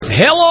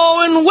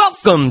Hello and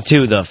welcome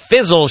to the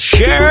Fizzle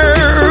Show.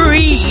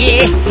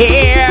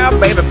 Yeah,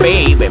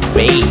 baby.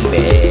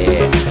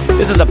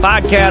 This is a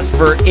podcast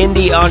for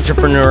indie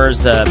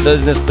entrepreneurs,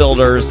 business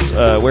builders,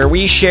 where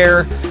we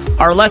share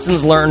our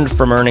lessons learned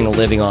from earning a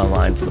living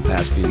online for the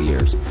past few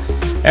years.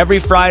 Every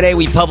Friday,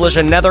 we publish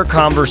another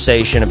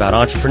conversation about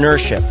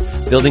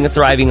entrepreneurship, building a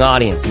thriving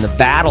audience, and the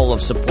battle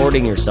of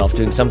supporting yourself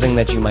doing something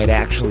that you might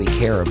actually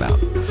care about.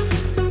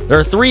 There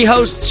are three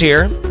hosts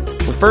here.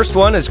 The first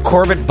one is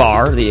Corbett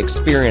Barr, the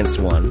experienced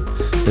one,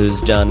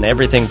 who's done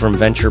everything from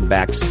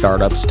venture-backed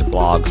startups to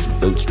blogs to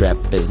bootstrap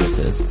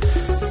businesses.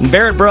 And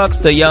Barrett Brooks,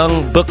 the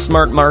young,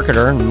 book-smart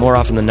marketer, and more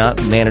often than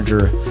not,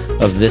 manager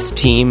of this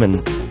team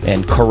and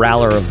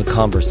corraller of the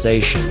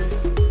conversation.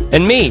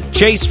 And me,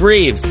 Chase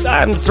Reeves.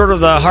 I'm sort of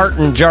the heart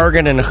and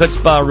jargon and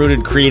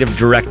chutzpah-rooted creative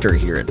director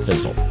here at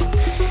Fizzle.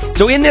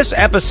 So in this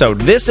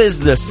episode, this is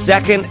the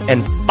second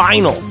and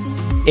final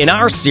in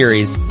our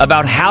series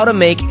about how to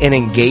make an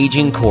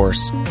engaging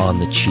course on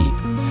the cheap.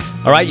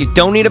 All right, you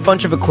don't need a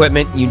bunch of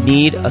equipment. You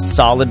need a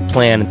solid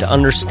plan to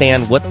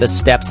understand what the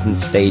steps and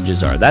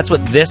stages are. That's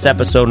what this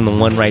episode and the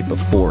one right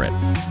before it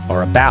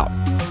are about.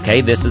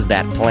 Okay, this is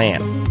that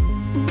plan.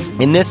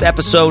 In this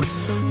episode,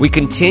 we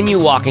continue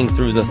walking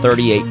through the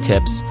 38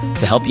 tips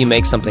to help you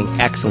make something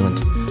excellent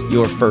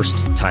your first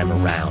time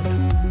around.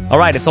 All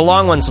right, it's a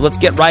long one, so let's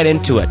get right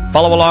into it.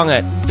 Follow along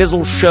at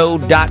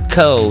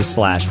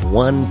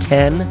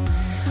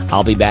fizzleshow.co/110.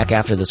 I'll be back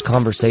after this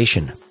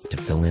conversation to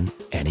fill in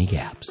any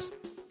gaps.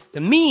 To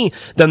me,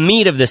 the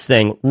meat of this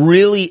thing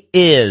really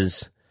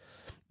is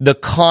the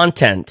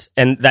content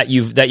and that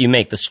you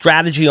make, the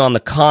strategy on the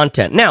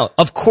content. Now,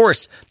 of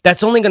course,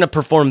 that's only going to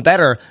perform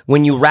better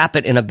when you wrap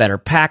it in a better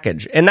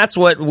package. And that's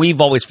what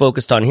we've always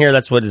focused on here.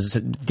 That's what has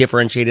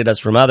differentiated us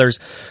from others,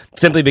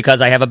 simply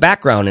because I have a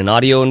background in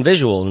audio and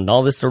visual and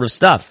all this sort of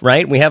stuff,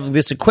 right? We have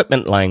this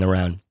equipment lying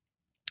around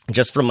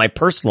just from my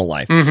personal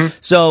life. Mm-hmm.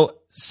 So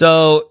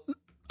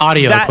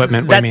audio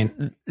equipment, what do you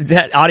mean?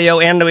 That audio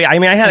I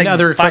had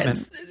other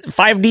equipment.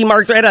 5D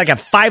Mark III. I had like a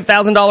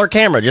 $5,000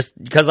 camera just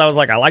because I was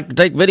like, I like to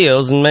take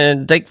videos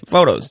and take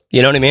photos.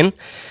 You know what I mean?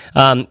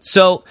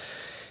 So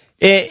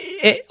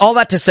all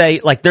that to say,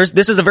 like,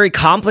 this is a very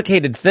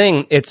complicated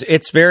thing.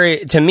 It's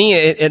very, to me,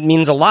 it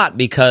means a lot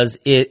because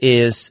it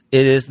is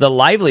the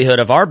livelihood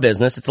of our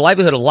business. It's the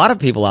livelihood of a lot of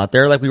people out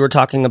there. Like we were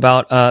talking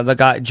about, the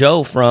guy,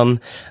 Joe from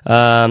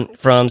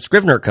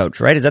Scrivener Coach,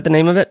 right? Is that the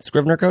name of it?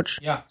 Scrivener Coach?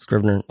 Yeah.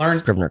 Scrivener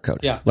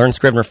Coach. Yeah. Learn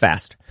Scrivener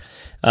fast.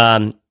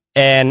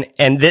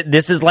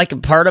 This is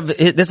like part of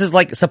it. This is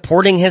like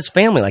supporting his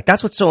family. Like,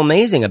 that's what's so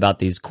amazing about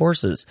these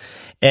courses.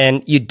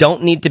 And you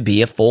don't need to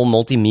be a full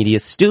multimedia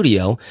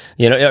studio.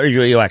 You know,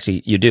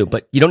 you do,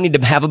 but you don't need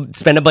to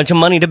spend a bunch of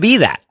money to be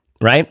that,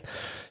 right?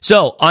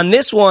 So on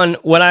this one,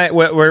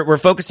 we're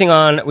focusing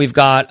on, we've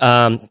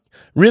got,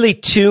 really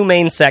two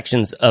main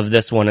sections of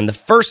this one. And the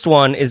first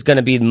one is going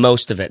to be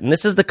most of it. And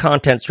this is the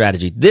content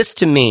strategy. This,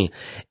 to me,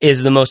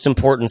 is the most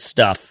important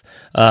stuff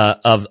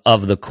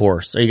of the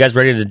course. Are you guys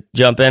ready to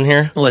jump in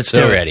here? Let's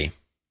do it. Ready.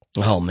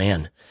 Oh,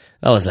 man.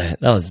 That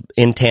was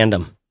in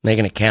tandem,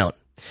 making it count.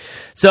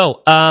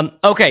 So,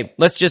 okay,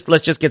 let's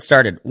just get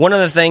started. One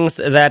of the things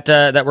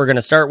that we're going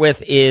to start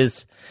with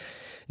is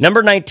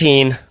number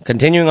 19,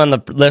 continuing on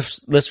the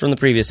list from the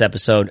previous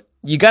episode.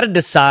 You got to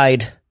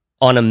decide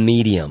on a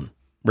medium.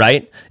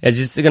 Right? Is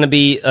this going to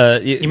be...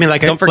 you mean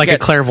like a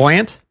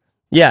clairvoyant?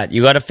 Yeah,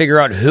 you got to figure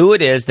out who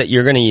it is that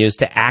you're going to use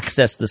to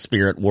access the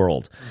spirit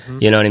world. Mm-hmm.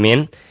 You know what I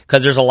mean?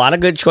 Because there's a lot of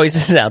good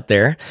choices out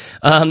there.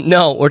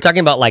 No, we're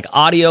talking about like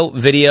audio,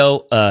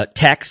 video,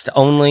 text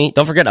only.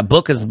 Don't forget, a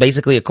book is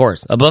basically a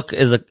course. A book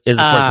is a course.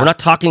 We're not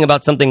talking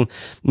about something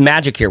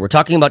magic here. We're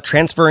talking about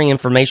transferring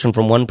information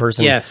from one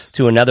person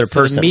to another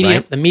person.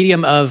 The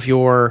medium of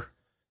your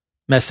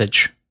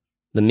message.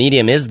 The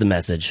medium is the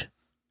message.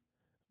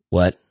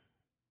 What?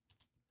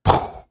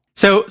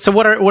 So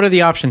what are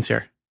the options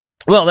here?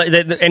 Well,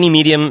 any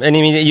medium,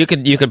 you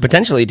could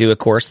potentially do a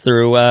course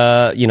through,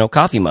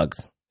 coffee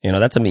mugs.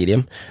 That's a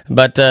medium.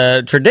 But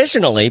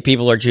traditionally,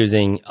 people are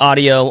choosing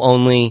audio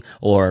only,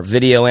 or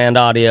video and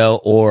audio,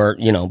 or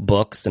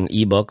books and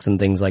ebooks and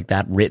things like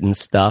that, written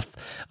stuff.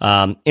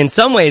 In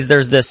some ways,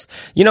 there's this.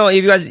 You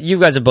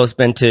guys have both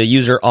been to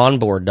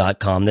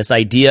useronboard.com. This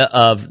idea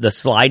of the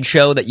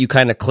slideshow that you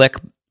kind of click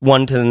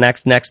one to the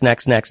next.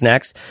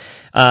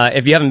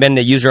 If you haven't been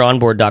to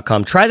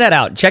useronboard.com, try that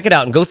out. Check it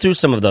out and go through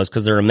some of those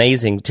because they're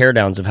amazing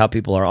teardowns of how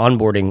people are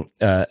onboarding,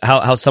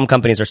 how some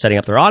companies are setting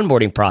up their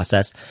onboarding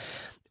process.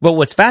 But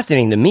what's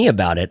fascinating to me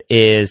about it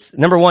is,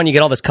 number one, you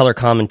get all this color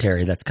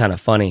commentary that's kind of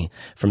funny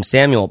from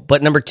Samuel.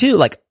 But number two,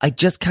 like, I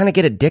just kind of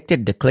get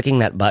addicted to clicking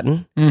that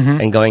button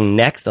and going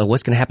next. Oh,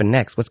 what's going to happen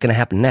next? What's going to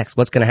happen next?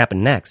 What's going to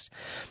happen next?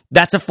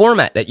 That's a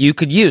format that you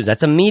could use.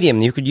 That's a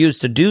medium you could use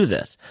to do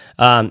this.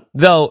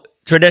 Though,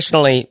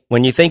 traditionally,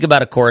 when you think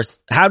about a course,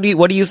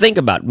 what do you think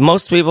about?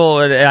 Most people,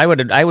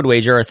 I would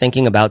wager, are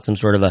thinking about some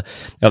sort of a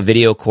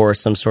video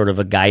course, some sort of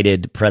a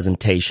guided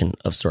presentation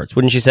of sorts.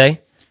 Wouldn't you say?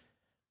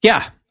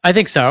 Yeah, I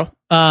think so.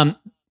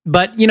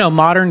 But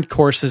modern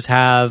courses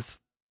have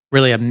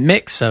really a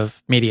mix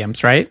of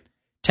mediums, right?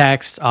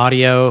 Text,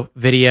 audio,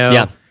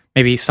 video,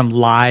 maybe some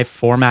live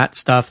format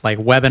stuff like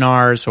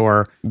webinars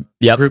or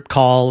group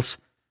calls,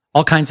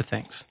 all kinds of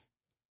things.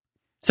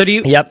 So do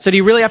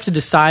you really have to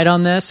decide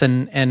on this?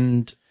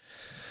 And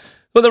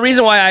well, the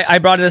reason why I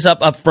brought this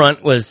up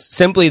front was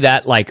simply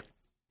that, like,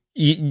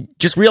 you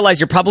just realize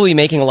you're probably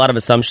making a lot of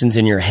assumptions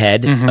in your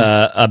head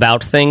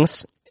about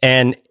things.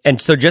 And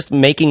so just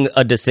making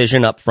a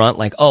decision up front,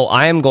 like, oh,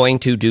 I am going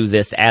to do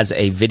this as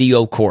a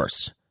video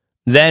course.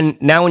 Then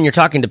now when you're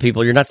talking to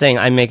people, you're not saying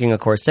I'm making a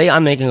course. Say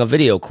I'm making a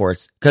video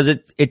course, because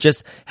it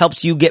just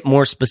helps you get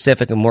more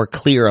specific and more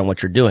clear on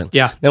what you're doing.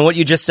 Yeah. And what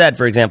you just said,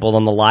 for example,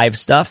 on the live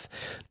stuff,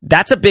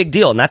 that's a big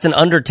deal. And that's an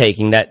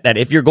undertaking that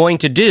if you're going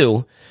to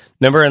do,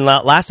 remember in the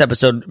last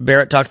episode,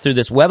 Barrett talked through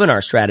this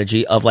webinar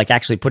strategy of like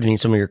actually putting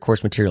some of your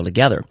course material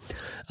together.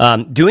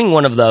 Doing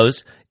one of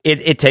those,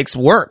 it takes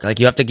work. Like,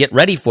 you have to get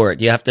ready for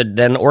it. You have to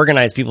then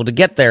organize people to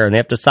get there, and they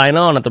have to sign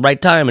on at the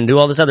right time and do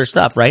all this other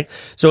stuff, right?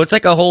 So it's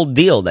like a whole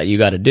deal that you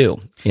got to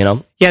do, you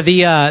know? Yeah,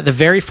 the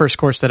very first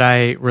course that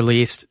I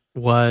released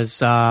was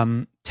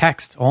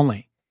text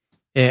only.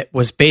 It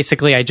was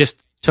basically,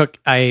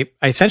 I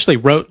essentially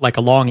wrote like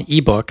a long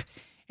ebook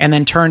and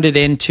then turned it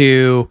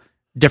into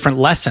different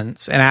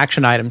lessons and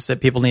action items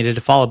that people needed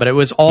to follow. But it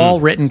was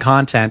all written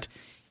content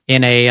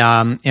in a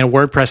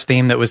WordPress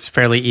theme that was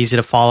fairly easy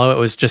to follow. It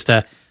was just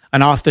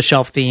an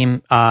off-the-shelf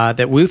theme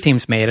that Woo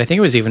Themes made. I think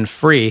it was even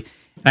free.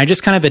 And I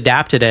just kind of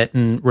adapted it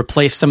and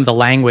replaced some of the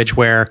language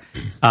where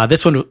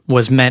this one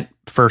was meant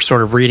for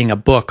sort of reading a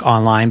book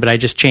online, but I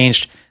just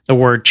changed the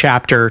word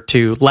chapter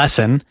to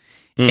lesson,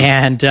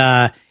 and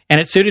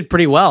it suited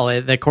pretty well.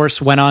 The course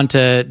went on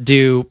to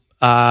do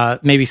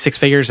maybe 6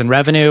 figures in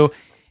revenue,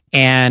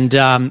 and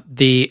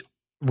the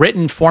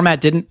written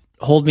format didn't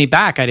hold me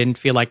back. I didn't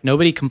feel like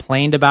nobody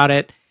complained about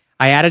it.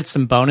 I added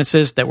some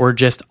bonuses that were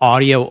just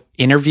audio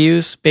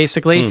interviews,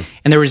 basically,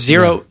 and there was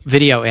zero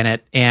video in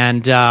it.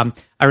 And I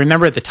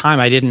remember at the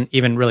time, I didn't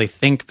even really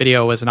think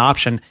video was an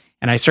option,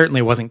 and I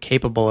certainly wasn't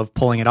capable of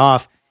pulling it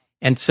off.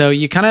 And so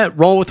you kind of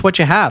roll with what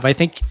you have. I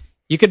think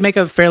you could make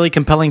a fairly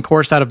compelling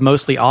course out of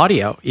mostly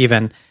audio,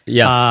 even,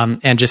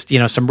 and just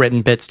some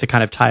written bits to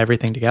kind of tie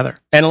everything together.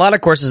 And a lot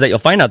of courses that you'll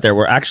find out there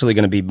were actually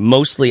going to be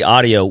mostly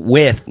audio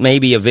with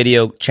maybe a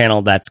video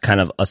channel that's kind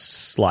of a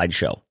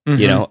slideshow,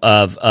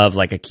 of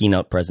like a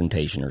keynote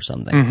presentation or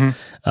something.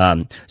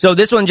 So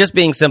this one just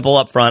being simple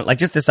up front, like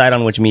just decide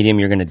on which medium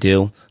you're going to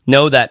do.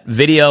 Know that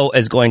video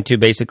is going to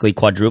basically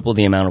quadruple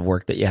the amount of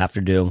work that you have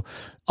to do.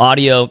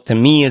 Audio, to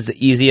me, is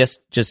the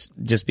easiest,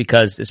 just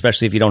because,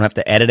 especially if you don't have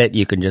to edit it,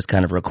 you can just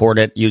kind of record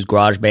it, use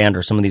GarageBand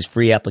or some of these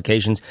free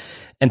applications,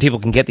 and people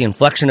can get the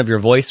inflection of your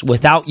voice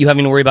without you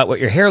having to worry about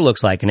what your hair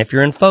looks like and if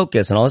you're in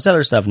focus and all this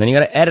other stuff. And then you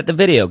got to edit the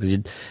video because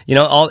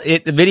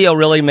the video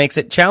really makes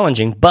it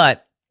challenging,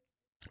 but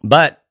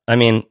I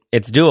mean,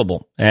 it's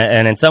doable.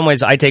 And in some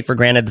ways, I take for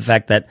granted the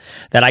fact that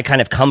I kind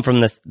of come from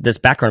this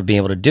background of being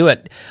able to do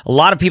it. A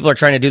lot of people are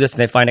trying to do this and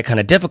they find it kind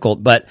of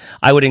difficult, but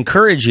I would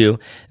encourage you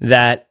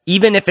that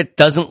even if it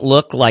doesn't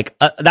look like,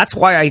 that's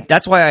why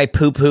I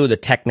poo-poo the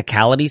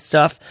technicality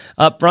stuff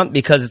up front,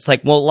 because it's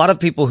like, well, a lot of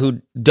people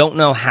who don't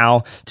know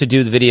how to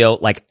do the video,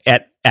 like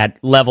at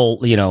level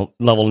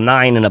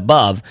 9 and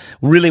above,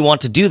 really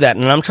want to do that.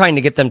 And I'm trying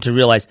to get them to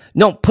realize,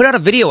 no, put out a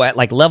video at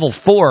like level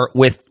 4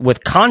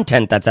 with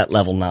content that's at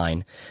level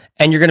 9,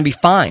 and you're going to be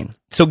fine.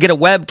 So get a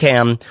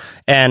webcam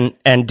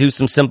and do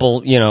some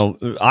simple,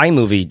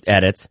 iMovie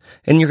edits,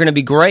 and you're going to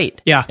be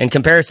great. Yeah. In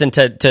comparison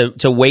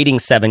to waiting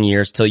 7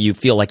 years till you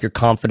feel like you're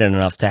confident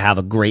enough to have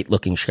a great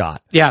looking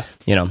shot. Yeah.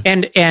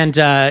 And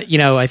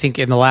I think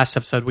in the last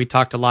episode, we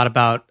talked a lot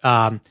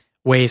about,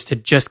 ways to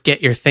just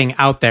get your thing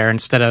out there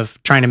instead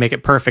of trying to make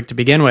it perfect to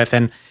begin with.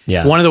 And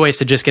one of the ways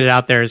to just get it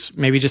out there is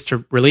maybe just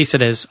to release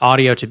it as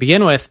audio to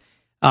begin with,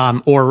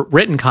 or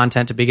written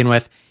content to begin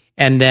with,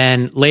 and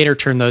then later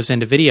turn those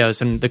into videos.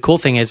 And the cool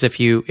thing is if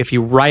you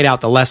write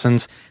out the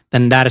lessons,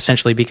 then that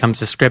essentially becomes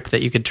a script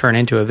that you could turn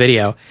into a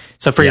video.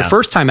 So for your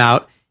first time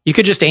out, you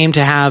could just aim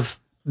to have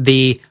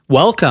the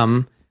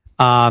welcome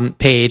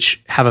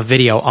page have a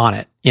video on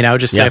it.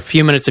 Just a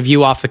few minutes of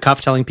you off the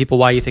cuff telling people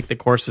why you think the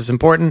course is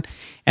important,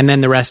 and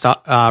then the rest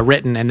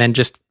written, and then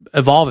just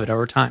evolve it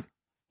over time.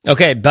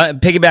 Okay,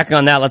 but piggybacking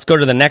on that, let's go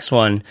to the next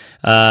one,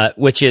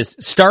 which is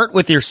start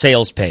with your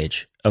sales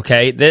page.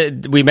 Okay,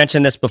 we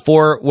mentioned this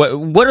before.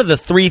 What are the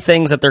 3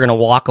 things that they're going to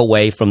walk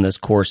away from this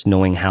course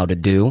knowing how to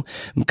do?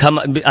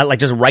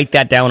 Just write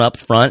that down up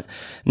front.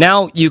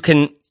 Now you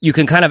can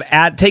kind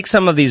of take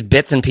some of these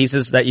bits and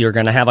pieces that you're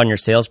going to have on your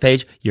sales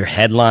page, your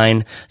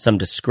headline, some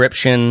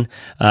description,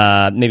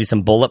 maybe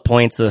some bullet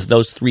points,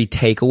 those 3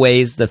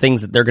 takeaways, the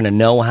things that they're going to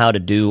know how to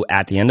do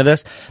at the end of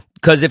this.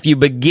 Because if you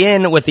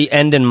begin with the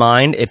end in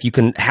mind, if you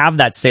can have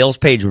that sales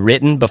page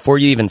written before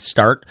you even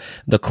start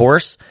the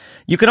course,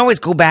 you can always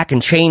go back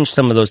and change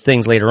some of those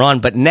things later on,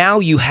 but now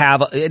you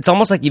have, it's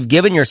almost like you've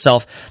given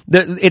yourself,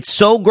 it's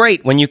so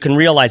great when you can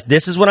realize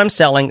this is what I'm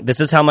selling, this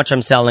is how much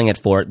I'm selling it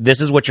for,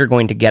 this is what you're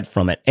going to get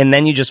from it, and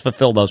then you just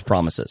fulfill those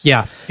promises.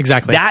 Yeah,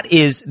 exactly. That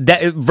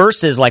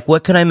versus like,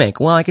 what can I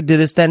make? Well, I could do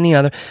this, that, and the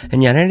other,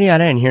 and yada, yada,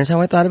 yada, and here's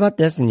how I thought about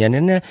this, and yada,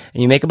 yada,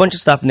 and you make a bunch of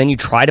stuff, and then you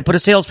try to put a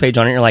sales page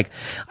on it, and you're like,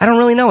 I don't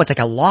really know. It's like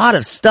a lot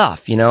of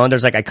stuff, you know, and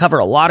there's like, I cover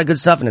a lot of good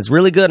stuff, and it's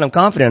really good, and I'm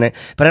confident in it,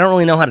 but I don't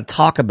really know how to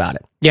talk about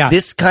it. Yeah.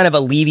 This kind of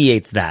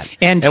alleviates that.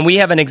 And we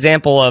have an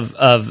example of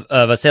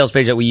a sales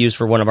page that we use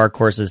for one of our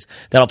courses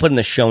that I'll put in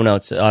the show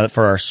notes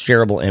for our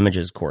shareable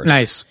images course.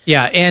 Nice.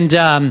 Yeah. And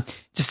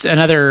just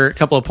another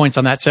couple of points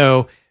on that.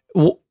 So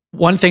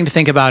one thing to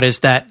think about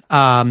is that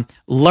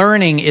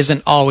learning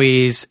isn't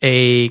always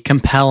a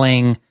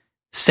compelling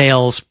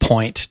sales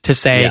point to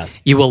say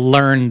you will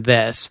learn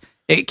this.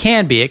 It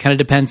can be. It kind of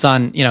depends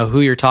on, you know,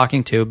 who you're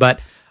talking to.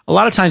 But a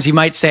lot of times you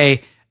might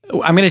say,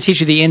 I'm going to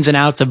teach you the ins and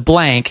outs of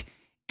blank.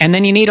 And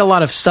then you need a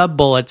lot of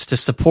sub-bullets to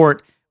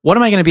support what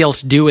am I going to be able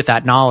to do with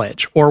that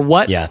knowledge? Or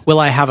what will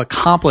I have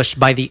accomplished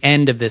by the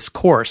end of this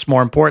course,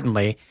 more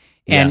importantly?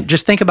 And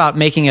just think about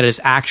making it as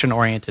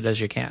action-oriented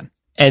as you can.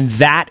 And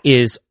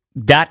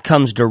that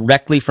comes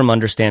directly from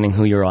understanding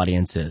who your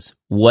audience is,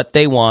 what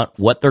they want,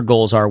 what their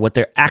goals are, what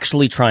they're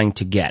actually trying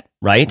to get,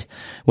 right?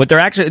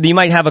 You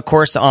might have a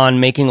course on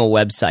making a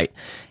website.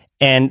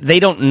 And they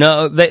don't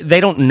know,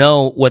 they don't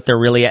know what they're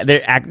really at.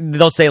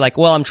 They'll say like,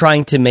 well, I'm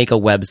trying to make a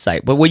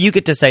website. But what you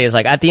get to say is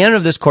like, at the end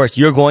of this course,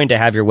 you're going to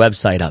have your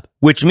website up,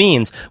 which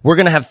means we're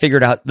going to have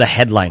figured out the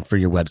headline for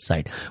your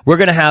website. We're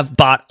going to have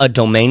bought a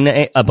domain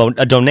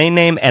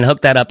name and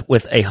hook that up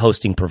with a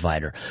hosting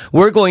provider.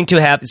 We're going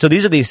to have, so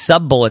these are these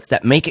sub bullets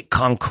that make it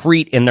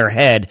concrete in their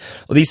head.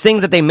 These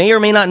things that they may or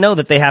may not know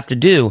that they have to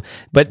do,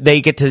 but they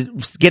get to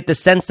get the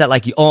sense that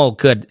like, oh,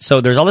 good.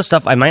 So there's all this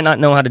stuff I might not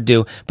know how to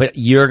do, but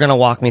you're going to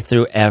walk me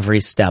through every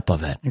step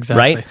of it.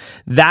 Exactly. Right?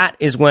 That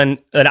is when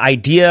an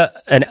idea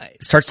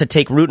starts to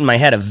take root in my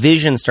head. A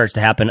vision starts to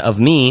happen of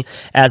me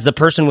as the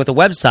person with a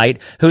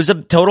website who's a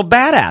total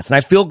badass, and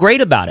I feel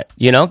great about it.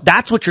 You know,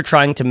 that's what you're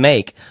trying to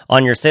make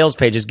on your sales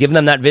pages. Give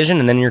them that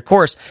vision, and then in your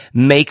course,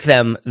 make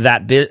them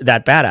that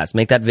badass.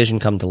 Make that vision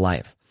come to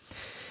life.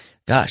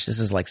 Gosh, this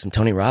is like some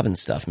Tony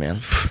Robbins stuff, man.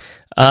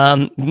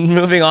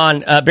 Moving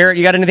on. Barrett,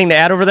 you got anything to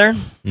add over there?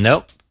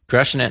 Nope.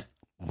 Crushing it.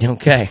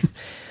 Okay.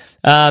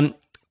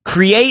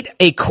 Create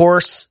a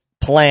course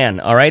plan.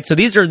 All right. So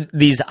these are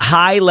these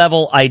high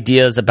level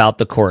ideas about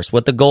the course,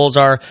 what the goals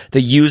are, the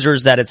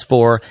users that it's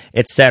for,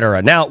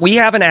 etc. Now we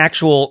have an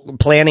actual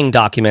planning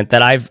document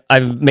that I've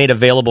made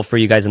available for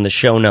you guys in the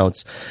show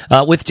notes.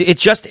 It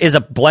just is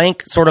a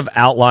blank sort of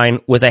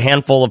outline with a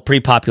handful of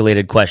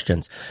pre-populated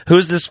questions.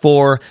 Who's this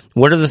for?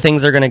 What are the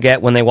things they're going to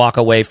get when they walk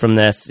away from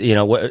this? You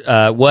know,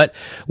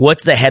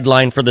 what's the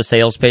headline for the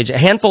sales page? A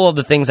handful of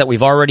the things that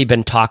we've already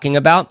been talking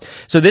about.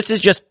 So this is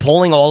just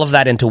pulling all of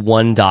that into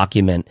one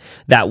document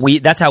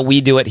that's how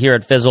we do it here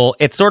at Fizzle.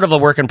 It's sort of a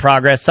work in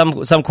progress.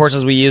 Some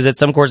courses we use it,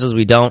 some courses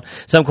we don't.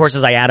 Some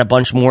courses I add a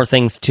bunch more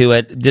things to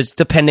it, just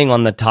depending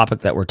on the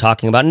topic that we're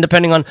talking about and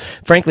depending on,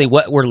 frankly,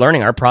 what we're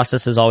learning. Our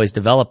process is always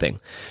developing.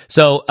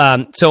 So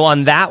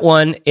on that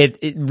one, it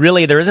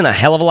really, there isn't a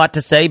hell of a lot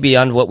to say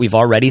beyond what we've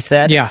already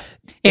said. Yeah.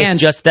 And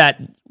it's just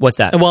that, what's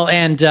that? Well,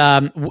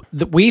 and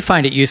we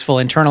find it useful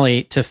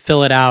internally to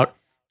fill it out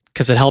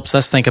because it helps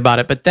us think about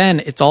it. But then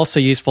it's also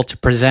useful to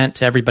present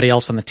to everybody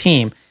else on the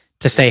team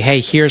to say, hey,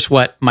 here's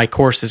what my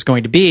course is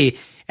going to be.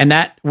 And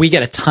that we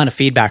get a ton of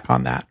feedback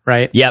on that,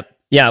 right? Yep.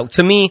 Yeah.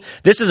 To me,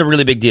 this is a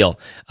really big deal.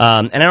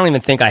 And I don't even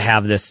think I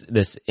have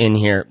this in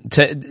here.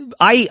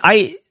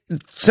 I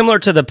similar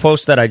to the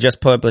post that I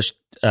just published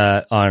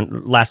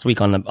on last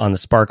week on the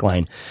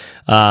Sparkline.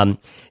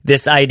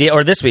 This idea,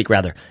 or this week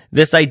rather,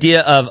 this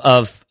idea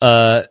of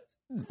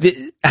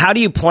how do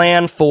you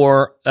plan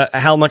for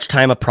how much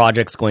time a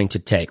project's going to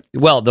take?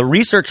 Well, the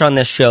research on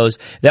this shows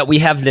that we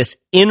have this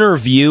inner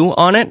view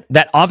on it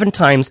that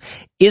oftentimes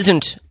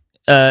isn't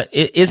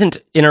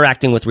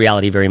interacting with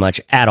reality very much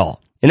at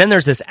all. And then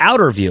there's this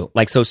outer view,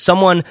 like so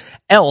someone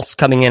else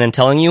coming in and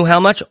telling you how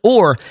much,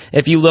 or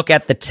if you look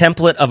at the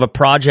template of a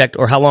project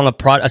or how long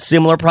a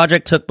similar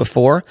project took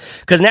before,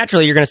 because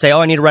naturally you're going to say,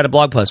 oh, I need to write a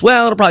blog post.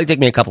 Well, it'll probably take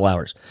me a couple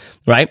hours,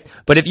 right?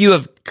 But if you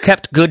have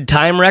kept good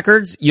time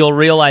records, you'll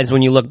realize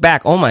when you look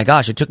back, oh my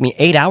gosh, it took me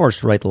 8 hours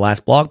to write the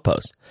last blog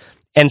post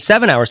and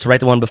 7 hours to write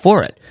the one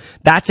before it.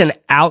 That's an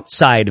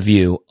outside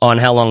view on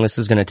how long this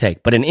is going to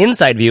take. But an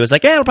inside view is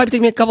like, it'll probably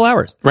take me a couple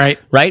hours. Right.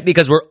 Right?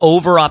 Because we're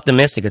over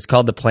optimistic. It's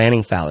called the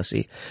planning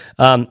fallacy.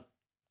 And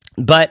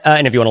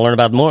if you want to learn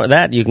about more of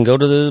that, you can go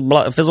to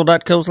the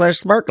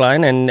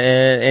fizzle.co/sparkline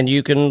and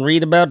you can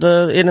read about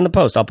it in the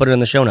post. I'll put it in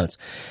the show notes.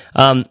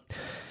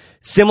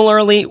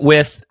 Similarly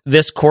with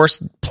this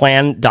course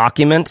plan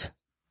document,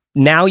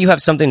 now you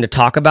have something to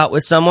talk about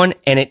with someone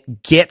and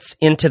it gets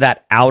into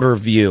that outer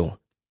view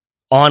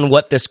on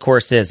what this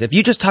course is. If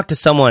you just talk to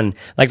someone,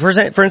 like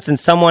for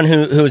instance, someone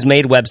who's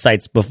made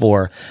websites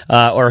before,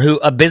 or who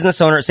a business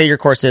owner, say your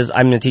course is,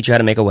 I'm going to teach you how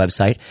to make a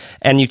website,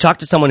 and you talk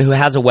to someone who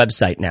has a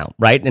website now,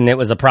 right? And it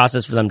was a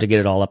process for them to get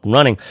it all up and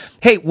running.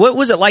 Hey, what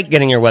was it like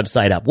getting your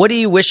website up? What do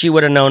you wish you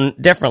would have known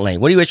differently?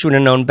 What do you wish you would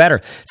have known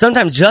better?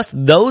 Sometimes just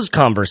those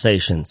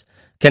conversations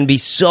can be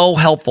so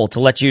helpful to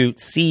let you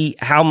see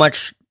how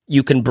much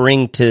you can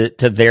bring to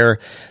their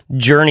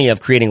journey of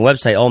creating a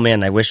website. Oh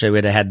man, I wish I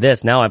would have had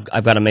this. Now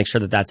I've got to make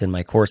sure that that's in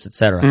my course,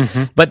 etc.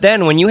 Mm-hmm. But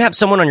then when you have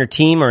someone on your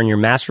team or in your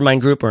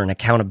mastermind group or an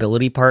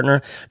accountability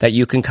partner that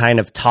you can kind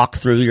of talk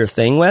through your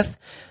thing with,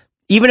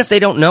 even if they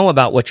don't know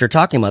about what you're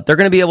talking about, they're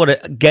going to be able to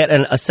get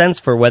a sense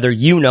for whether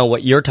you know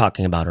what you're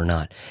talking about or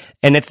not.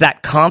 And it's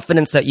that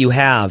confidence that you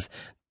have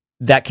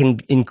that can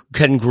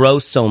grow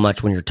so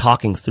much when you're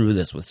talking through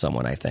this with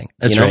someone, I think.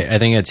 That's right. I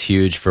think it's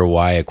huge for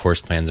why a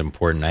course plan is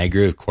important. I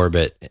agree with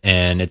Corbett.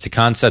 And it's a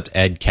concept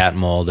Ed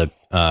Catmull, the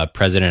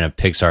president of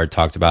Pixar,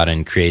 talked about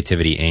in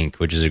Creativity Inc.,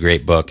 which is a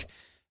great book.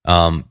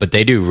 But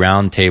they do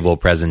roundtable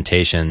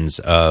presentations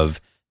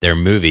of their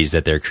movies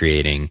that they're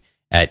creating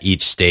at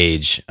each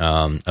stage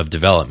of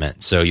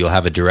development. So you'll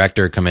have a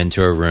director come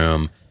into a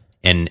room,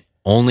 and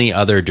only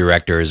other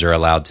directors are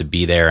allowed to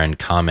be there and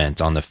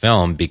comment on the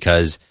film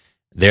because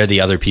they're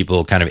the other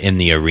people kind of in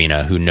the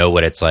arena who know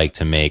what it's like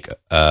to make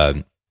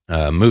a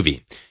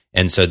movie.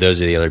 And so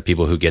those are the other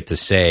people who get to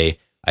say,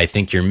 I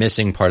think you're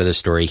missing part of the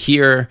story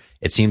here.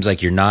 It seems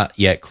like you're not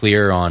yet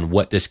clear on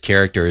what this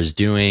character is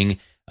doing.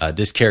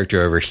 This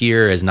character over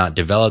here is not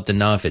developed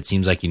enough. It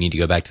seems like you need to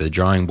go back to the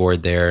drawing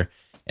board there.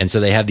 And so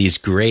they have these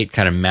great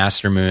kind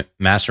of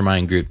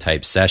mastermind group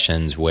type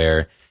sessions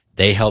where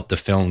they help the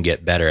film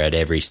get better at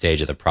every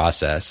stage of the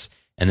process.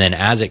 And then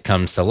as it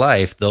comes to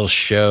life, they'll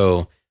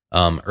show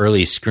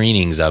early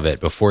screenings of it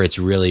before it's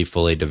really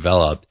fully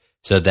developed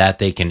so that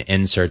they can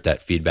insert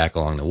that feedback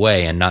along the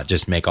way and not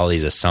just make all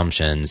these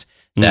assumptions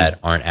that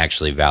aren't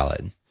actually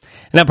valid.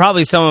 Now,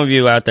 probably some of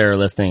you out there are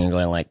listening and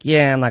going like,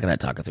 yeah, I'm not going to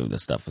talk through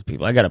this stuff with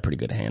people. I got a pretty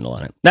good handle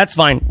on it. That's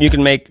fine. You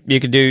can make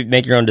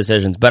your own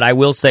decisions. But I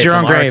will say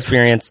from our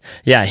experience,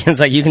 yeah,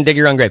 it's like you can dig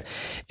your own grave.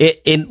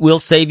 It will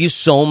save you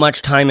so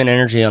much time and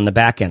energy on the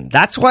back end.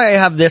 That's why I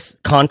have this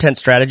content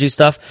strategy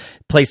stuff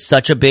plays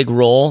such a big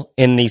role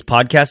in these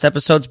podcast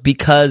episodes,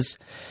 because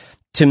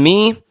to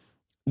me,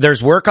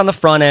 there's work on the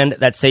front end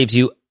that saves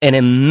you an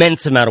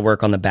immense amount of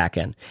work on the back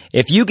end.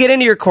 If you get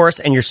into your course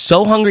and you're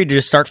so hungry to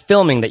just start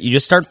filming that you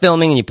just start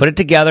filming and you put it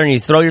together and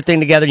you throw your thing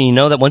together and you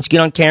know that once you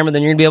get on camera,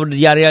 then you're going to be able to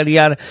yada, yada,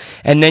 yada.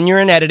 And then you're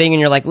in editing and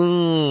you're like,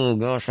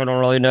 gosh, I don't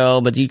really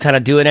know. But you kind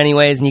of do it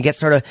anyways and you get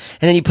sort of,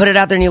 and then you put it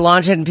out there and you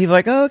launch it and people are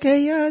like, oh,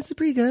 okay, yeah, it's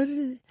pretty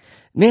good.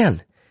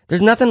 Man,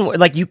 there's nothing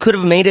like you could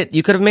have made it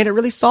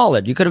really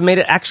solid. You could have made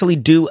it actually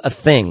do a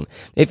thing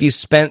if you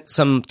spent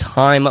some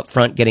time up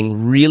front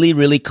getting really,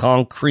 really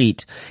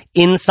concrete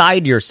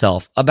inside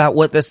yourself about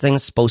what this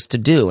thing's supposed to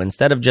do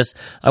instead of just,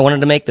 I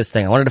wanted to make this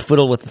thing. I wanted to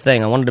fiddle with the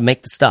thing. I wanted to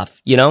make the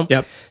stuff, you know?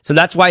 Yep. So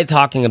that's why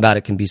talking about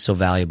it can be so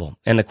valuable.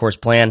 And the course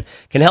plan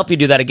can help you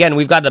do that. Again,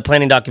 we've got a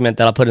planning document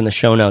that I'll put in the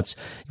show notes,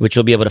 which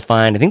you'll be able to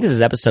find. I think this is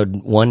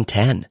episode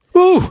 110.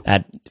 Woo!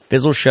 At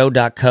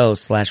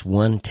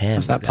fizzleshow.co/110.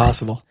 How's that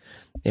possible?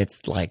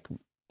 It's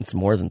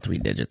more than 3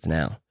 digits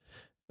now.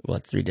 Well,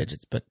 it's 3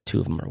 digits, but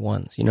 2 of them are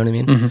ones. You know what I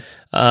mean?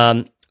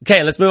 Mm-hmm.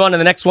 Okay, let's move on to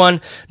the next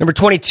one. Number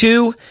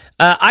 22.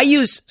 I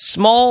use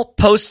small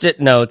Post-it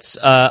notes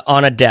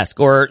on a desk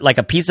or like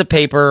a piece of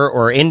paper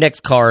or index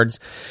cards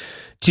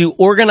to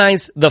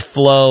organize the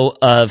flow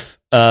of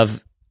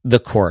the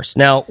course.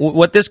 Now,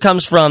 what this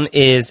comes from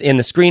is in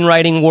the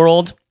screenwriting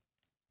world.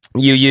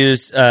 You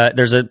use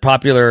there's a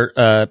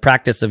popular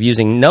practice of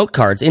using note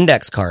cards,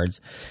 index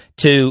cards,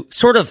 to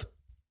sort of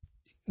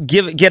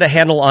get a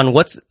handle on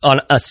what's on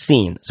a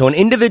scene. So an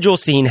individual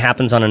scene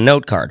happens on a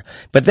note card,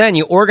 but then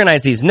you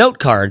organize these note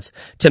cards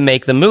to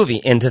make the movie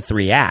into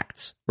 3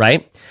 acts,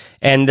 right?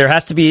 And there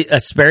has to be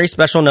a very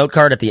special note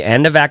card at the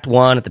end of Act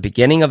 1, at the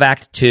beginning of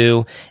Act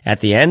 2,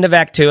 at the end of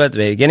Act 2, at the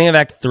beginning of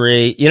Act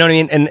 3. You know what I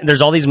mean? And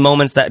there's all these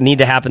moments that need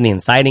to happen, the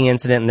inciting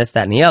incident and this,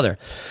 that, and the other.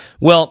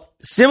 Well,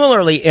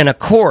 similarly, in a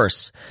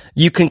course,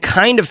 you can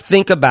kind of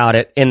think about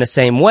it in the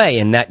same way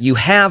in that you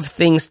have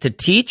things to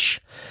teach.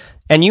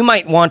 And you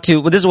might want to,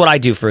 well, this is what I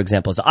do, for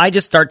example, is I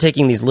just start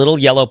taking these little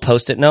yellow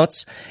Post-it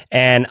notes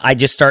and I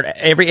just start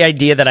every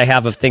idea that I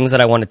have of things that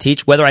I want to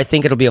teach, whether I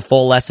think it'll be a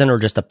full lesson or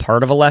just a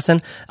part of a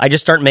lesson, I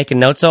just start making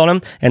notes on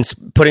them and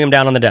putting them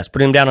down on the desk,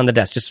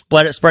 just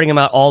spreading them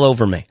out all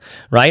over me,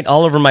 right?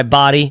 All over my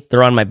body.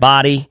 They're on my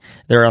body.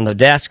 They're on the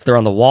desk. They're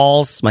on the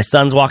walls. My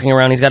son's walking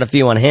around. He's got a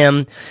few on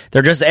him.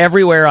 They're just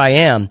everywhere I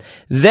am.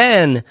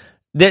 Then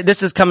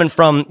this is coming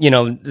from,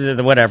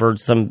 whatever,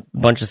 some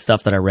bunch of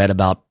stuff that I read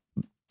about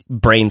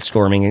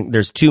brainstorming.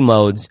 There's 2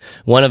 modes.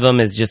 One of them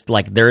is just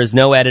like, there is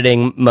no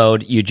editing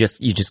mode. You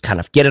just kind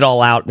of get it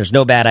all out. There's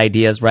no bad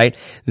ideas, right?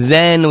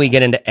 Then we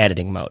get into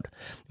editing mode.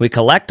 We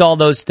collect all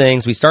those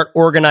things. We start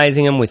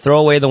organizing them. We throw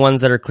away the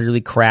ones that are clearly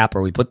crap,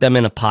 or we put them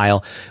in a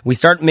pile. We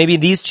start, maybe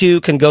these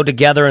 2 can go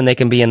together and they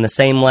can be in the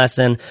same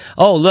lesson.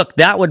 Oh, look,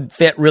 that would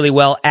fit really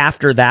well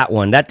after that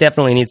one. That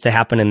definitely needs to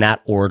happen in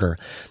that order.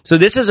 So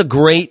this is a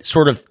great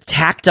sort of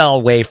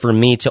tactile way for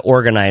me to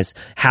organize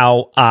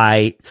how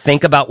I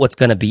think about what's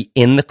going to be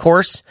in the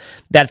course.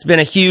 That's been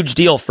a huge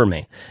deal for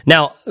me.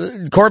 Now,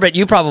 Corbett,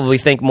 you probably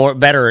think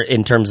better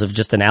in terms of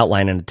just an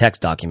outline and a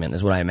text document,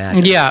 is what I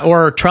imagine. Yeah,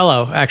 or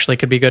Trello actually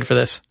could be good for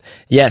this.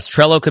 Yes,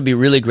 Trello could be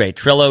really great.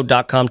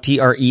 Trello.com,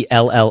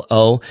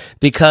 Trello,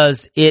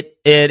 because it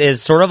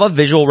is sort of a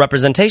visual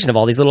representation of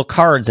all these little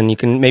cards, and you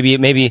can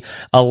maybe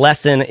a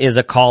lesson is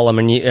a column,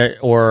 and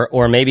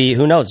or maybe,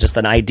 who knows, just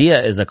an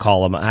idea is a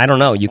column. I don't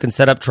know. You can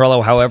set up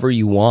Trello however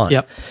you want.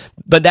 Yep.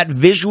 But that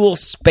visual,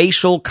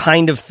 spatial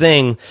kind of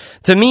thing,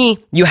 to me,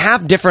 you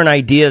have different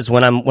ideas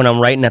when I'm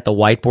writing at the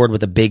whiteboard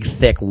with a big,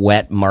 thick,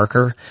 wet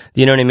marker.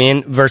 You know what I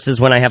mean? Versus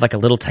when I have like a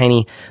little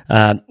tiny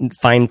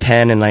fine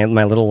pen and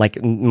my little like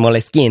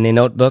Moleskine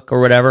notebook or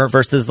whatever.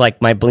 Versus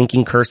like my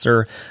blinking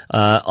cursor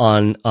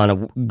on a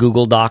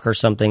Google Doc or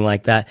something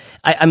like that.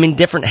 I'm in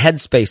different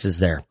headspaces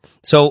there.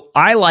 So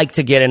I like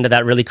to get into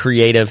that really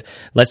creative,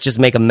 let's just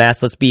make a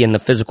mess, let's be in the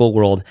physical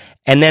world,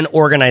 and then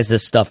organize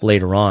this stuff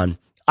later on.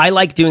 I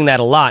like doing that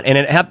a lot, and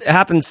it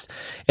helps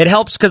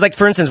because, like,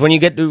 for instance, when you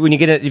get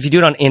it, if you do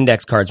it on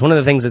index cards, one of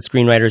the things that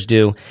screenwriters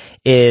do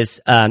is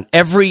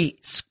every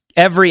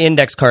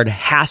index card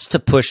has to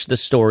push the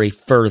story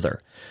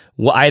further,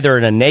 either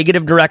in a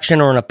negative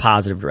direction or in a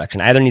positive direction.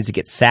 Either needs to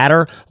get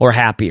sadder or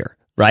happier,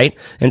 right?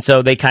 And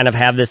so they kind of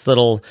have this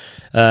little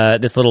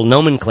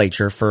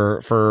nomenclature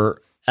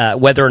for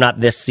whether or not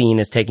this scene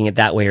is taking it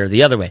that way or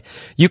the other way.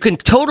 You can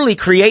totally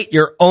create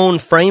your own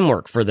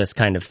framework for this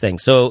kind of thing.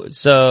 So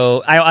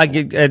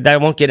I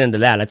won't get into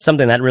that. It's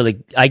something that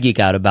really I geek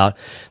out about,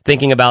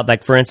 thinking about,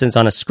 like, for instance,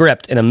 on a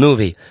script in a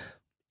movie,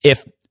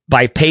 if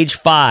by page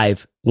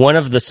 5, one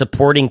of the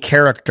supporting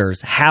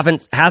characters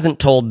hasn't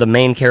told the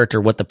main character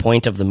what the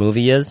point of the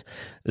movie is,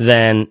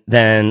 then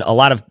a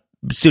lot of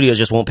studios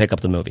just won't pick up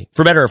the movie,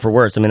 for better or for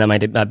worse. I mean, that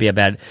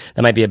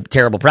might be a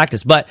terrible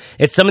practice, but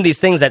it's some of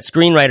these things that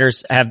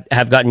screenwriters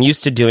have gotten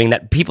used to doing,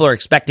 that people are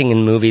expecting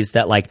in movies,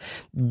 that like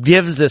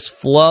gives this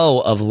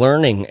flow of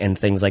learning and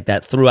things like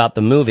that throughout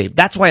the movie.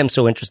 That's why I'm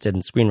so interested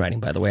in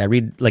screenwriting, by the way. I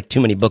read like too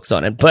many books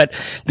on it, but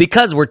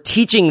because we're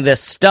teaching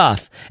this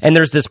stuff and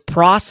there's this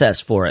process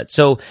for it.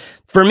 So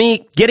for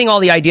me, getting all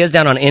the ideas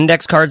down on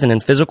index cards and in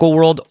physical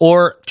world,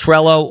 or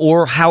Trello,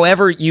 or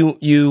however you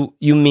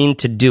mean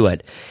to do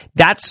it,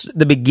 that's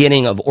the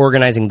beginning of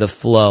organizing the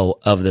flow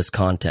of this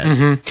content.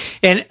 Mm-hmm.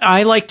 And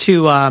I like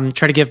to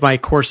try to give my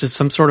courses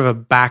some sort of a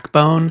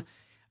backbone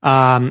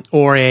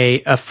or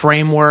a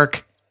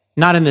framework,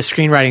 not in the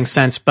screenwriting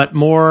sense, but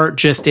more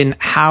just in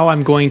how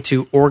I'm going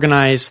to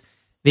organize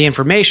the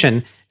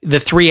information. The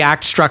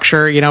 3-act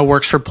structure,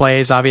 works for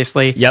plays,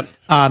 obviously. Yep.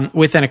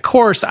 Within a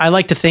course, I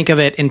like to think of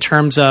it in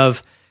terms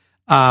of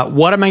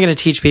what am I going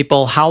to teach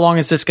people? How long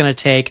is this going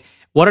to take?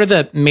 What are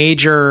the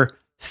major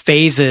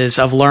phases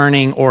of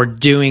learning or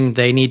doing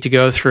they need to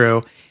go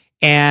through?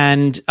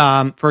 And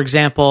for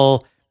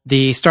example,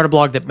 the Start a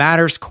Blog That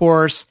Matters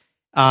course,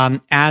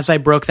 as I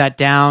broke that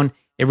down,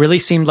 it really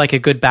seemed like a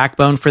good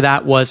backbone for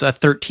that was a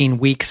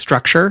 13-week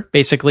structure,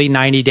 basically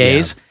 90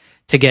 days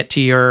to get to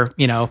your,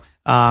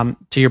 to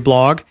your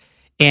blog.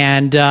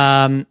 And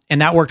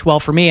that worked well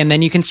for me. And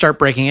then you can start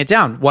breaking it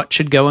down. What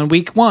should go in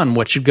week 1?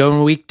 What should go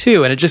in week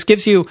 2? And it just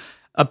gives you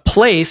a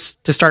place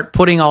to start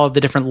putting all of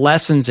the different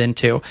lessons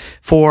into.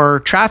 For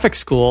traffic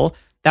school,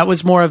 that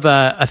was more of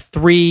a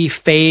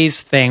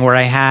 3-phase thing where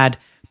I had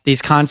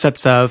these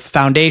concepts of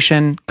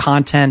foundation,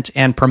 content,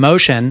 and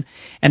promotion.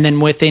 And then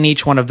within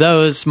each one of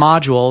those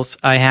modules,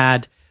 I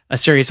had a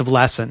series of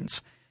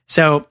lessons.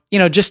 So,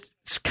 just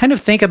kind of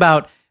think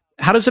about,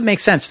 how does it make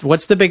sense?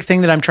 What's the big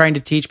thing that I'm trying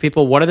to teach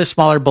people? What are the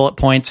smaller bullet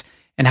points?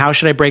 And how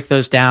should I break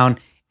those down?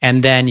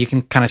 And then you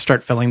can kind of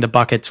start filling the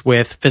buckets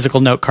with physical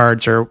note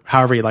cards or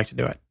however you like to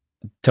do it.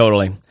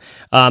 Totally.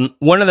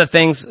 One of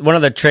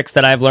the tricks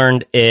that I've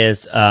learned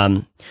is,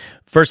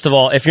 first of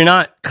all, if you're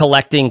not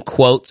collecting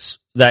quotes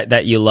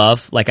that you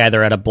love, like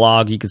either at a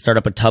blog, you could start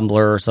up a Tumblr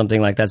or something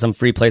like that, some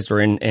free place, or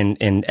in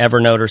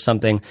Evernote or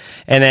something.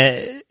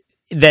 And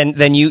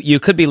then you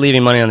could be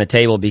leaving money on the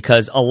table,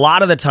 because a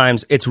lot of the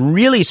times it's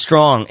really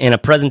strong in a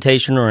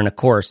presentation or in a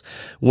course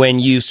when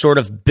you sort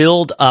of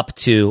build up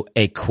to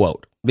a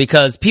quote.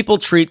 Because people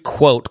treat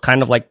quote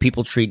kind of like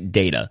people treat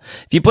data.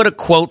 If you put a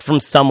quote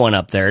from someone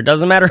up there, it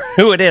doesn't matter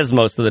who it is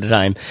most of the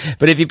time,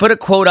 but if you put a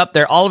quote up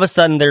there, all of a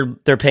sudden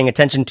they're paying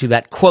attention to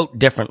that quote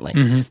differently.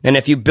 Mm-hmm. And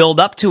if you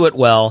build up to it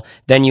well,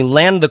 then you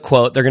land the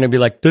quote, they're going to be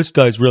like, this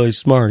guy's really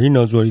smart. He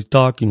knows what he's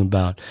talking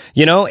about.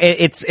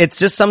 It's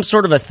just some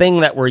sort of a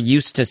thing that we're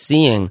used to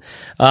seeing.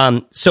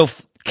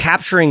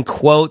 Capturing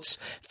quotes,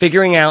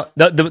 figuring out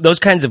those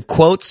kinds of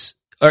quotes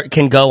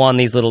can go on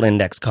these little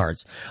index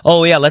cards.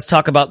 Oh yeah, let's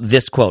talk about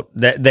this quote.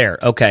 There.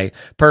 Okay,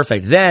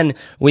 perfect. Then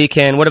we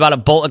can, what about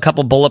a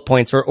couple bullet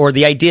points, or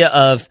the idea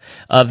of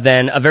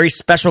then a very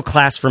special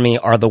class for me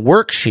are the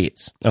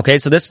worksheets. Okay,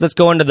 so let's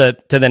go into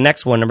the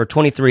next one, number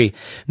 23.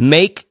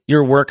 Make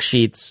your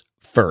worksheets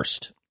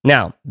first.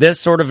 Now, this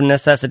sort of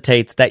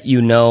necessitates that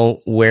you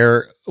know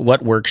what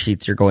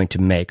worksheets you're going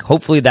to make.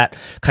 Hopefully that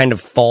kind of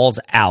falls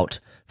out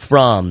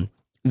from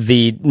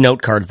the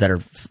note cards that are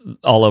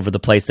all over the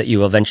place that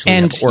you eventually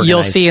have organized. And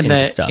you'll see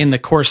in the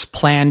course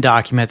plan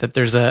document that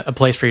there's a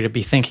place for you to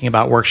be thinking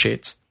about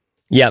worksheets.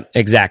 Yeah,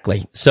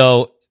 exactly.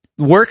 So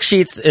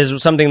worksheets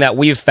is something that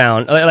we've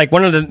found, like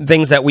one of the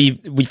things that we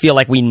feel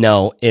like we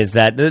know is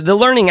that the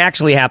learning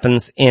actually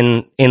happens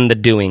in the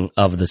doing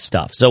of the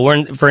stuff.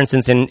 So for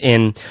instance,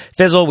 in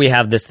Fizzle, we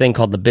have this thing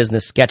called the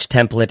business sketch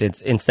template.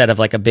 It's instead of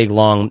like a big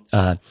long,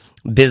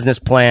 business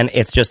plan,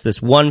 it's just this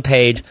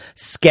 1-page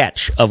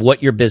sketch of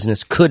what your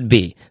business could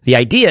be. The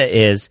idea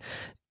is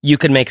you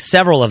could make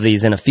several of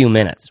these in a few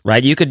minutes,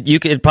 right?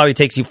 It probably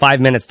takes you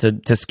 5 minutes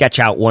to sketch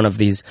out one of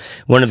these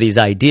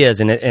ideas,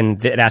 and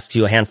it asks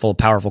you a handful of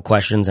powerful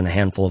questions and a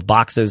handful of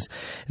boxes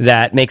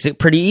that makes it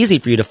pretty easy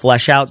for you to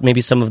flesh out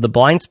maybe some of the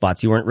blind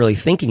spots you weren't really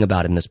thinking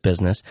about in this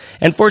business,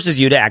 and forces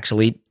you to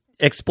actually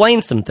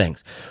explain some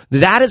things.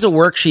 That is a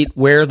worksheet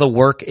where the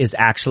work is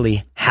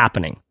actually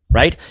happening.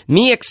 Right?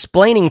 Me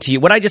explaining to you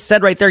what I just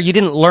said right there, you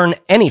didn't learn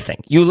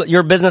anything.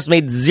 Your business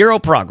made zero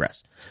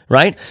progress,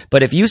 right?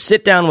 But if you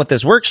sit down with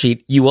this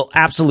worksheet, you will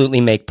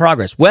absolutely make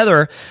progress,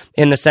 whether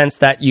in the sense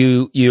that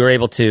you are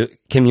able to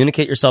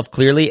communicate yourself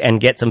clearly and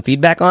get some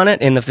feedback on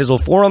it in the Fizzle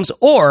forums,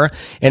 or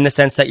in the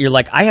sense that you're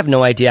like, I have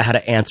no idea how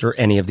to answer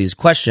any of these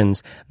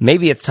questions.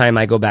 Maybe it's time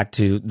I go back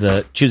to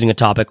the choosing a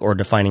topic or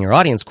defining your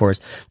audience course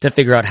to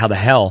figure out how the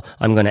hell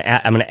I'm going to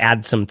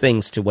add some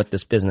things to what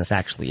this business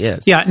actually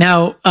is. Yeah.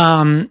 Now,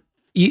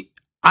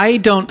 I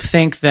don't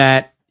think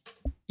that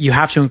you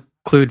have to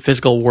include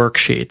physical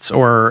worksheets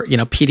or,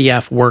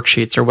 PDF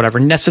worksheets or whatever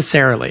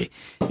necessarily.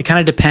 It kind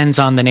of depends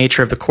on the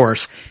nature of the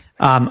course.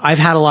 I've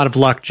had a lot of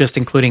luck just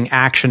including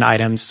action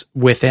items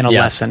within a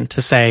lesson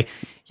to say,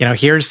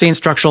 here's the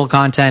instructional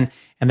content.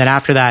 And then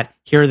after that,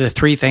 here are the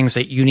 3 things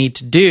that you need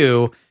to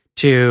do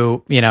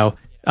to,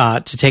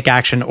 to take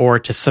action or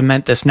to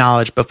cement this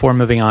knowledge before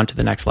moving on to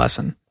the next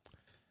lesson.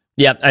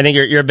 Yeah, I think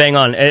you're bang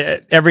on.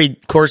 Every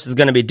course is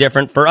going to be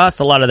different. For us,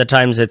 a lot of the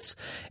times it's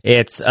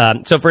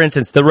so for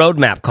instance, the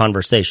roadmap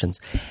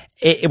conversations.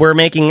 We're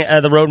making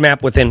the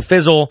roadmap within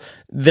Fizzle.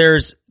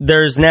 There's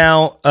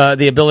now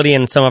the ability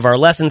in some of our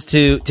lessons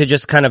to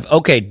just kind of,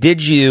 okay,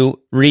 did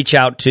you reach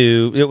out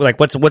to, like,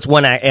 what's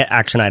one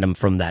action item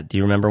from that? Do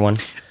you remember one?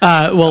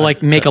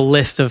 Make a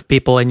list of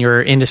people in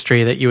your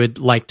industry that you would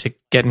like to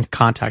get in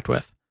contact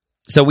with.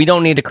 So we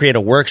don't need to create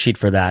a worksheet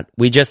for that.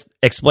 We just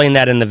explain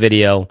that in the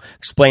video,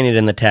 explain it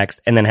in the text,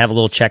 and then have a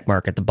little check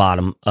mark at the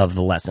bottom of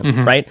the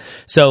lesson, right?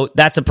 So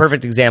that's a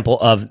perfect example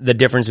of the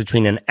difference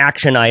between an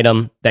action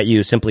item that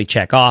you simply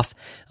check off,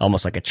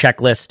 almost like a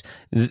checklist,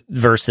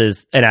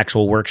 versus an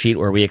actual worksheet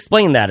where we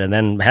explain that and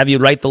then have you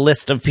write the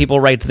list of people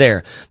right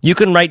there. You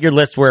can write your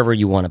list wherever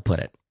you want to put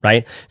it.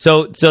 Right.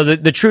 So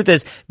the truth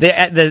is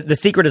the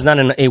secret is not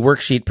in a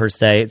worksheet per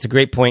se. It's a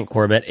great point,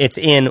 Corbett. It's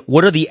in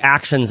what are the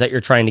actions that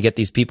you're trying to get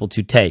these people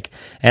to take.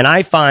 And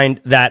I find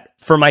that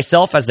for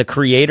myself as the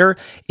creator,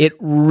 it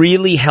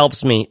really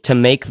helps me to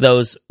make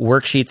those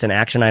worksheets and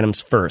action items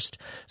first.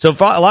 So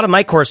for a lot of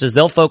my courses,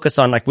 they'll focus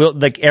on at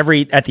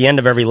the end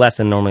of every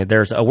lesson, normally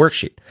there's a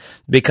worksheet,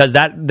 because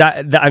that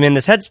I'm in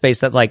this headspace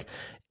that, like,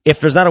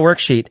 if there's not a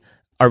worksheet,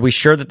 are we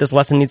sure that this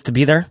lesson needs to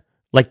be there?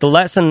 Like,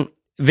 the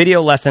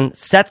video lesson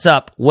sets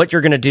up what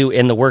you're going to do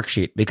in the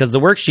worksheet, because the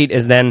worksheet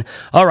is then,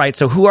 all right,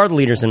 so who are the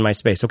leaders in my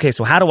space? Okay,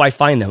 so how do I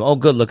find them? Oh,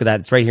 good, look at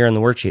that. It's right here in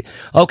the worksheet.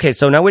 Okay,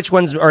 so now which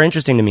ones are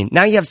interesting to me?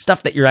 Now you have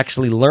stuff that you're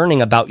actually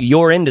learning about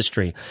your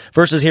industry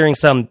versus hearing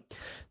some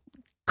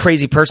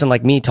crazy person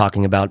like me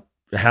talking about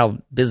how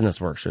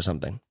business works or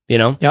something,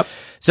 Yep.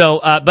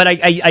 So, but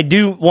I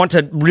do want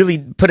to really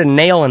put a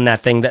nail in that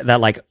thing that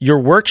like your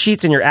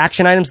worksheets and your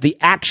action items, the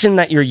action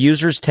that your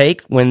users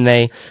take when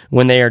they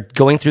are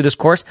going through this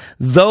course,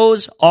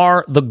 those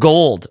are the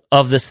gold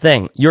of this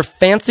thing. Your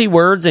fancy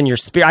words and your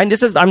spirit.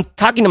 I'm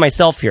talking to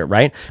myself here,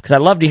 right? Because I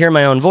love to hear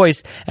my own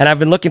voice, and I've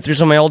been looking through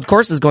some of my old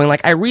courses going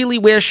like, I really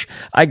wish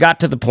I got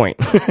to the point.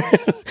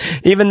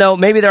 Even though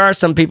maybe there are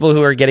some people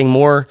who are getting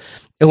more,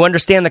 who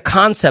understand the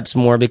concepts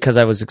more because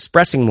I was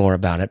expressing more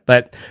about it.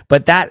 But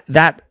that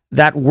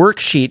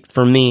worksheet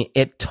for me,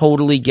 it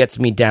totally gets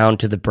me down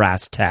to the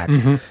brass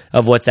tacks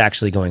of what's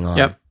actually going on.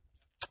 Yep.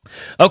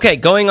 Okay,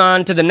 going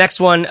on to the next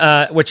one,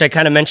 which I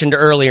kind of mentioned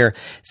earlier.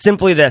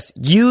 Simply this: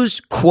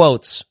 use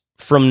quotes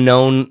from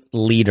known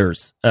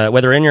leaders,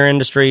 whether in your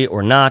industry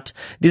or not.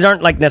 These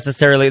aren't like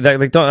necessarily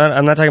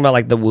I'm not talking about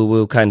like the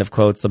woo-woo kind of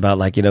quotes about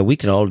like, we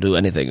can all do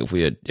anything if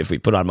we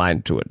put our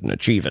mind to it and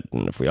achieve it,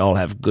 and if we all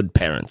have good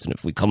parents, and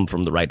if we come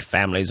from the right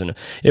families, and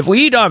if we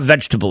eat our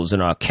vegetables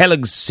and our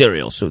Kellogg's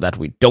cereal so that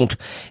we don't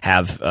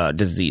have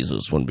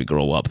diseases when we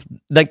grow up.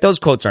 Like, those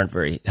quotes aren't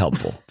very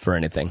helpful for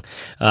anything.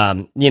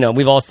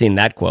 We've all seen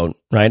that quote,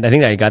 right? I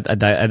think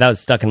that was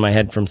stuck in my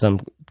head from some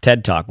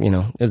TED Talk,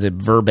 it was a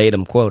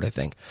verbatim quote, I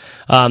think.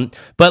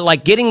 But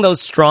like getting those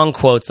strong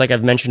quotes, like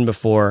I've mentioned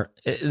before,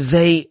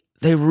 they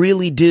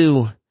really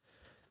do.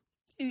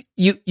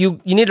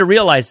 You need to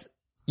realize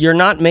you're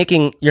not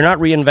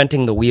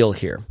reinventing the wheel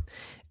here,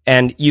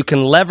 and you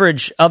can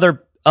leverage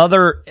other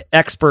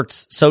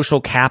experts'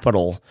 social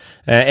capital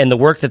and the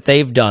work that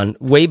they've done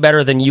way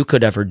better than you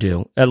could ever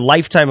do. A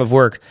lifetime of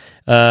work,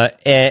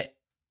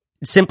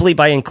 simply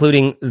by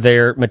including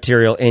their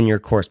material in your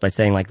course, by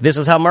saying like, this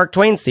is how Mark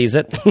Twain sees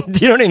it. Do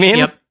you know what I mean?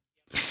 Yep.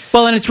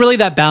 Well, and it's really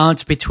that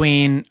balance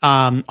between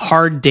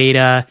hard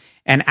data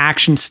and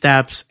action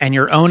steps and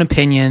your own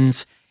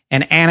opinions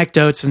and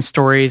anecdotes and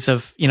stories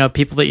of,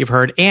 people that you've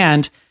heard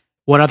and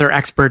what other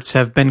experts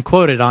have been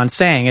quoted on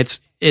saying.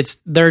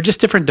 There are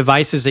just different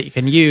devices that you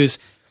can use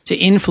to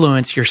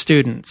influence your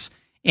students.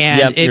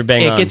 And it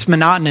gets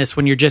monotonous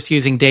when you're just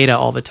using data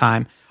all the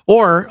time.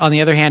 Or, on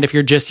the other hand, if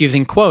you're just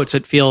using quotes,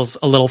 it feels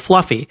a little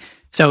fluffy.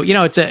 So,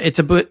 it's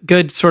a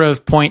good sort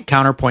of point,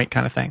 counterpoint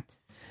kind of thing.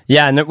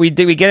 Yeah, and we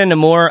get into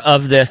more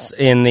of this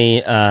in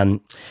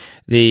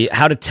the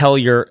how to tell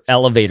your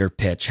elevator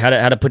pitch, how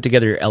to put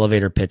together your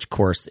elevator pitch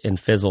course in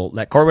Fizzle.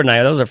 That Corbin and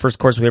I, that was our first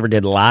course we ever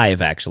did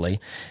live,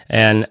 actually.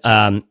 And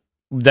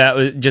that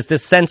was just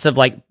this sense of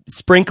like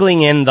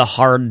sprinkling in the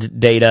hard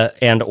data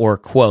and or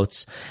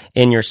quotes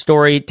in your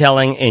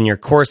storytelling, in your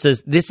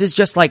courses. This is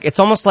just like, it's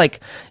almost like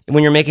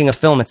when you're making a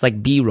film, it's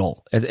like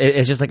B-roll.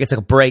 It's just like, it's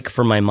a break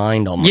for my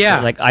mind almost.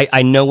 Yeah. Like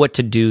I know what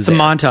to do. It's a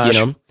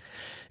montage.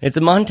 It's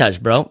a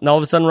montage, bro. And all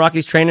of a sudden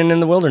Rocky's training in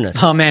the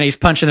wilderness. Oh man, he's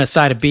punching a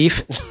side of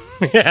beef.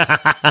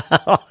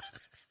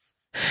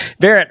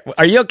 Barrett,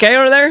 are you okay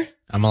over there?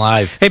 I'm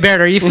alive. Hey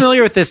Barrett, are you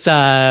familiar with this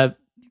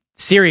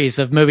series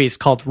of movies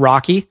called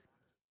Rocky?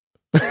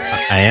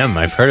 I am.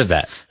 I've heard of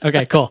that.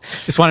 Okay, cool.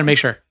 Just wanted to make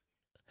sure.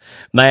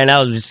 Man, that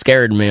was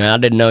scared me. I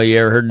didn't know you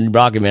ever heard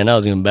Rocky Man.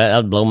 That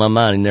would blow my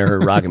mind. You never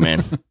heard Rocky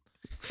Man.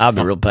 I'd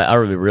be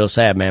real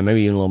sad, man.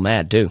 Maybe even a little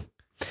mad too.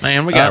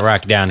 Man, we got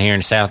Rocky down here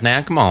in the South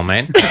now. Come on,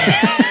 man.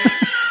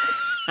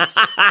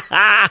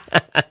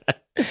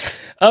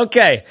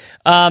 Okay.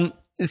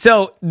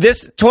 So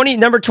this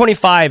number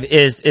 25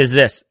 is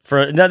this.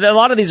 For a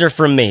lot of these are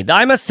from me.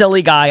 I'm a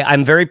silly guy.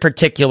 I'm very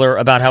particular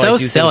about how I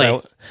do silly.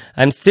 things.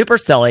 I'm super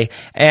silly.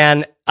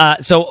 And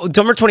so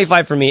number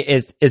 25 for me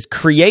is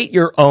create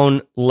your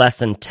own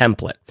lesson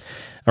template.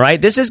 All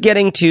right. This is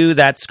getting to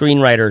that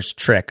screenwriter's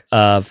trick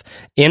of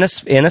in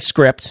a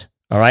script.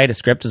 All right, a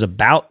script is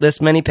about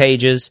this many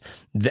pages.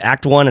 The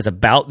Act 1 is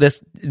about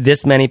this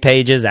many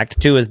pages. Act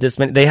 2 is this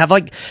many. They have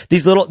like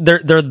these little.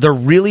 They're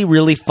really,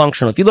 really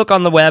functional. If you look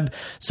on the web,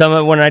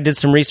 when I did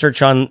some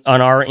research on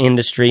our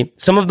industry,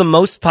 some of the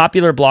most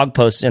popular blog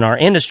posts in our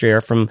industry are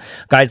from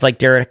guys like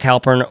Derek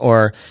Halpern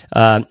or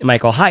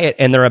Michael Hyatt,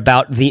 and they're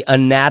about the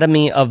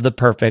anatomy of the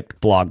perfect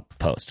blog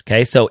post.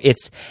 Okay, so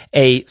it's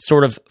a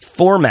sort of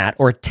format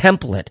or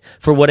template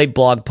for what a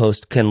blog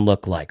post can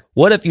look like.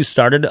 What if you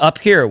started up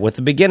here with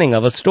the beginning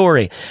of a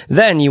story,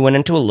 then you went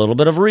into a little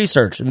bit of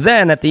research,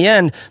 then at the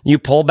end you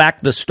pull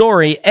back the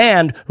story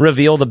and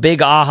reveal the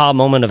big aha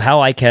moment of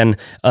how I can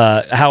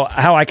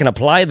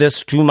apply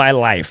this to my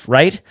life.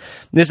 Right?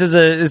 This is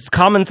a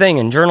common thing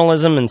in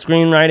journalism and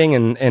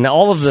screenwriting and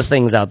all of the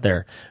things out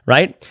there.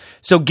 Right?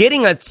 So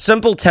getting a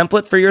simple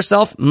template for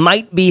yourself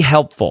might be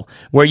helpful,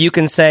 where you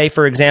can say,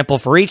 for example,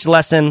 for each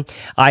lesson,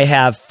 I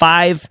have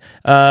five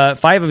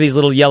of these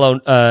little yellow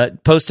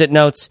Post-it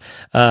notes.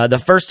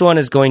 The first one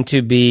is going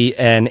to be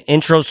an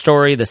intro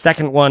story. The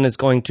second one is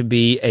going to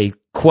be a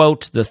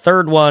quote. The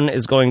third one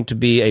is going to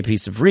be a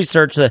piece of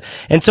research.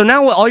 And so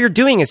now all you're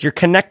doing is you're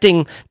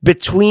connecting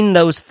between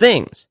those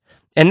things.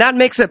 And that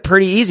makes it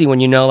pretty easy when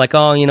you know, like,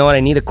 oh, you know what, I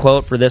need a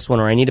quote for this one,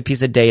 or I need a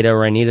piece of data,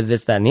 or I need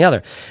this, that, and the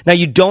other. Now,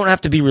 you don't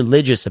have to be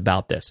religious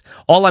about this.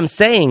 All I'm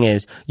saying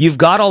is you've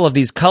got all of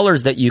these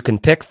colors that you can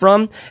pick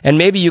from, and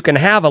maybe you can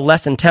have a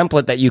lesson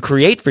template that you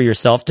create for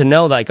yourself to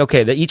know, like,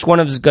 okay, that each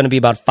one of them is going to be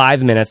about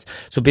 5 minutes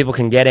so people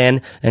can get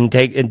in and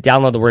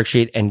download the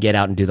worksheet and get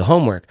out and do the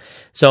homework.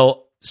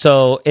 So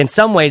in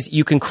some ways,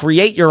 you can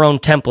create your own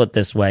template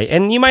this way,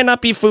 and you might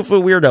not be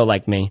foo-foo weirdo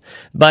like me,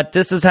 but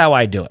this is how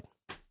I do it.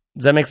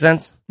 Does that make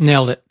sense?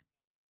 Nailed it.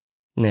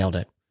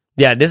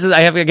 Yeah, I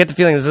get the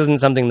feeling this isn't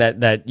something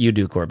that you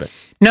do, Corbett.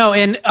 No,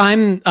 and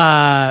I'm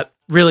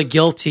really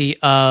guilty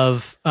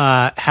of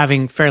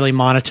having fairly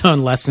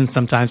monotone lessons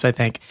sometimes, I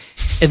think.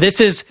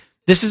 This is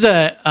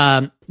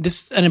an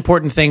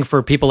important thing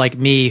for people like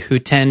me who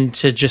tend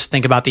to just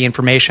think about the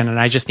information, and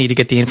I just need to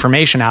get the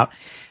information out.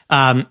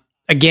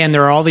 Again,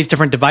 there are all these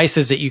different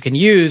devices that you can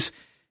use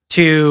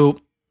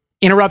to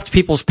interrupt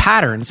people's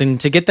patterns and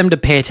to get them to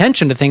pay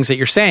attention to things that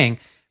you're saying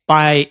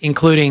by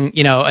including,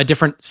 a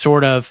different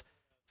sort of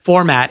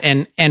format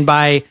and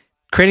by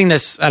creating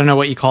this, I don't know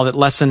what you called it,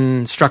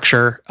 lesson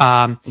structure.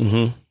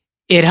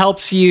 It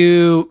helps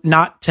you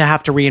not to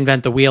have to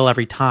reinvent the wheel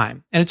every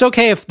time. And it's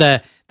okay if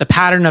the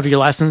pattern of your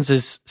lessons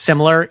is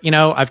similar.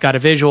 I've got a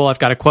visual, I've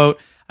got a quote,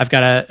 I've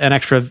got an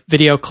extra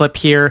video clip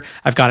here,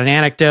 I've got an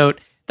anecdote.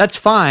 That's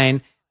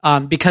fine.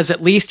 Because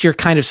at least you're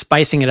kind of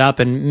spicing it up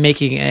and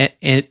making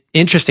it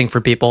interesting for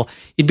people.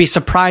 You'd be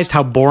surprised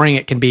how boring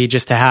it can be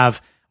just to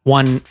have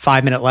 1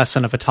 5-minute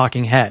lesson of a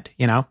talking head,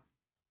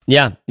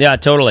 Yeah,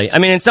 totally. I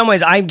mean, in some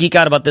ways, I geek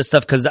out about this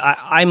stuff because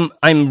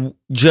I'm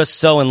just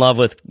so in love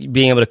with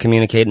being able to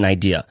communicate an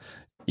idea.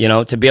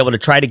 To be able to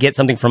try to get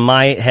something from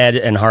my head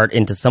and heart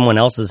into someone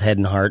else's head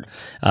and heart,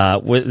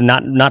 with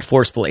not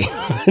forcefully.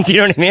 Do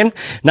you know what I mean?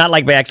 Not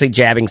like by actually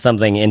jabbing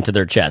something into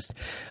their chest.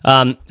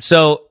 And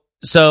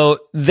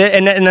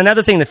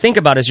another thing to think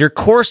about is your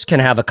course can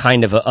have a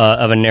kind of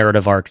a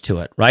narrative arc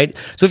to it, right?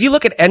 So if you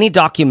look at any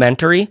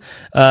documentaries,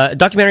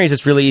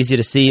 it's really easy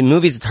to see.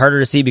 Movies, it's harder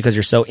to see because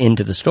you're so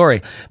into the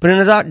story. But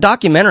in a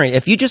documentary,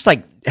 if you just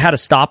had a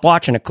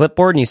stopwatch and a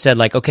clipboard and you said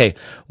okay,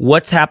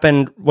 what's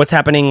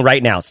happening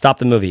right now? Stop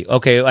the movie.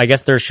 Okay, I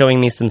guess they're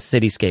showing me some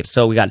cityscapes.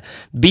 So we got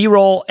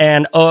B-roll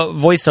and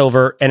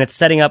voiceover, and it's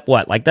setting up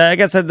what?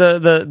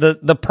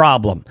 The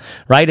problem,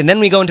 right? And then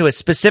we go into a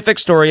specific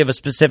story of a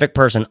specific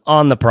person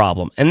on the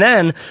problem. And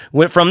then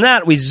from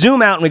that, we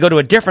zoom out and we go to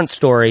a different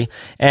story.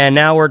 And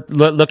now we're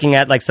looking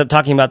at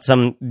talking about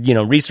some,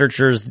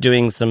 researchers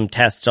doing some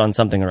tests on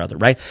something or other,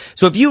 right?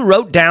 So if you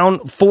wrote down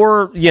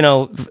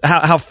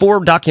how 4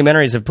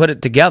 documentaries have put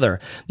it together,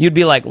 you'd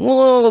be like,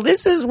 whoa,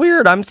 this is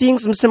weird. I'm seeing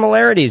some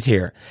similarities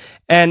here.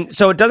 And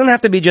so it doesn't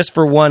have to be just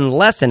for one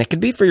lesson. It could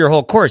be for your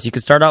whole course. You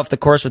could start off the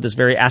course with this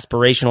very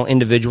aspirational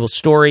individual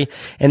story.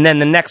 And then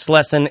the next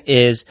lesson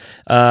is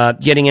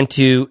getting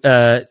into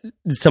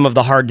some of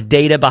the hard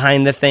data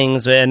behind the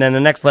things. And then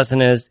the next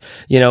lesson is,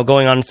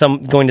 going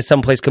to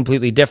some place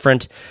completely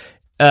different.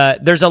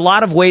 There's a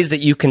lot of ways that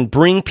you can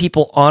bring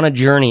people on a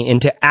journey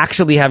into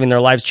actually having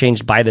their lives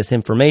changed by this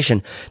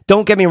information.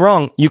 Don't get me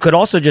wrong. You could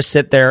also just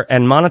sit there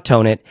and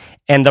monotone it,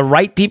 and the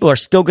right people are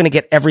still going to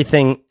get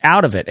everything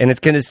out of it, and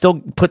it's going to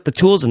still put the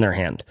tools in their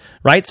hand,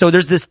 right? So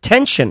there's this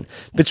tension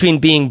between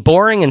being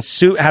boring and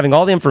having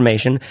all the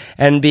information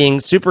and being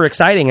super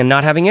exciting and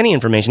not having any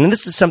information. And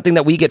this is something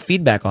that we get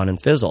feedback on in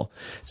Fizzle.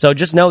 So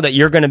just know that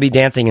you're going to be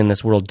dancing in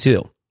this world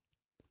too.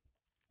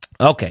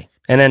 Okay.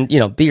 And then,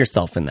 be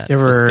yourself in that. You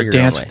ever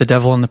dance with the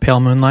devil in the pale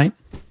moonlight?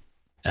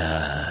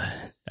 I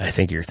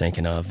think you're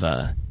thinking of,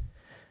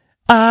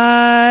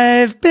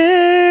 I've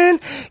been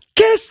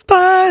kissed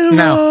by the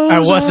No, I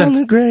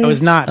wasn't. I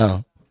was not.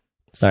 Oh,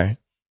 sorry.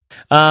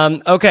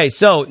 Okay,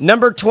 so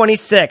number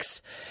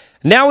 26.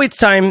 Now it's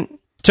time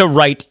to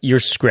write your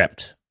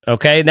script.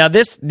 Okay, now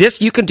this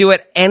you can do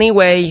it any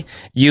way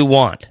you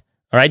want.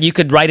 All right, you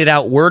could write it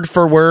out word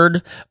for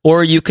word,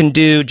 or you can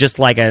do just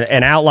like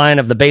an outline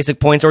of the basic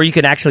points, or you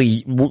could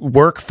actually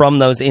work from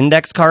those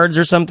index cards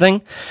or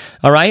something.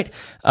 All right,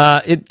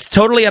 it's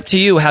totally up to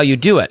you how you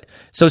do it.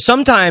 So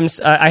sometimes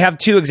I have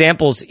 2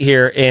 examples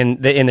here in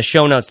the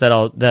show notes that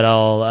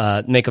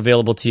I'll make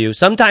available to you.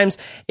 Sometimes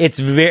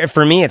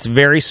for me it's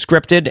very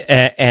scripted,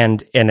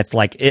 and it's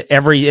like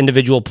every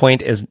individual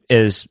point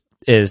is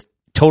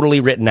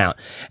totally written out,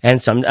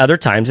 and some other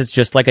times it's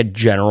just like a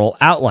general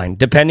outline,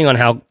 depending on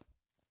how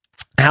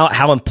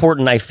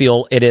important I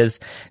feel it is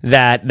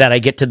that I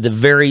get to the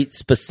very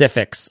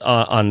specifics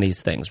on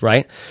these things,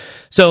 right?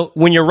 So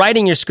when you're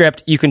writing your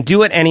script, you can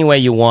do it any way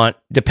you want,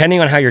 depending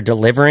on how you're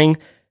delivering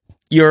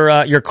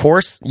your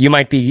course. You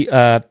might be,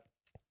 I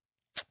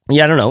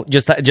don't know,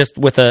 just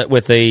with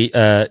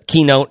a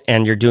keynote,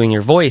 and you're doing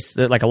your voice,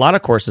 like a lot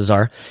of courses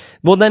are.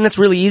 Well, then it's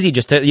really easy.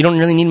 You don't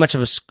really need much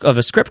of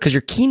a script because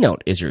your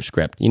keynote is your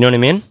script. You know what I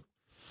mean?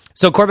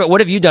 So Corbett,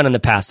 what have you done in the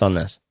past on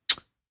this?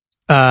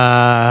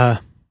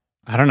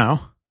 I don't know.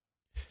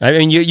 I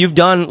mean, you've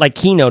done like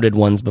keynoted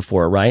ones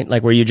before, right?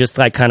 Like where you just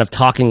like kind of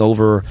talking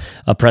over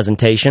a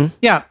presentation.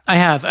 Yeah, I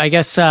have. I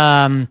guess,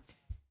 and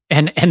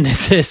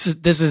this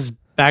is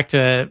back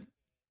to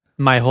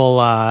my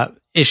whole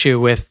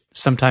issue with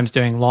sometimes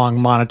doing long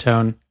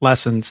monotone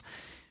lessons.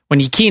 When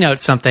you keynote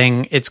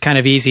something, it's kind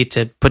of easy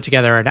to put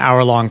together an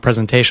hour-long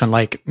presentation,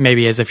 like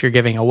maybe as if you're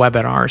giving a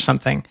webinar or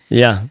something.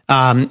 Yeah.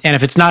 And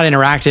if it's not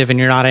interactive and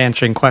you're not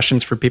answering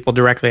questions for people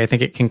directly, I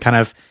think it can kind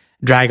of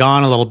drag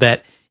on a little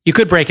bit. You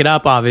could break it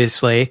up,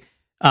 obviously.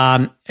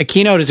 A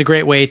keynote is a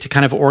great way to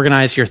kind of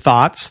organize your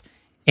thoughts,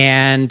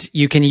 and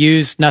you can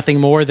use nothing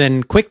more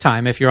than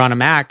QuickTime if you're on a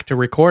Mac to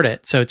record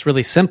it. So it's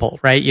really simple,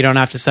 right? You don't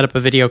have to set up a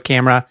video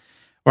camera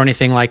or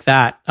anything like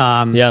that.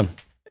 Yeah.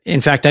 In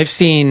fact, I've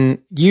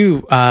seen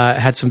you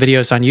had some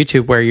videos on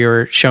YouTube where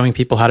you're showing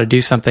people how to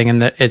do something,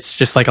 and it's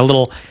just like there's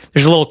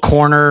a little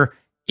corner,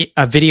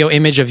 a video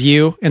image of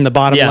you in the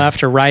bottom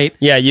left or right.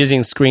 Yeah,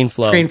 using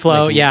ScreenFlow.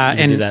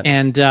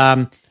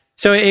 And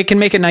so it can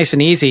make it nice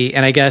and easy.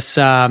 And I guess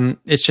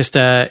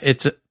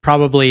it's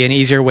probably an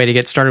easier way to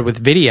get started with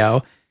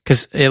video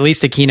because at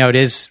least a keynote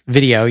is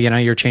video,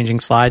 you're changing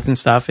slides and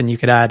stuff, and you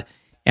could add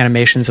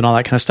animations and all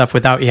that kind of stuff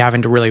without you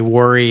having to really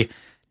worry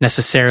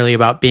necessarily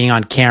about being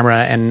on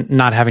camera and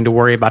not having to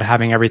worry about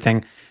having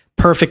everything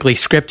perfectly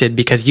scripted,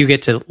 because you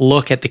get to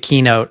look at the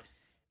keynote,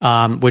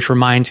 which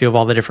reminds you of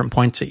all the different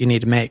points that you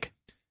need to make.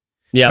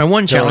 Yeah. My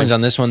one challenge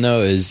on this one,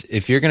 though, is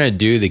if you're going to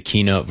do the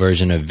keynote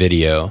version of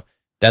video,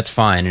 that's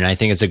fine. And I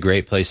think it's a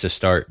great place to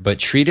start, but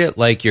treat it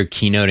like you're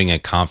keynoting a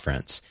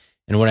conference.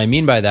 And what I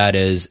mean by that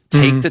is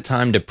take the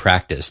time to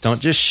practice.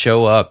 Don't just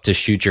show up to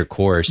shoot your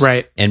course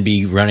and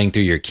be running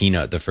through your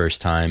keynote the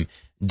first time.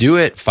 Do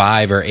it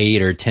 5 or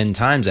 8 or 10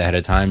 times ahead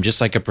of time,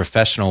 just like a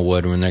professional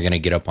would when they're going to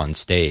get up on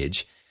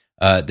stage.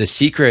 The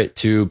secret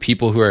to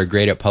people who are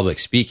great at public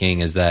speaking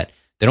is that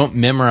they don't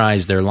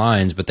memorize their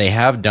lines, but they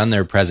have done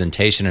their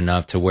presentation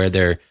enough to where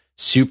they're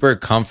super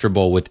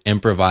comfortable with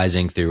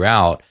improvising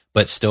throughout,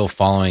 but still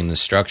following the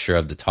structure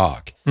of the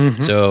talk.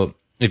 So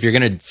if you're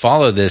going to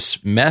follow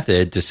this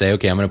method to say,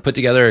 okay, I'm going to put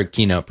together a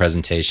keynote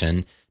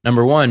presentation,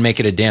 number one, make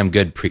it a damn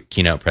good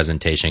keynote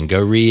presentation. Go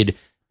read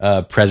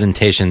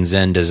Presentations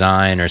in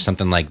Design or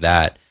something like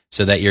that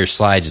so that your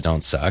slides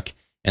don't suck.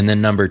 And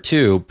then number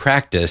two,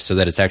 practice so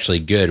that it's actually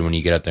good when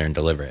you get up there and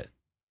deliver it.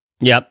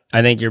 Yep,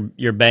 I think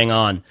you're bang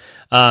on.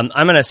 I'm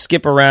going to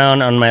skip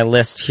around on my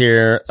list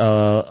here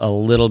a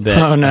little bit.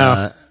 Oh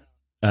no!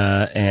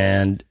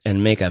 And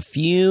make a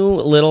few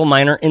little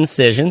minor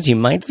incisions. You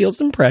might feel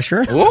some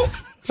pressure.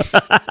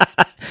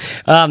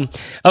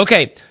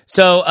 Okay,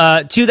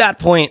 so to that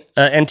point,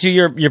 and to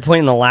your point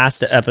in the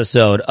last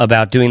episode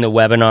about doing the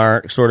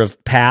webinar sort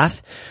of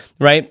path,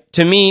 right?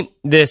 To me,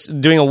 this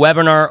doing a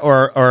webinar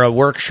or a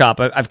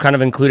workshop, I've kind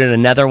of included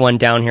another one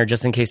down here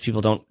just in case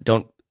people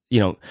don't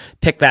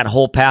pick that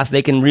whole path.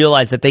 They can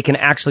realize that they can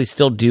actually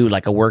still do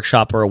like a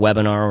workshop or a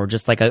webinar or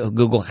just like a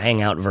Google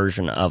Hangout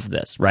version of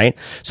this, right?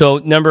 So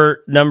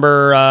number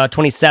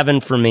 27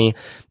 for me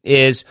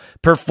is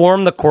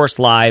perform the course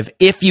live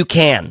if you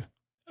can.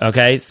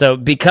 Okay, so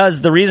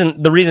because the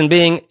reason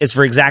being is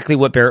for exactly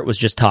what Barrett was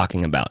just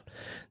talking about.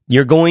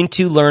 You're going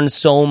to learn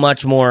so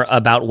much more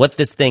about what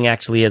this thing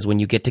actually is when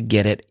you get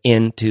it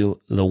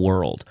into the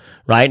world,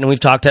 right? And we've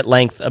talked at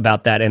length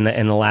about that in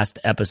the last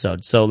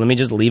episode. So let me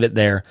just leave it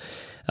there.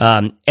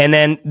 And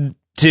then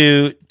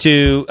to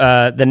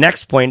the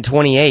next point,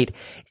 28,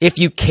 if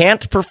you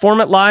can't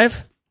perform it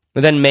live,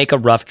 then make a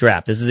rough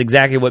draft. This is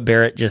exactly what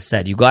Barrett just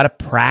said. You got to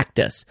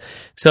practice.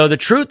 So the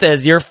truth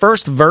is, your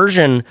first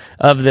version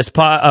of this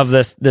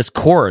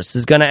course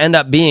is going to end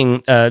up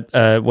being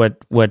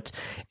what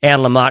Anne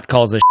Lamott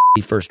calls a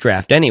shitty first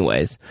draft,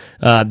 anyways,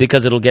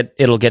 because it'll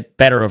get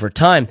better over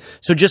time.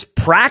 So just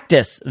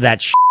practice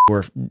that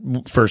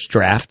first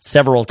draft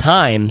several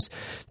times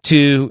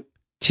to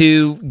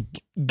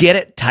get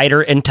it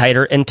tighter and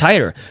tighter and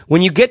tighter.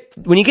 When you get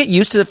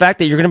used to the fact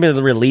that you're going to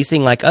be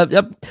releasing like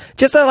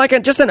just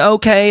an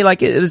okay,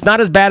 like it's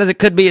not as bad as it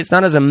could be, it's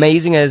not as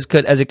amazing as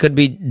it could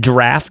be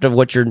draft of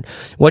what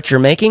you're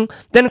making,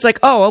 then it's like,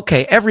 oh,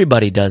 okay,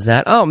 everybody does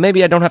that. Oh,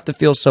 maybe I don't have to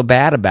feel so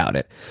bad about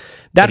it.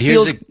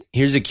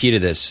 Here's the key to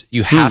this.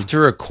 You have to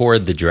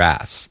record the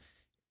drafts.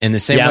 In the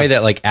same way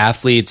that like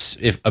athletes,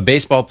 if a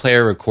baseball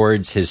player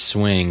records his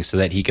swing so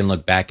that he can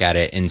look back at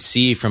it and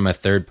see from a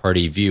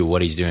third-party view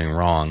what he's doing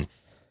wrong,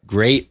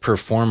 great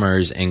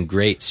performers and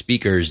great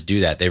speakers do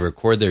that. They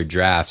record their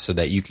drafts so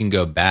that you can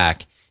go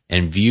back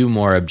and view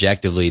more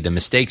objectively the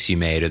mistakes you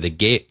made or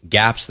the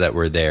gaps that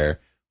were there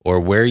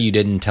or where you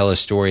didn't tell a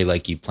story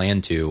like you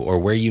planned to or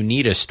where you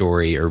need a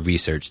story or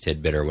research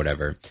tidbit or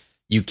whatever.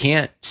 You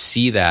can't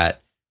see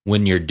that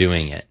when you're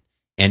doing it.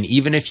 And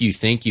even if you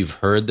think you've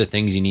heard the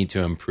things you need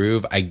to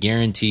improve, I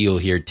guarantee you'll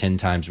hear 10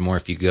 times more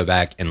if you go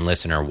back and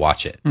listen or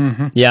watch it.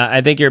 Mm-hmm. Yeah, I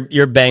think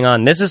you're bang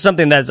on. This is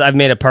something I've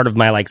made a part of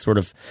my like sort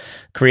of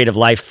creative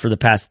life for the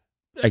past,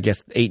 I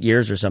guess, 8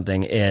 years or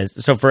something.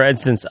 So for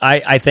instance,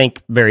 I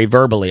think very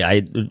verbally.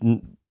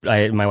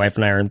 My wife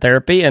and I are in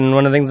therapy, and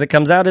one of the things that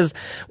comes out is,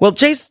 well,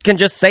 Chase can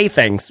just say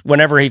things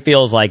whenever he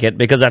feels like it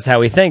because that's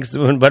how he thinks.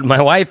 But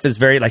my wife is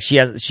very like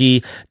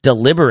she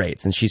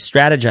deliberates and she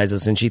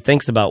strategizes and she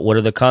thinks about what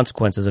are the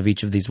consequences of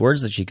each of these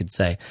words that she could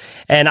say.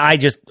 And I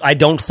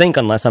don't think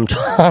unless I'm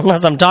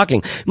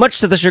talking, much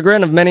to the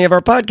chagrin of many of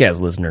our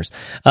podcast listeners,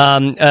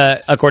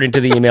 according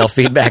to the email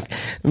feedback.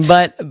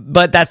 But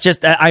that's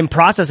just I'm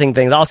processing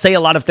things. I'll say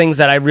a lot of things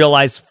that I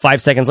realize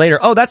 5 seconds later,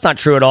 oh, that's not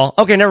true at all.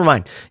 Okay, never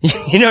mind.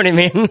 You know what I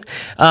mean?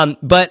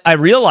 But I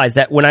realized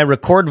that when I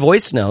record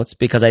voice notes,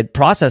 because I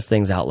process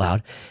things out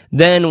loud,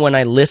 then when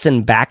I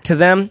listen back to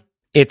them,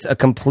 it's a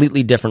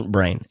completely different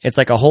brain. It's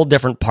like a whole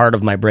different part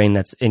of my brain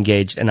that's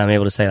engaged, and I'm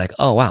able to say like,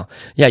 oh, wow,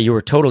 yeah, you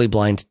were totally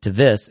blind to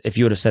this. If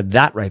you would have said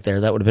that right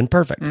there, that would have been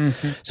perfect.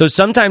 Mm-hmm. So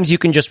sometimes you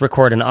can just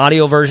record an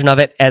audio version of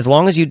it as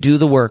long as you do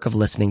the work of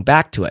listening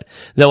back to it.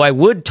 Though I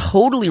would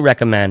totally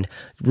recommend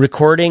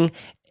recording,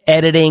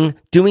 editing,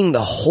 doing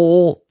the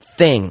whole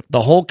thing,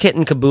 the whole kit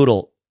and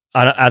caboodle,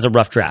 as a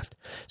rough draft.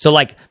 So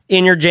like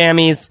in your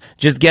jammies,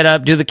 just get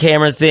up, do the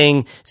camera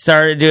thing,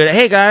 start doing it.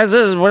 Hey guys,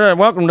 this is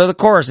welcome to the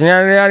course, and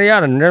yada yada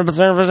yada,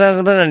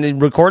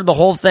 and record the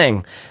whole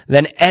thing.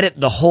 Then edit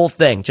the whole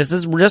thing,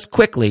 just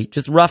quickly,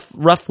 just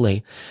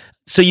roughly,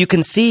 so you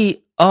can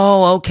see.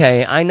 Oh,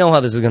 okay, I know how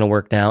this is going to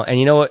work now. And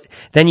you know what?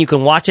 Then you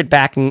can watch it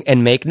back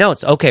and make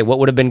notes. Okay, what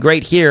would have been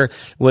great here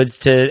was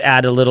to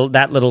add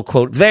that little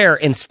quote there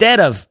instead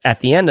of at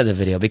the end of the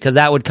video, because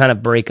that would kind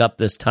of break up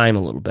this time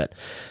a little bit.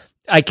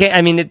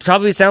 It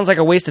probably sounds like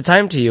a waste of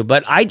time to you,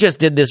 but I just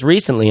did this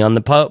recently on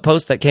the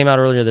post that came out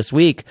earlier this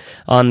week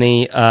on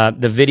the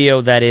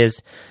video that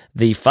is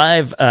the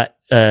 5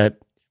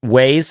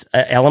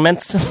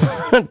 elements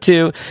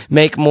to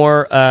make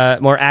more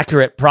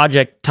accurate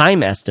project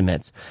time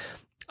estimates.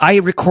 I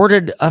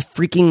recorded a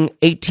freaking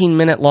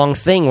 18-minute long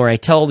thing where I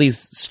tell these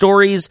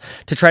stories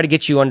to try to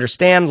get you to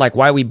understand like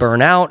why we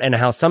burn out and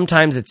how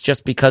sometimes it's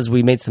just because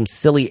we made some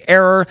silly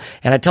error.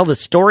 And I tell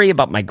this story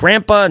about my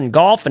grandpa and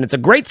golf, and it's a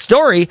great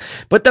story,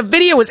 but the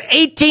video was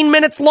 18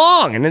 minutes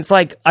long. And it's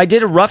like I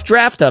did a rough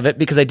draft of it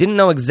because I didn't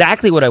know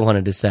exactly what I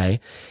wanted to say.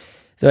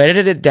 So I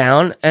edited it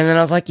down, and then I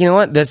was like, you know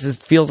what?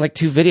 Feels like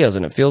 2 videos,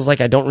 and it feels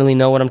like I don't really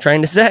know what I'm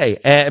trying to say.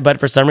 But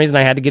for some reason,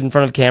 I had to get in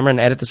front of the camera and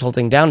edit this whole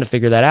thing down to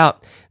figure that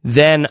out.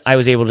 Then I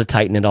was able to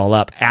tighten it all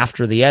up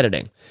after the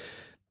editing.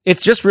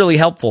 It's just really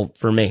helpful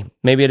for me.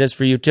 Maybe it is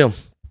for you too.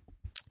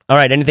 All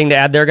right, anything to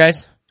add there,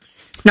 guys?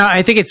 No,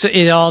 I think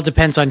it all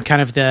depends on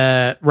kind of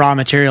the raw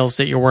materials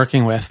that you're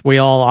working with. We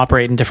all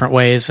operate in different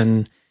ways,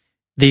 and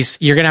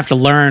you're going to have to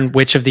learn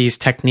which of these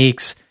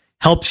techniques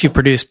helps you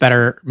produce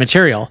better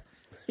material.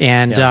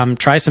 And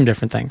try some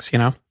different things, you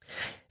know?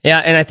 Yeah,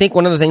 and I think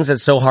one of the things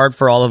that's so hard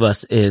for all of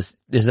us is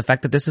the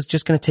fact that this is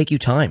just going to take you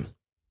time.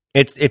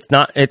 It's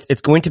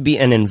going to be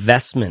an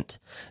investment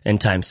in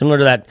time, similar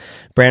to that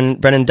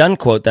Brennan Dunn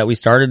quote that we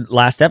started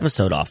last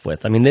episode off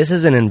with. I mean, this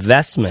is an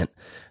investment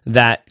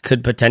that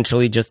could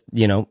potentially just,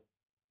 you know,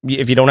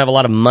 if you don't have a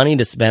lot of money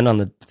to spend on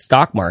the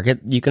stock market,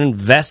 you can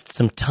invest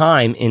some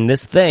time in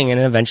this thing, and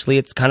eventually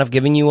it's kind of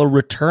giving you a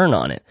return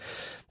on it.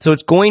 So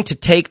it's going to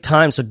take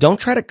time. So don't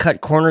try to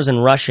cut corners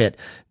and rush it.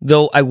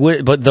 Though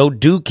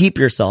do keep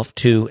yourself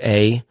to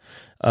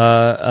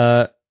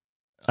some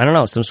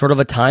sort of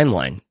a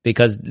timeline,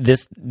 because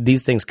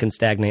these things can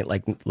stagnate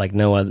like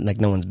no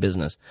one's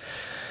business.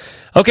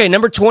 Okay,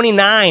 number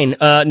 29.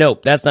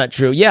 Nope, that's not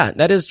true. Yeah,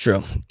 that is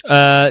true.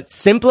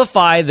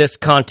 Simplify this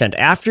content.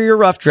 After your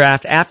rough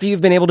draft, after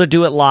you've been able to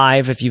do it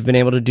live, if you've been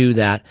able to do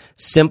that,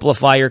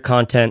 simplify your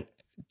content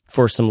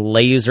for some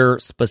laser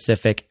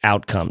specific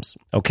outcomes.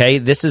 Okay,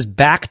 this is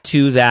back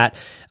to that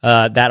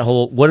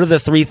whole, what are the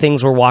 3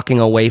 things we're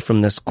walking away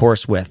from this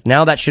course with?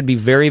 Now that should be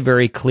very,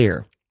 very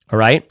clear. All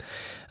right.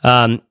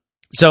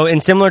 So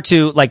in similar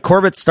to like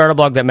Corbett's Starter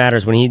Blog That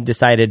Matters, when he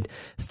decided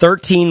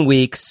 13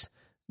 weeks,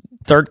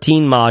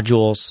 13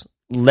 modules,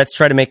 let's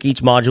try to make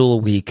each module a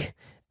week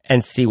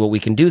and see what we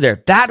can do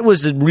there. That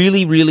was a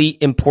really, really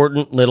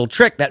important little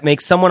trick that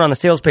makes someone on a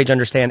sales page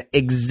understand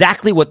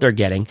exactly what they're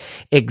getting,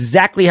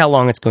 exactly how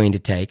long it's going to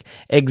take,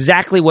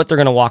 exactly what they're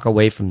going to walk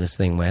away from this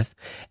thing with.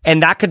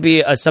 And that could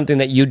be something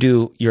that you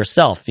do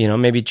yourself. You know,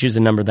 maybe choose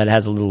a number that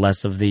has a little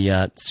less of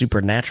the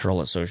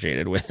supernatural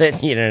associated with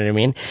it. You know what I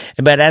mean?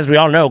 But as we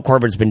all know,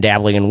 Corbett's been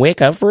dabbling in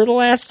Wicca for the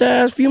last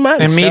few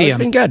months. And medium. So it's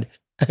been good.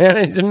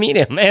 It's a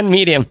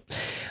medium.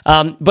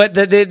 But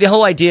the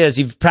whole idea is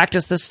you've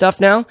practiced this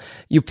stuff now.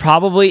 You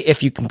probably,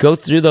 if you can go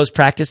through those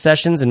practice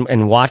sessions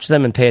and watch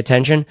them and pay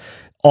attention,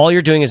 all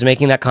you're doing is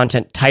making that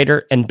content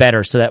tighter and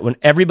better so that when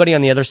everybody on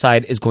the other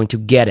side is going to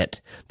get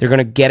it, they're going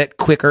to get it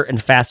quicker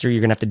and faster.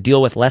 You're going to have to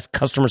deal with less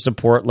customer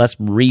support, less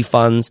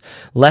refunds,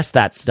 less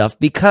that stuff,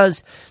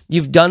 because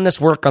you've done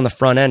this work on the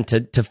front end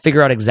to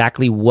figure out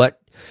exactly what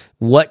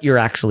you're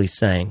actually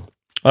saying.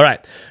 All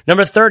right,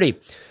 number 30.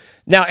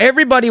 Now,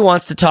 everybody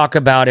wants to talk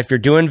about, if you're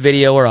doing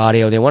video or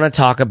audio, they want to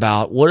talk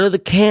about what are the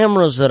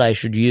cameras that I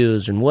should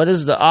use, and what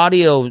is the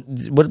audio,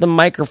 what are the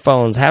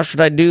microphones, how should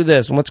I do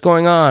this, and what's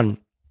going on?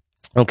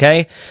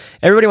 Okay?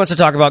 Everybody wants to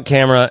talk about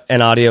camera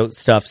and audio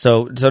stuff.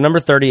 So number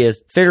 30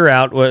 is figure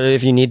out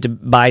if you need to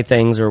buy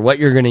things or what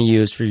you're going to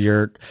use for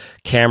your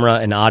camera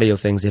and audio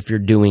things if you're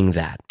doing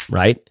that,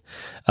 right?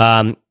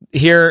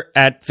 Here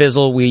at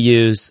Fizzle, we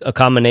use a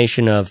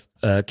combination of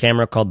a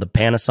camera called the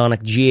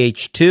Panasonic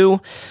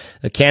GH2,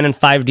 a Canon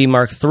 5D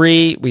Mark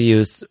III. We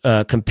use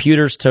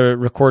computers to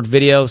record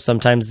video,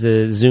 sometimes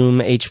the Zoom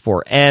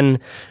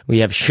H4n. We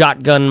have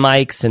shotgun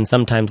mics and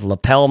sometimes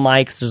lapel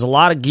mics. There's a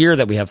lot of gear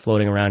that we have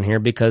floating around here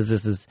because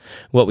this is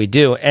what we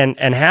do.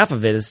 And half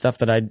of it is stuff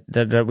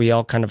that we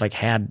all kind of like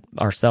had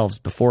ourselves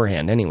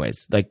beforehand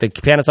anyways. Like the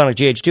Panasonic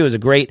GH2 is a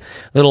great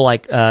little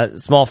like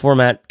small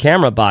format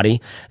camera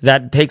body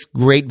that takes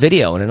great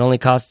video, and it only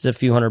costs a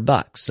few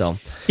 $100. So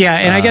yeah,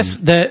 and I guess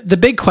the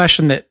big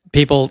question that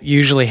people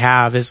usually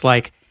have is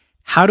like,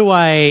 how do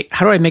I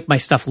make my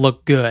stuff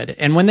look good?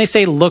 And when they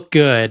say look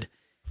good,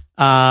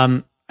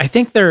 I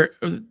think they're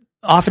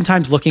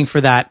oftentimes looking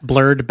for that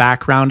blurred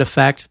background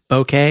effect,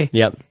 bokeh.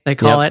 Yep. They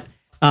call it.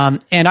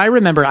 And I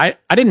remember I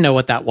didn't know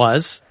what that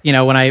was,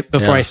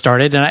 before I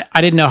started, and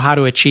I didn't know how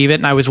to achieve it.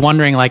 And I was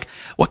wondering, like,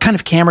 what kind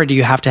of camera do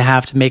you have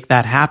to make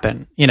that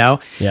happen? Yeah.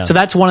 So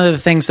that's one of the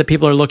things that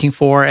people are looking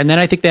for. And then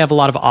I think they have a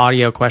lot of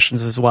audio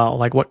questions as well.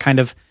 Like, what kind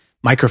of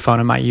microphone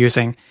am I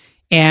using?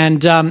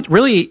 And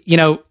really,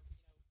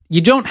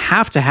 you don't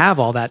have to have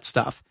all that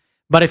stuff.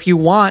 But if you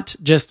want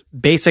just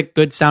basic,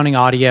 good sounding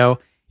audio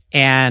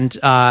and,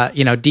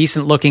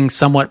 decent looking,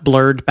 somewhat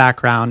blurred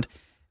background,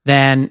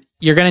 then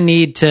you're going to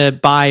need to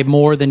buy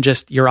more than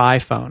just your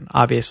iPhone,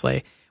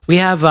 obviously. We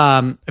have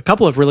a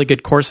couple of really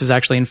good courses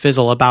actually in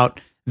Fizzle about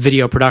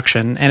video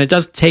production, and it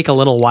does take a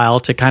little while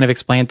to kind of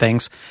explain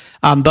things.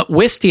 But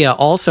Wistia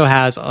also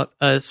has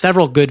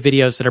several good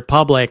videos that are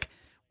public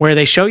where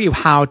they show you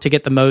how to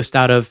get the most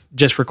out of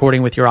just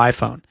recording with your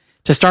iPhone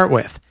to start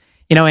with.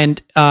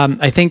 And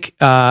I think,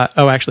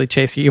 actually,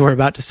 Chase, you were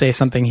about to say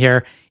something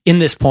here in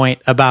this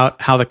point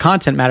about how the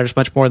content matters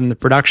much more than the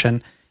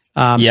production.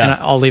 And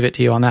I'll leave it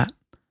to you on that.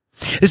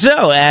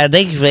 So,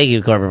 thank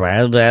you, Corbett.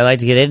 What I'd like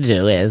to get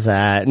into is,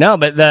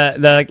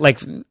 but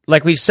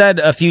like we've said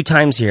a few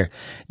times here,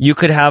 you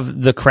could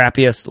have the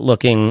crappiest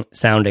looking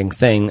sounding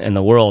thing in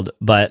the world,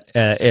 but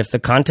if the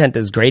content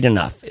is great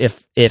enough,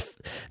 if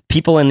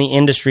people in the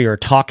industry are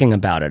talking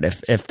about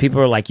it, if people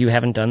are like, you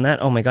haven't done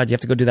that, oh my God, you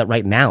have to go do that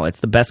right now.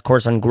 It's the best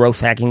course on growth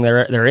hacking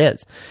there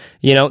is.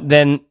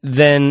 Then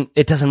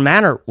it doesn't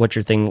matter what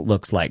your thing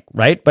looks like,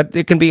 right? But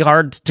it can be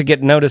hard to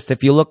get noticed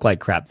if you look like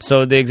crap.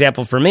 So the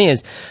example for me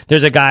is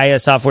there's a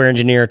software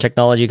engineer,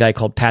 technology guy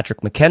called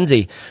Patrick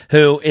McKenzie,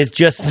 who is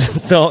just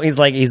so he's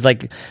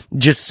like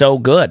just so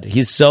good.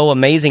 He's so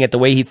amazing at the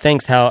way he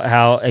thinks,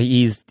 how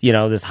he's,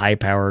 this high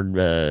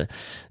powered,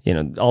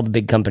 all the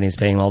big companies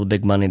paying all the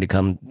big money to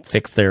come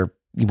fix their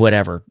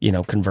whatever,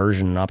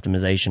 conversion and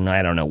optimization.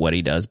 I don't know what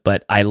he does,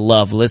 but I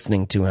love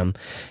listening to him.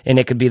 And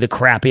it could be the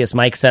crappiest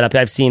mic setup.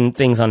 I've seen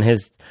things on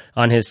his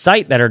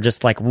site that are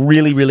just like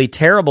really, really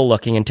terrible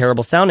looking and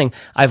terrible sounding.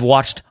 I've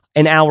watched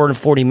an hour and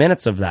 40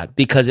 minutes of that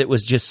because it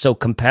was just so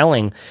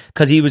compelling,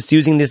 because he was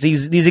using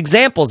these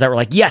examples that were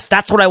like, yes,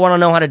 that's what I want to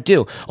know how to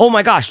do. Oh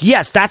my gosh,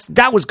 yes,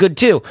 that was good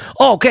too.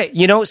 Oh, okay.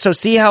 So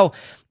see how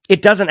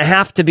it doesn't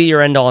have to be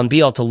your end all and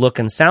be all to look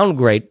and sound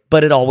great,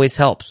 but it always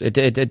helps.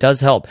 It does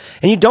help.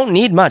 And you don't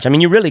need much. I mean,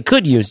 you really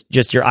could use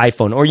just your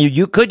iPhone, or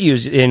you could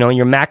use,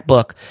 your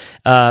MacBook,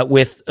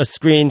 with a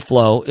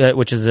ScreenFlow,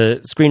 which is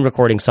a screen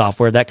recording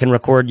software that can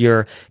record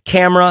your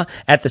camera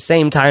at the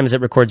same time as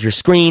it records your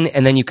screen.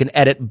 And then you can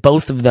edit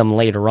both of them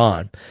later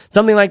on.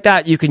 Something like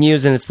that you can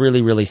use, and it's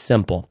really, really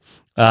simple.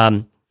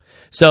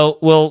 So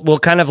we'll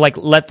kind of like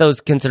let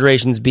those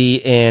considerations be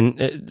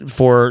in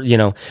for,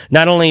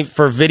 not only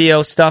for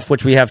video stuff,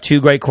 which we have 2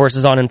 great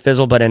courses on in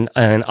Fizzle, but in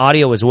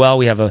audio as well.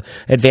 We have a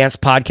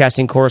advanced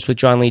podcasting course with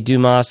John Lee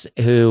Dumas,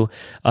 who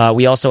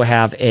we also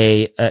have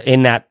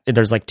in that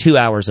there's like 2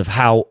 hours of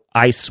how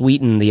I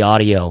sweeten the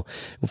audio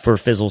for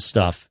Fizzle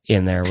stuff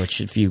in there,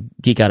 which if you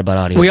geek out about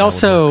audio. We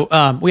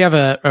also, we have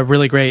a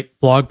really great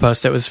blog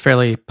post that was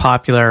fairly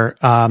popular,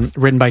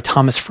 written by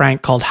Thomas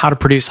Frank, called How to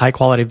Produce High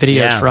Quality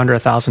Videos for Under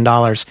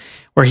 $1,000,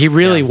 where he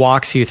really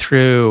walks you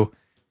through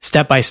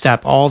step by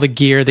step all the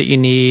gear that you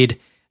need,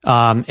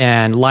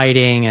 and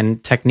lighting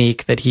and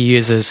technique that he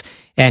uses.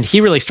 And he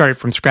really started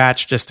from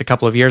scratch just a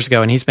couple of years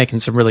ago, and he's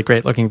making some really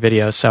great looking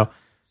videos. So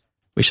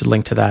we should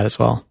link to that as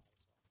well.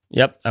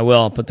 Yep, I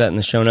will. I'll put that in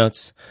the show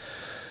notes.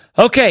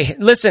 Okay,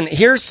 listen,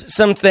 here's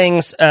some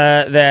things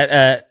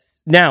that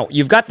now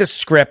you've got this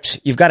script,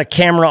 you've got a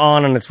camera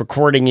on and it's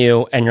recording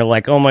you, and you're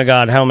like, oh my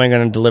God, how am I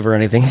going to deliver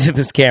anything to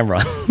this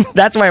camera?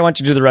 That's why I want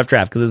you to do the rough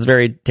draft, because it's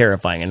very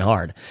terrifying and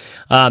hard.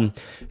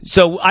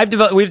 So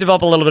we've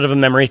developed a little bit of a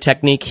memory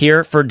technique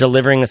here for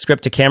delivering a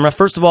script to camera.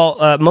 First of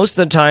all, most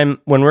of the time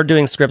when we're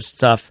doing script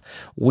stuff,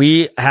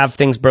 we have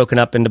things broken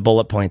up into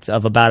bullet points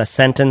of about a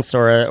sentence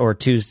or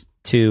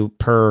two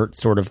per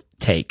sort of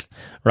take,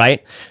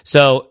 right?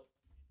 So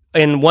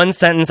in one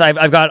sentence,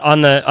 I've got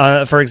on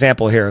the, for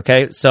example here,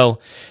 okay? So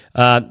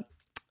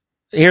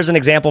here's an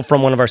example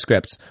from one of our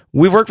scripts.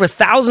 We've worked with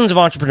thousands of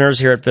entrepreneurs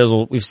here at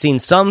Fizzle. We've seen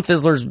some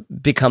Fizzlers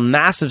become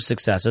massive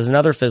successes and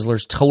other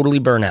Fizzlers totally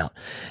burn out.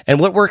 And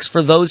what works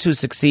for those who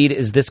succeed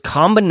is this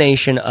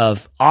combination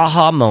of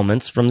aha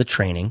moments from the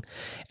training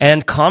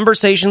and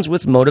conversations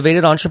with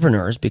motivated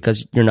entrepreneurs,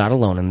 because you're not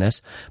alone in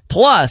this,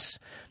 plus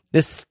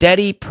this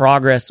steady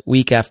progress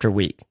week after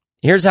week.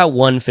 Here's how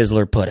one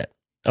Fizzler put it.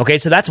 Okay,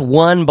 so that's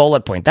one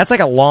bullet point. That's like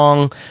a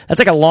long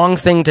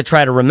thing to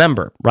try to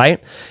remember,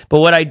 right? But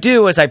what I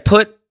do is I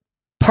put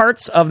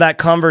parts of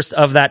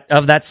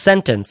that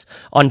sentence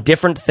on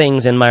different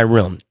things in my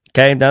room.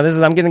 Okay, now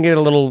I'm going to get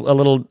a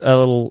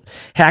little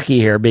hacky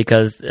here,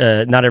 because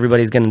not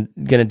everybody's going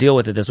to deal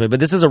with it this way. But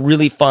this is a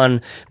really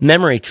fun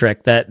memory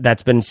trick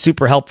that's been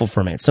super helpful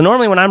for me. So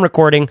normally when I'm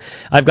recording,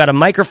 I've got a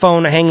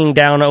microphone hanging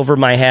down over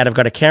my head. I've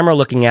got a camera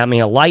looking at me,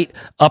 a light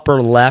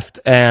upper left,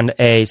 and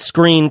a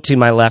screen to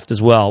my left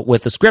as well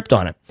with a script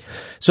on it.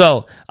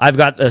 So I've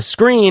got a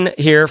screen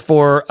here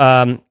for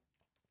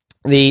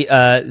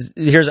I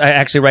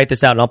actually write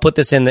this out, and I'll put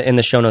this in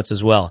the show notes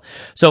as well.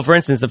 So, for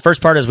instance, the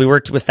first part is we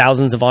worked with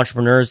thousands of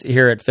entrepreneurs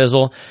here at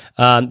Fizzle.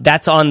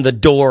 That's on the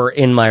door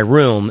in my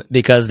room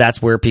because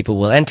that's where people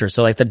will enter.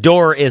 So, like, the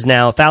door is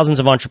now thousands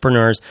of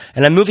entrepreneurs,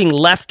 and I'm moving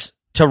left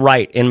to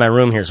right in my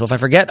room here. So if I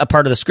forget a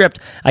part of the script,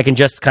 I can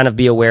just kind of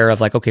be aware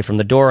of, like, okay, from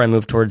the door, I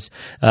move towards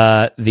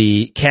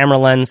the camera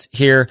lens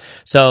here.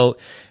 So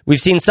we've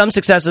seen some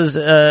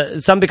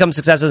successes, some become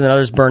successes and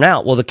others burn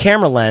out. Well, the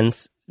camera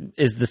lens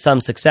is the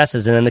some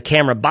successes, and then the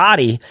camera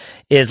body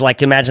is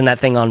like, imagine that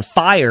thing on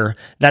fire.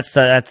 That's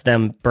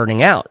them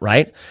burning out,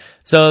 right?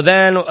 So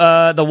then the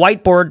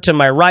whiteboard to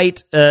my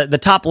right, the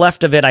top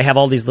left of it, I have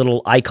all these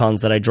little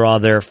icons that I draw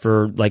there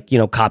for, like, you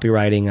know,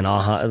 copywriting and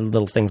aha,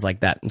 little things like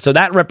that. And so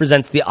that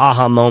represents the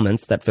aha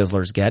moments that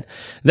Fizzlers get.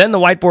 Then the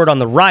whiteboard on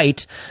the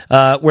right,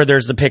 where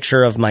there's a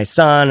picture of my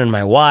son and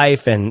my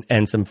wife and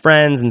some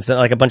friends and so,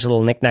 like, a bunch of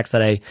little knickknacks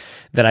that I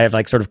have,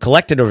 like, sort of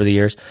collected over the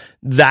years.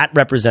 That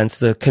represents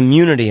the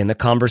community and the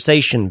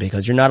conversation,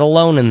 because you're not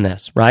alone in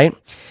this, right?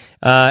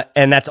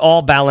 And that's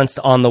all balanced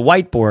on the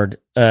whiteboard.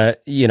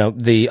 You know,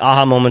 the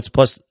aha moments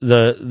plus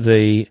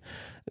the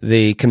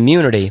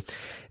community.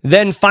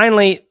 Then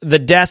finally, the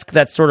desk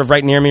that's sort of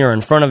right near me or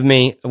in front of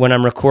me when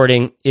I'm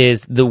recording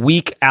is the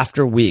week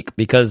after week,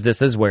 because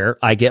this is where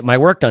I get my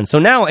work done. So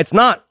now it's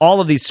not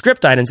all of these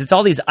script items. It's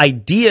all these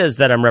ideas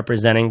that I'm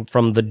representing,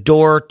 from the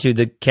door to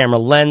the camera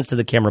lens to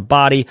the camera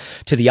body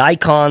to the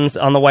icons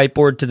on the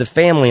whiteboard to the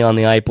family on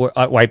the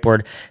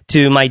whiteboard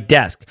to my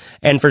desk.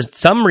 And for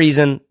some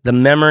reason, the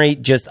memory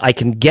I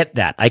can get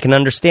that. I can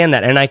understand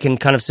that. And I can,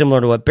 kind of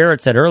similar to what Barrett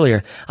said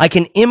earlier, I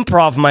can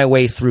improv my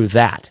way through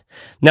that.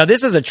 Now,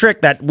 this is a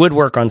trick that would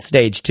work on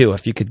stage, too,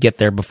 if you could get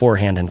there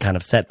beforehand and kind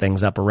of set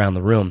things up around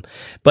the room.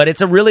 But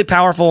it's a really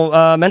powerful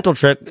mental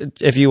trick.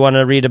 If you want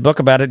to read a book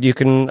about it, you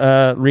can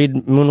read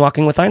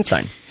Moonwalking with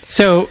Einstein.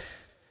 So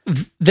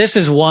this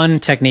is one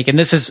technique, and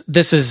this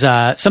is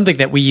something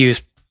that we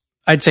use,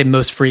 I'd say,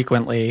 most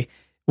frequently,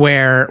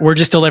 where we're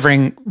just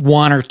delivering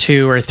one or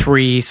two or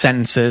three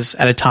sentences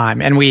at a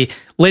time, and we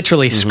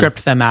literally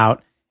script them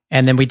out,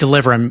 and then we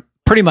deliver them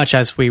pretty much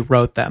as we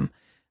wrote them.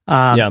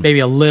 Maybe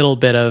a little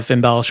bit of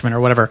embellishment or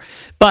whatever.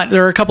 But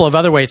there are a couple of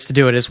other ways to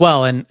do it as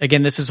well. And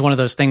again, this is one of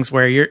those things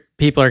where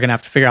people are going to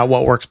have to figure out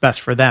what works best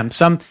for them.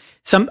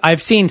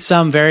 I've seen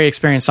some very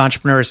experienced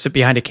entrepreneurs sit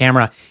behind a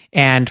camera,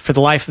 and for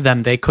the life of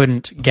them, they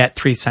couldn't get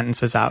three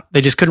sentences out.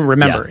 They just couldn't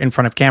remember in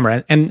front of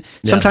camera. And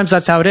sometimes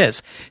that's how it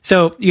is.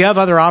 So you have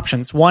other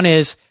options. One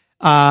is,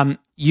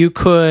 you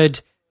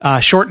could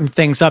shorten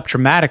things up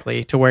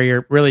dramatically to where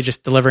you're really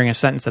just delivering a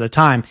sentence at a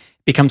time.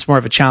 Becomes more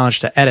of a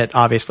challenge to edit,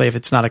 obviously, if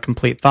it's not a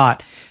complete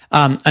thought.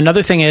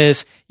 Another thing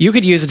is, you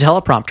could use a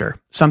teleprompter.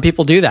 Some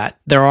people do that.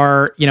 There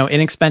are,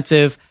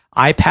 inexpensive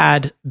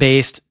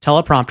iPad-based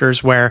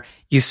teleprompters where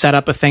you set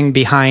up a thing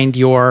behind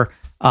your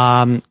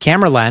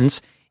camera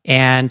lens,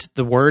 and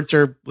the words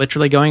are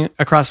literally going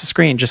across the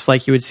screen, just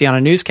like you would see on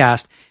a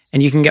newscast.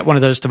 And you can get one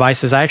of those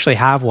devices. I actually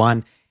have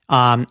one,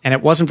 and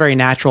it wasn't very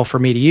natural for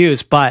me to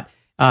use, but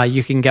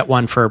you can get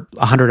one for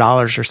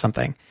 $100 or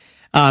something.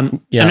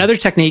 Another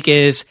technique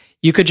is,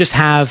 you could just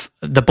have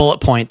the bullet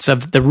points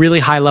of the really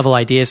high level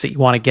ideas that you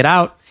want to get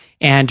out.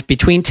 And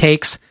between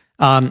takes,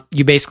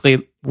 you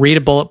basically read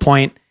a bullet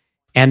point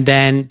and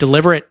then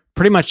deliver it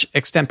pretty much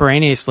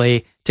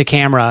extemporaneously to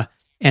camera.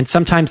 And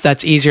sometimes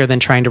that's easier than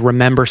trying to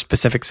remember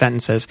specific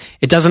sentences.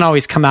 It doesn't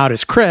always come out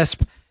as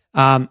crisp,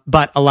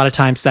 but a lot of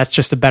times that's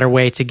just a better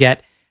way to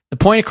get the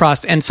point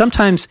across. And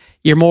sometimes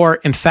you're more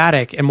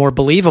emphatic and more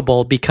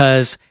believable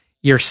because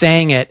you're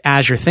saying it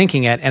as you're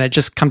thinking it, and it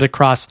just comes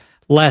across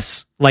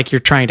less like you're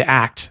trying to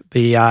act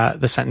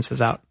the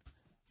sentences out.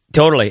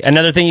 Totally.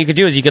 Another thing you could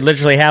do is you could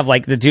literally have,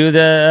 like,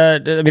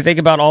 think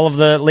about all of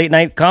the late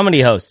night comedy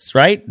hosts,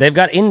 right? They've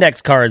got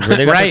index cards where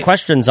they've got their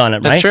questions on it,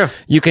 right? That's true.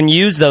 You can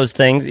use those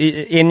things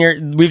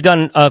we've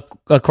done a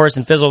course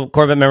in Fizzle.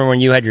 Corbett, remember when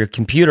you had your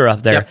computer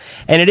up there? Yep.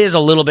 And it is a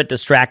little bit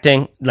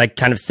distracting, like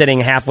kind of sitting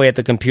halfway at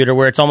the computer,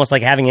 where it's almost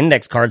like having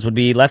index cards would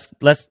be less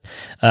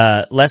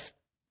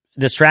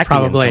distracting.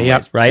 Probably, in some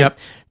ways, right? Yep.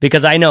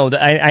 Because I know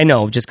that I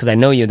know, just because I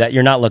know you, that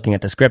you're not looking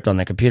at the script on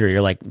the computer.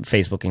 You're like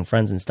Facebooking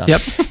friends and stuff.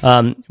 Yep.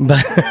 But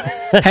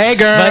hey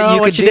girl,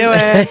 what you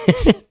doing?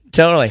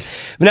 Totally.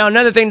 Now,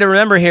 another thing to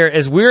remember here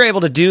is we're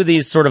able to do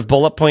these sort of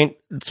bullet point,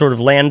 sort of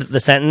land the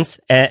sentence,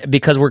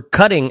 because we're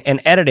cutting and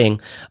editing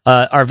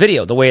our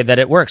video the way that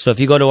it works. So if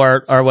you go to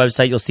our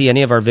website, you'll see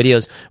any of our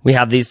videos. We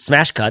have these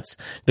smash cuts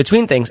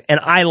between things.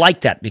 And I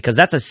like that because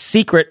that's a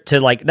secret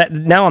to, like, that.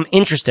 Now I'm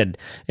interested.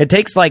 It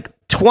takes like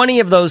 20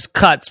 of those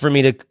cuts for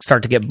me to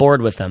start to get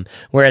bored with them,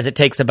 whereas it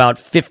takes about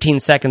 15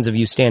 seconds of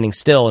you standing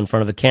still in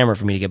front of the camera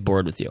for me to get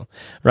bored with you,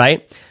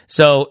 right?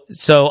 So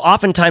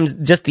oftentimes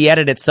just the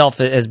edit itself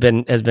has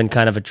been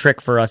kind of a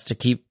trick for us to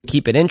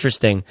keep it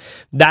interesting.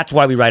 That's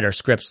why we write our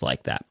scripts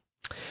like that.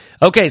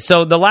 Okay,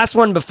 so the last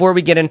one before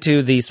we get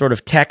into the sort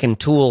of tech and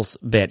tools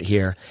bit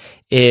here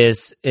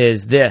is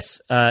this.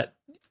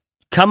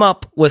 come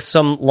up with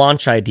some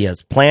launch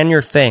ideas. Plan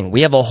your thing.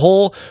 We have a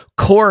whole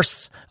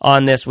course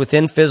on this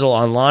within Fizzle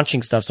on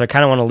launching stuff, so I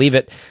kind of want to leave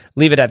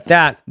it at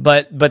that.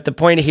 But the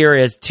point here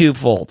is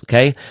twofold.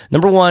 Okay,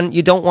 number one,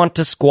 you don't want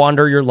to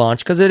squander your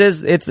launch because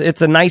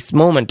it's a nice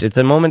moment. It's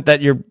a moment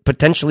that you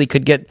potentially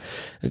could get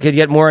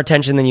more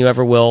attention than you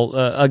ever will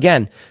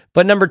again.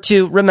 But number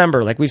two,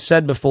 remember, like we've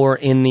said before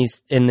in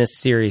this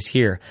series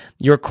here,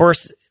 your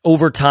course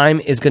over time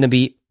is going to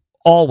be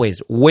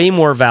always way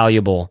more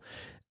valuable,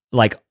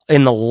 like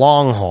in the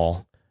long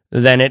haul,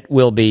 than it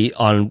will be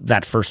on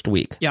that first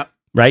week. Yeah.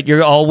 Right?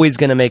 You're always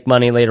going to make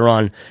money later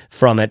on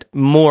from it,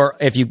 more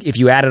if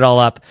you add it all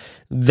up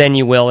than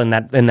you will in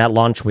that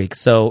launch week.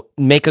 So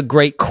make a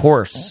great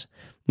course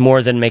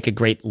more than make a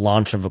great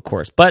launch of a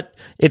course. But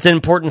it's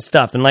important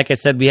stuff. And like I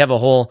said, we have a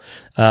whole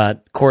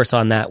course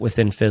on that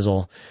within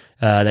Fizzle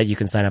that you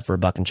can sign up for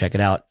 $1 and check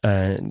it out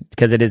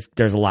because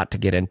there's a lot to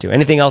get into.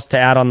 Anything else to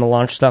add on the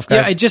launch stuff,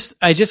 guys? Yeah,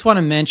 I just want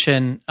to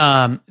mention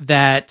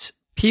that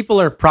people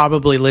are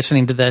probably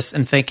listening to this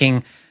and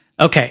thinking,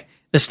 okay,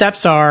 the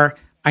steps are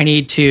I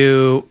need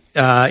to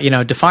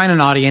define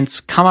an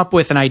audience, come up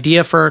with an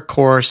idea for a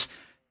course,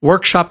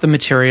 workshop the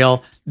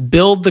material,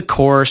 build the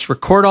course,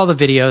 record all the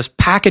videos,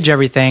 package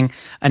everything,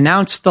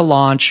 announce the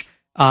launch,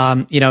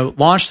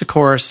 launch the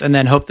course, and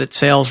then hope that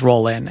sales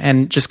roll in,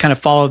 and just kind of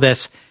follow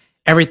this.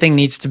 Everything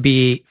needs to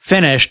be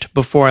finished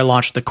before I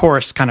launch the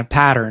course kind of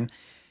pattern.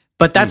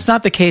 But that's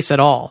not the case at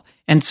all.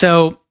 And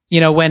so,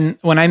 when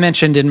I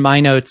mentioned in my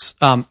notes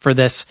for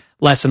this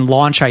lesson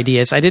launch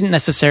ideas, I didn't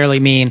necessarily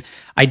mean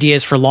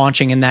ideas for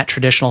launching in that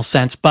traditional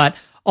sense, but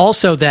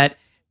also that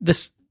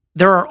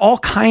there are all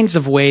kinds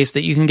of ways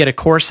that you can get a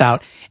course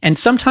out. And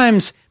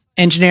sometimes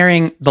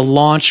engineering the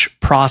launch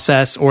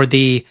process or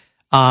the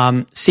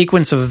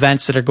sequence of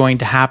events that are going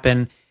to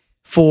happen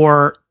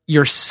for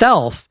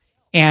yourself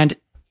and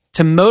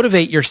to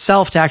motivate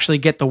yourself to actually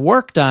get the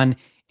work done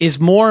is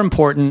more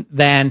important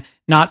than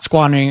not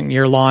squandering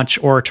your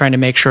launch or trying to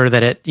make sure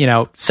that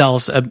it,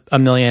 sells a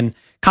million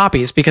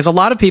copies. Because a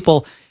lot of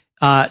people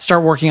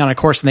start working on a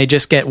course and they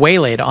just get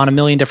waylaid on a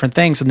million different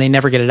things and they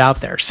never get it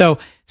out there. So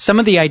some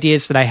of the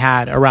ideas that I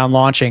had around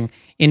launching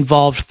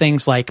involved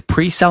things like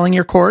pre-selling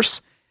your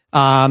course,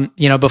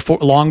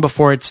 long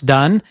before it's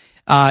done.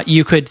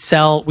 You could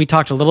sell, we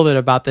talked a little bit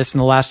about this in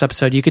the last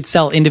episode, you could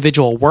sell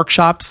individual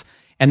workshops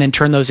and then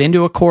turn those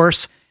into a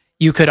course.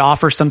 You could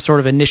offer some sort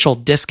of initial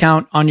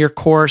discount on your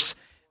course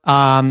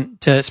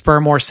to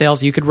spur more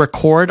sales. You could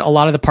record a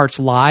lot of the parts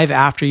live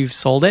after you've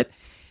sold it.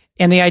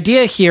 And the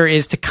idea here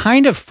is to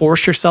kind of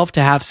force yourself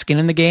to have skin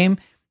in the game,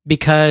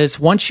 because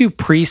once you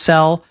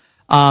pre-sell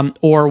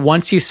or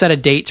once you set a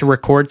date to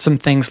record some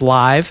things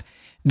live,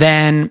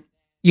 then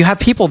you have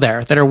people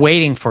there that are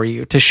waiting for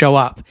you to show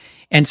up.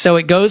 And so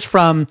it goes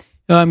from,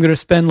 I'm going to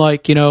spend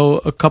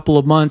a couple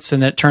of months,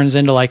 and then it turns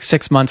into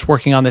 6 months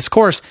working on this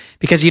course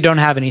because you don't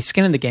have any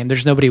skin in the game.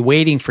 There's nobody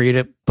waiting for you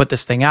to put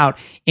this thing out,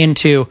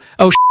 into,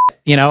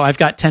 I've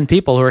got 10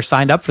 people who are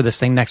signed up for this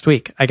thing next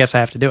week. I guess I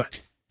have to do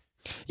it.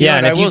 Yeah,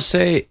 and I will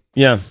say,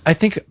 I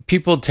think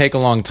people take a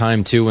long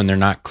time too when they're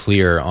not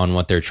clear on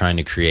what they're trying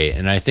to create.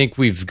 And I think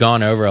we've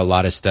gone over a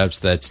lot of steps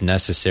that's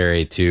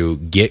necessary to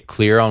get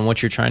clear on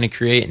what you're trying to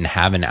create and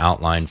have an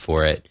outline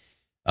for it.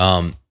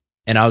 And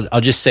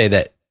I'll just say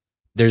that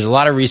there's a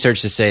lot of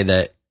research to say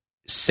that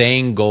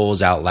saying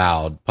goals out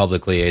loud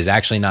publicly is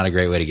actually not a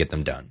great way to get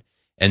them done.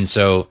 And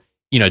so,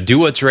 do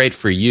what's right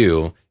for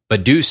you,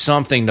 but do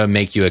something to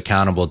make you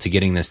accountable to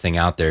getting this thing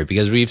out there,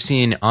 because we've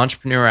seen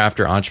entrepreneur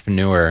after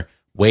entrepreneur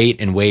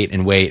wait, and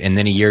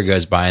then a year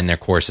goes by and their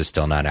course is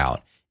still not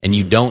out. And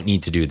you don't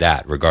need to do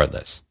that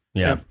regardless.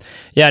 Yeah.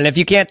 And if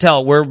you can't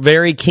tell, we're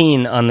very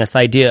keen on this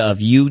idea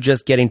of you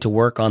just getting to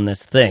work on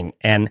this thing.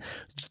 And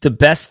the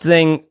best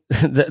thing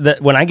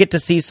when I get to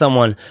see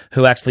someone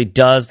who actually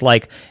does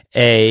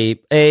a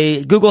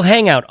Google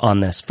Hangout on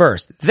this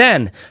first,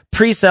 then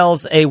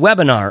pre-sells a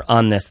webinar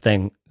on this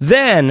thing,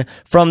 then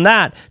from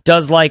that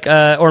does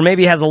or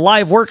maybe has a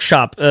live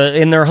workshop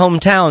in their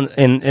hometown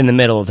in the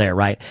middle there,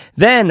 right?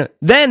 Then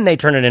they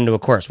turn it into a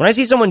course. When I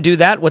see someone do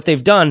that, what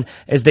they've done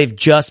is they've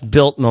just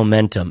built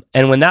momentum.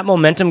 And when that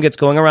momentum gets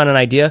going around an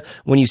idea,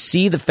 when you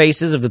see the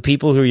faces of the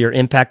people who you're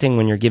impacting,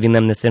 when you're giving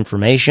them this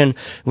information,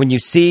 when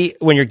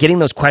you're getting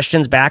those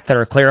questions back that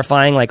are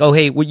clarifying, oh,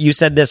 hey, you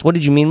said this, what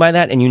did you mean by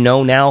that? And you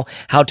know now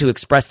how to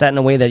express that in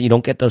a way that you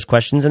don't get those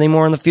questions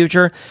anymore in the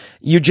future,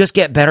 you just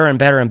get better and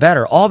better and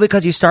better, all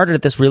because you started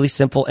at this really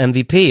simple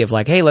MVP of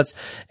hey,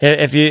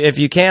 if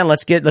you can,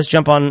 let's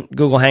jump on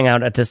Google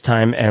Hangout at this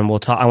time and we'll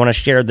talk. I want to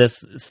share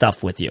this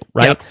stuff with you,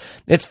 right? Yep.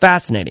 It's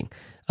fascinating.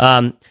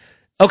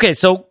 Okay,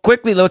 so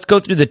quickly, let's go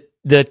through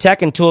the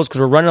tech and tools because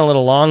we're running a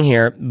little long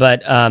here,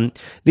 but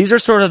these are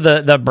sort of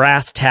the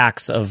brass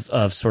tacks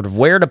of sort of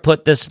where to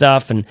put this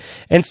stuff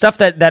and stuff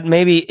that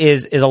maybe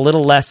is a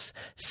little less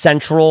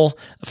central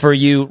for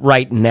you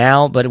right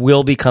now, but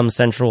will become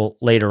central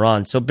later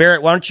on. So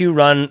Barrett, why don't you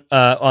run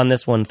on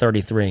this one,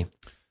 33?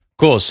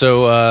 Cool.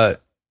 So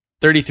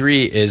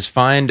 33 is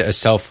find a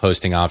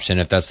self-hosting option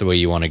if that's the way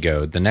you want to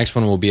go. The next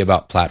one will be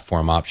about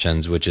platform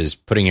options, which is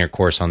putting your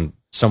course on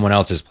someone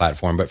else's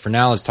platform. But for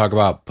now, let's talk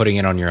about putting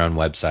it on your own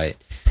website.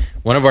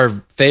 One of our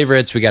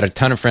favorites, we got a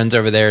ton of friends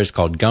over there, is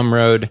called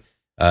Gumroad.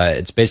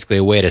 It's basically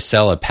a way to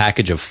sell a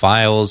package of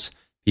files.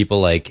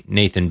 People like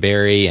Nathan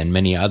Barry and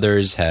many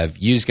others have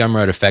used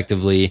Gumroad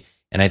effectively.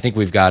 And I think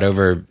we've got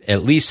over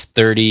at least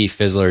 30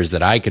 fizzlers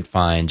that I could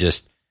find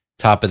just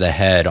top of the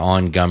head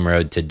on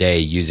Gumroad today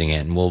using it.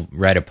 And we'll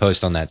write a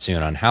post on that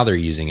soon on how they're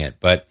using it.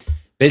 But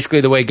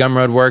basically the way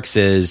Gumroad works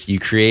is you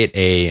create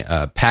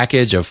a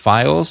package of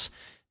files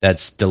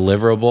that's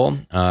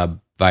deliverable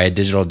via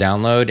digital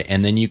download,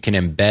 and then you can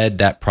embed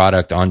that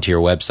product onto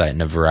your website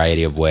in a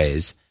variety of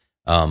ways,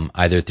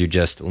 either through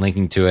just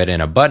linking to it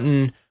in a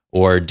button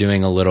or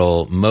doing a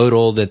little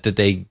modal that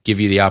they give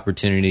you the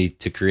opportunity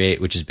to create,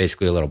 which is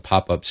basically a little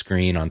pop-up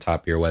screen on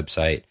top of your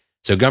website.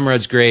 So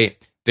Gumroad's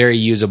great, very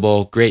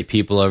usable, great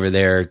people over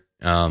there,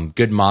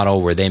 good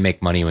model where they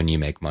make money when you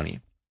make money.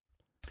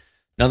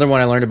 Another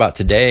one I learned about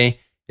today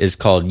is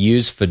called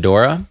Use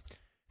Fedora,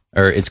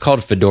 or it's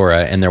called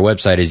Fedora, and their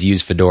website is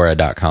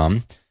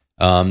usefedora.com.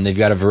 They've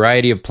got a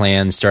variety of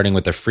plans, starting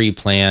with a free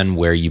plan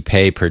where you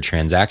pay per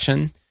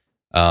transaction.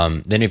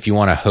 Then if you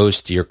want to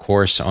host your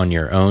course on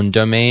your own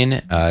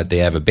domain, they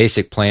have a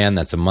basic plan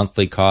that's a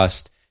monthly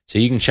cost. So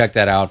you can check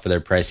that out for their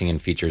pricing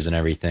and features and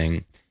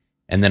everything.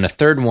 And then a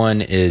third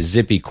one is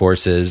Zippy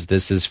Courses.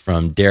 This is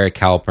from Derek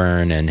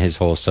Halpern and his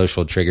whole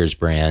Social Triggers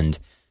brand.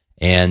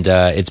 And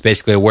it's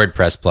basically a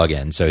WordPress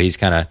plugin. So he's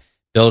kind of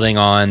building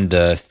on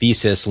the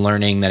Thesis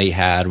learning that he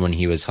had when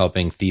he was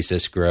helping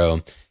Thesis grow.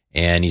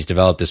 And he's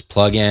developed this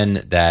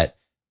plugin that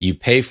you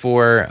pay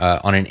for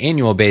on an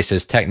annual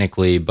basis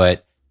technically,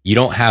 but you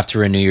don't have to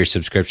renew your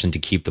subscription to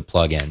keep the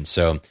plugin.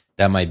 So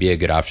that might be a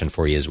good option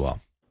for you as well.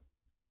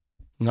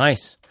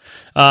 Nice.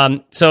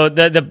 So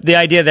the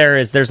idea there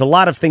is there's a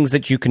lot of things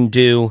that you can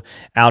do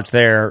out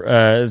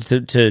there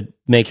to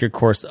make your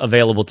course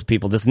available to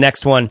people. This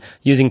next one,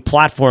 using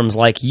platforms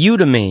like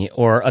Udemy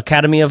or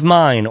Academy of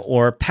Mine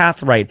or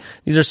Pathright.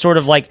 These are sort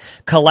of like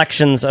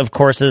collections of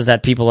courses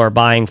that people are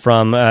buying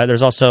from.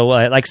 There's also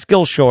like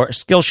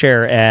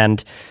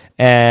Skillshare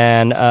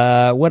and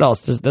what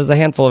else? There's a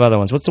handful of other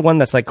ones. What's the one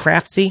that's like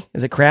Craftsy?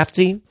 Is it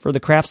Craftsy for the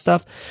craft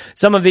stuff?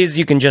 Some of these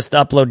you can just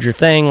upload your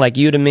thing, like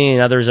Udemy,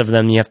 and others of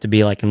them you have to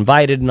be like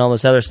invited and all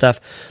this other stuff.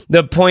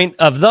 The point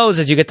of those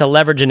is you get to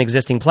leverage an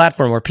existing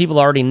platform where people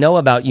already know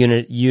about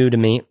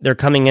Udemy. They're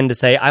coming in to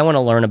say, I want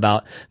to learn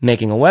about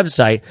making a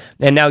website.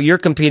 And now you're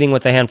competing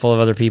with a handful of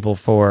other people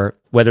for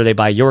whether they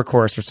buy your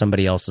course or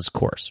somebody else's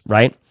course,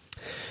 right?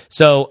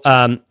 So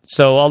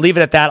I'll leave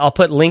it at that. I'll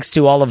put links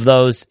to all of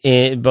those,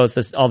 in both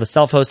all the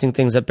self-hosting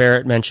things that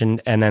Barrett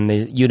mentioned, and then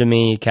the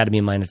Udemy, Academy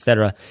of Mind,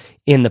 etc.,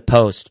 in the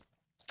post.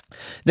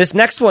 This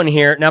next one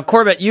here, now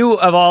Corbett, you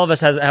of all of us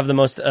have the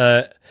most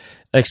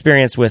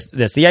experience with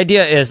this. The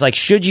idea is like,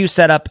 should you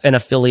set up an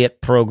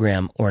affiliate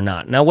program or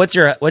not? Now,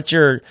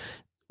 how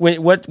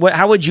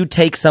would you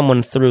take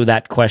someone through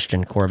that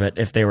question, Corbett,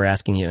 if they were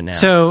asking you now?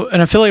 So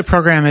an affiliate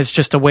program is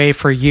just a way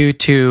for you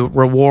to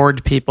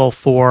reward people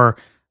for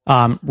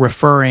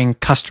referring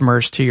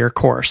customers to your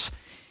course.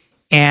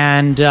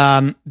 And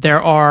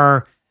there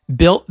are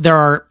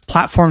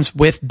platforms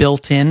with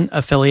built-in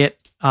affiliate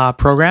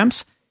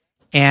programs,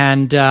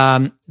 and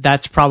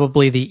that's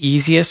probably the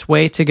easiest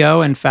way to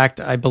go. In fact,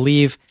 I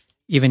believe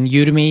even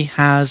Udemy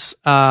has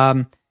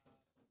an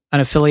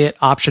affiliate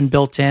option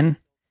built in.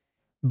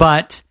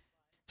 But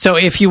so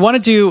if you want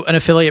to do an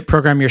affiliate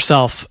program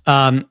yourself,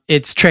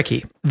 it's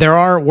tricky. There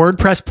are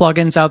WordPress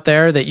plugins out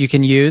there that you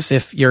can use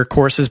if your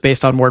course is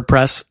based on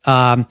WordPress,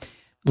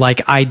 like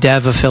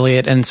iDev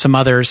Affiliate and some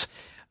others.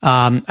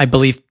 I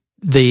believe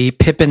the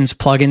Pippin's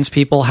plugins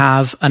people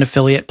have an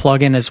affiliate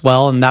plugin as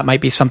well, and that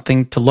might be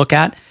something to look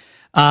at.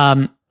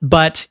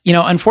 But,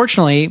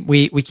 unfortunately,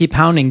 we keep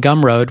hounding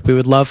Gumroad. We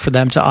would love for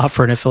them to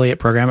offer an affiliate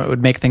program. It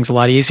would make things a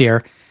lot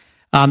easier.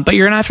 But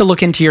you're going to have to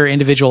look into your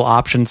individual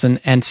options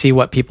and see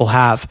what people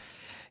have.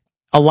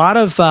 A lot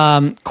of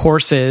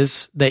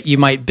courses that you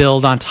might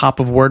build on top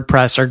of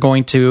WordPress are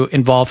going to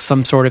involve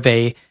some sort of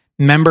a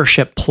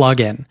membership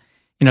plugin.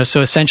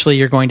 So essentially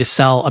you're going to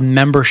sell a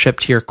membership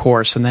to your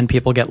course, and then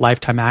people get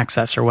lifetime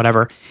access or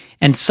whatever.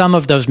 And some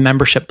of those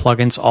membership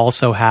plugins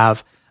also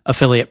have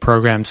affiliate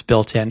programs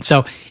built in.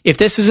 So if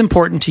this is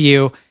important to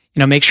you,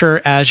 make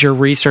sure as you're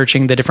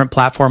researching the different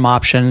platform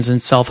options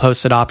and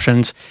self-hosted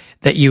options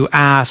that you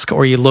ask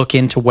or you look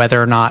into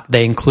whether or not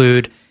they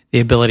include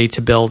the ability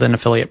to build an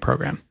affiliate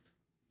program.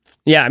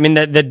 Yeah, I mean,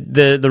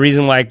 the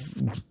reason why,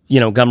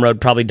 Gumroad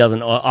probably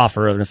doesn't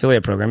offer an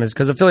affiliate program is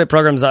because affiliate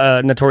programs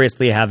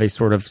notoriously have a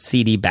sort of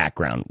seedy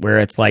background where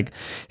it's like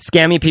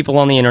scammy people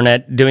on the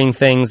internet doing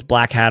things,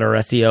 black hat or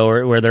SEO,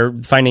 or where they're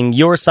finding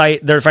their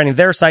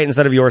site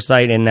instead of your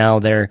site, and now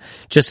they're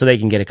just so they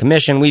can get a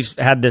commission. We've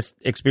had this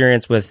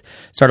experience with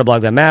Start a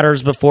Blog That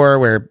Matters before,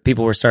 where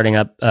people were starting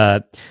up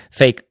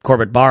fake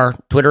Corbett Barr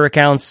Twitter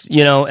accounts,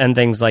 and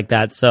things like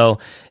that. So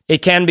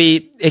it can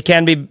be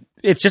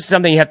it's just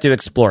something you have to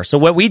explore. So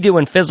what we do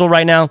in Fizzle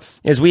right now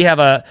is we have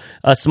a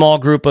small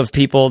group of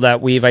people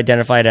that we've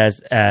identified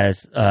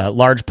as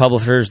large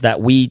publishers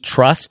that we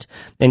trust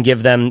and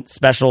give them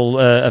special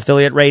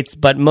affiliate rates.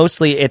 But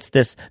mostly it's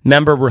this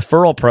member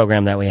referral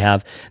program that we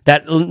have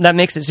that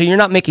makes it so you're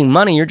not making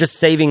money, you're just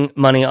saving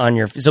money on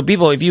your. So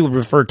people, if you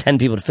refer 10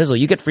 people to Fizzle,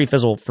 you get free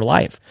Fizzle for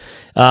life.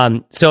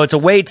 So it's a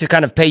way to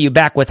kind of pay you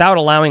back without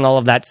allowing all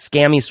of that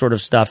scammy sort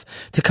of stuff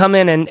to come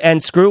in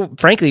and screw,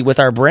 frankly, with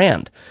our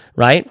brand.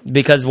 Right?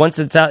 Because once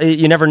it's out,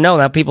 you never know.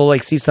 Now people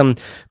like see some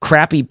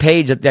crappy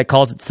page that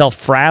calls itself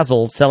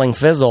Frazzle selling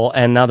Fizzle,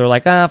 and now they're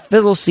like,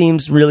 Fizzle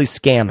seems really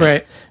scammy.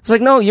 Right. It's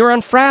like, no, you're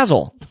on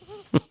Frazzle.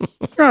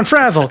 You're on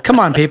Frazzle. Come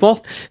on,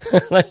 people.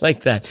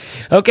 Like that.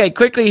 Okay,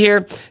 quickly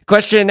here.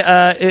 Question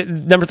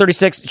number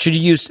 36. Should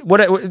you use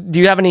do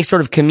you have any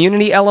sort of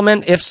community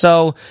element? If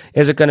so,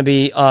 is it going to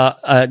be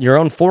your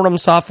own forum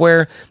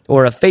software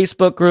or a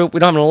Facebook group? We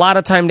don't have a lot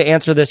of time to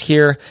answer this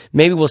here.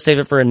 Maybe we'll save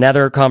it for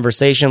another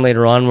conversation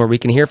later on where we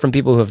can hear from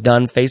people who have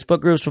done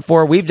Facebook groups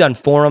before. We've done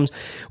forums.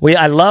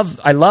 I love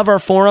our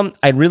forum.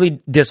 I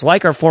really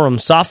dislike our forum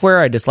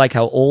software. I dislike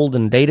how old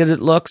and dated it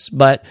looks,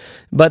 but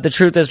the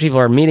truth is people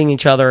are meeting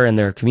each other and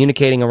they're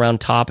communicating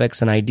around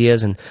topics and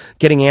ideas and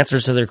getting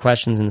answers to their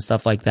questions and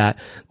stuff like that.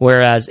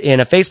 Whereas in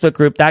a Facebook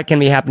group, that can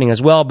be happening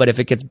as well. But if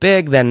it gets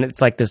big, then it's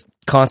like this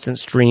constant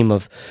stream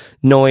of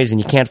noise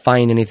and you can't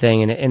find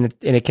anything. And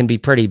it can be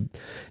pretty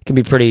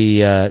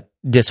disheartening.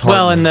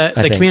 Well, and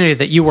the community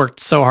that you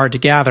worked so hard to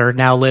gather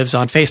now lives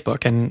on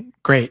Facebook, and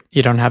great,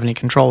 you don't have any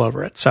control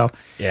over it. So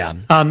yeah.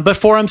 But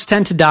forums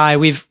tend to die.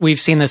 We've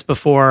seen this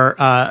before.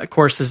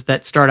 Courses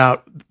that start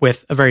out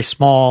with a very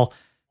small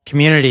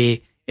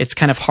community, it's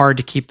kind of hard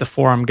to keep the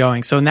forum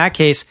going. So in that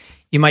case,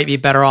 you might be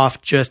better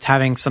off just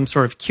having some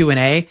sort of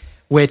Q&A,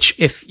 which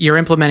if you're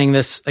implementing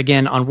this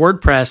again on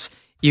WordPress,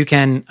 you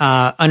can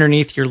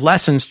underneath your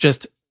lessons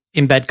just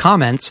embed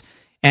comments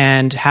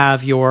and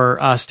have your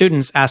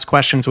students ask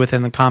questions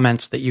within the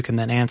comments that you can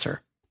then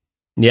answer.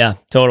 Yeah,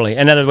 totally.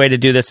 Another way to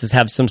do this is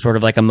have some sort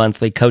of like a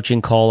monthly coaching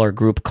call or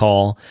group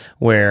call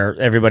where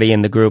everybody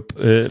in the group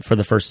for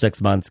the first 6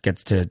 months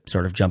gets to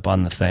sort of jump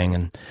on the thing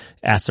and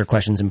ask their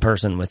questions in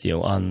person with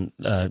you on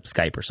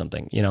Skype or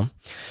something, you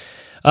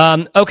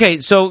know? Okay,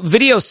 so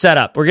video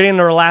setup. We're getting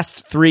to our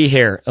last 3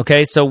 here.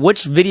 Okay, so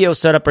which video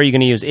setup are you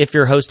going to use if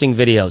you're hosting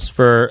videos?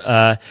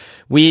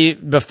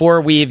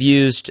 Before we've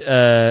used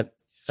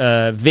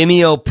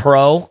Vimeo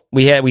Pro.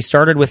 We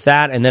started with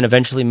that and then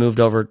eventually moved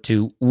over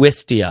to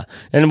Wistia.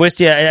 And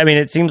Wistia, I mean,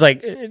 it seems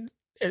like,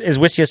 is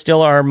Wistia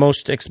still our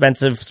most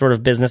expensive sort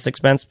of business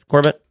expense,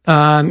 Corbett?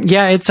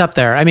 Yeah, it's up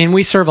there. I mean,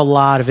 we serve a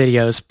lot of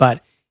videos,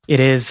 but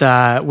it is,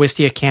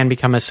 Wistia can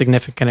become a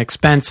significant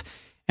expense.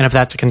 And if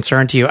that's a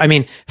concern to you, I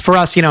mean, for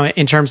us, you know,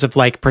 in terms of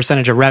like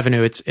percentage of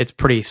revenue, it's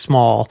pretty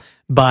small,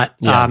 but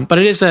it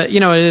is it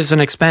is an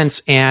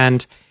expense.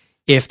 And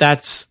if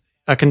that's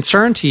a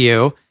concern to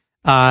you,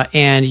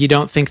 and you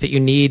don't think that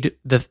you need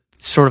the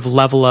sort of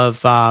level of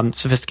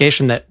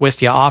sophistication that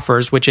Wistia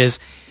offers, which is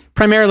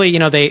primarily, you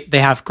know, they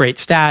have great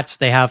stats.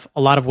 They have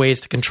a lot of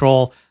ways to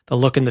control the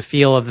look and the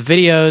feel of the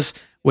videos,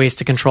 ways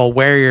to control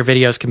where your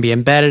videos can be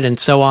embedded and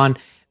so on.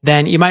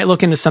 Then you might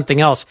look into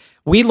something else.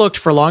 We looked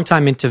for a long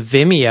time into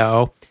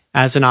Vimeo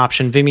as an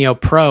option, Vimeo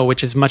Pro,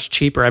 which is much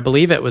cheaper. I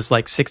believe it was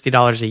like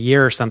 $60 a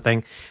year or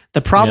something.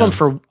 The problem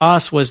for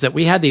us was that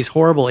we had these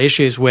horrible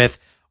issues with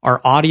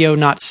our audio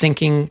not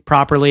syncing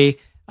properly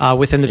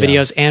within the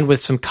videos and with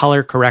some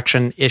color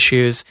correction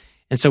issues.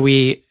 And so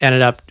we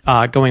ended up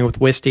going with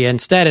Wistia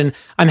instead. And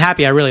I'm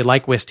happy. I really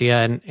like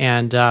Wistia,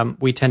 and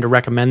we tend to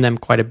recommend them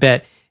quite a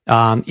bit,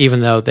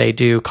 even though they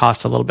do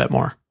cost a little bit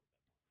more.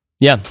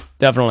 Yeah,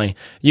 definitely.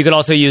 You could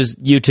also use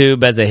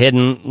YouTube as a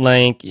hidden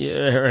link,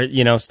 or,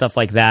 you know, stuff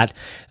like that.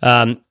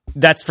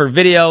 That's for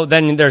video.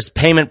 Then there's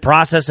payment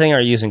processing. Are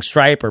you using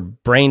Stripe or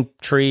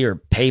Braintree or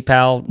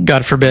PayPal?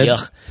 God forbid.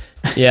 Ugh.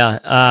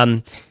 Yeah.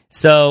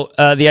 So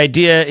the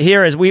idea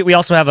here is we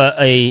also have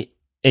a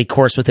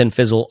course within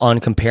Fizzle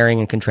on comparing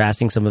and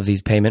contrasting some of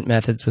these payment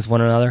methods with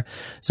one another.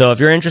 So if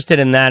you're interested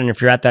in that and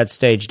if you're at that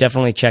stage,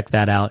 definitely check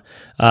that out.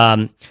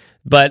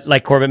 But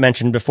like Corbett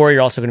mentioned before,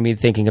 you're also going to be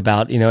thinking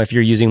about, you know, if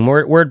you're using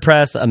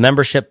WordPress, a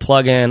membership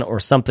plugin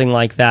or something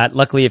like that.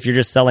 Luckily, if you're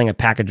just selling a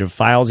package of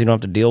files, you don't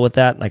have to deal with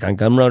that, like on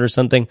Gumroad or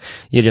something.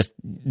 You just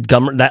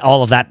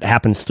all of that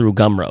happens through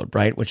Gumroad,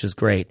 right? Which is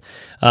great.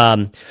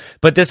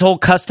 But this whole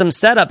custom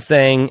setup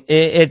thing,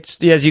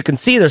 it's as you can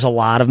see, there's a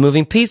lot of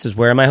moving pieces.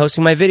 Where am I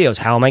hosting my videos?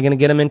 How am I going to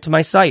get them into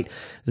my site?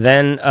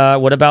 Then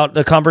what about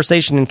the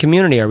conversation and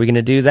community? Are we going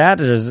to do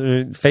that? Is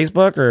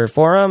Facebook or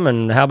forum?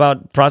 And how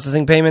about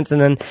processing payments?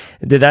 And then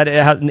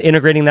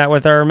integrating that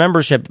with our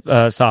membership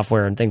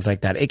software and things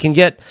like that. It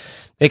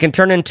can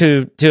turn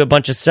into a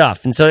bunch of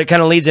stuff. And so it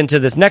kind of leads into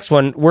this next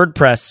one,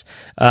 WordPress.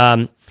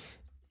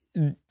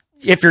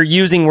 if you're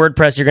using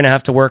WordPress, you're going to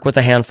have to work with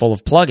a handful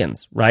of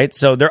plugins, right?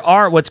 So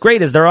what's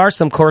great is there are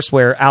some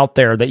courseware out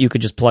there that you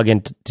could just plug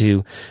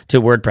into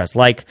to WordPress,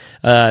 like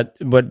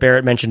what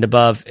Barrett mentioned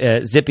above,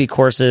 Zippy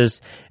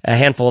courses, a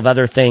handful of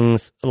other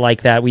things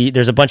like that.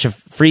 There's a bunch of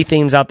free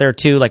themes out there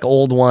too, like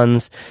old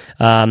ones.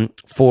 And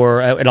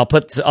I'll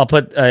put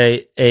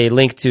a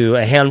link to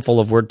a handful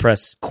of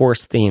WordPress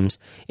course themes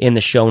in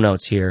the show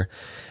notes here.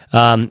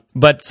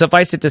 But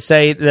suffice it to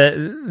say that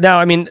now,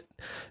 I mean,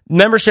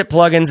 membership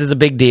plugins is a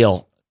big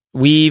deal.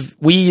 We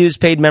use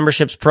Paid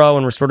Memberships Pro,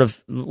 and we're sort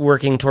of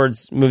working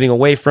towards moving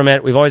away from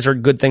it. We've always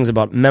heard good things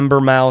about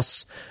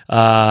MemberMouse.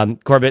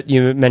 Corbett,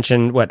 you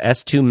mentioned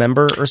S2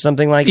 Member or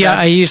something like that? Yeah,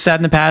 I used that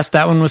in the past.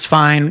 That one was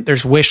fine.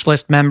 There's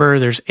Wishlist Member.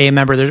 There's A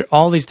Member. There's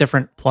all these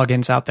different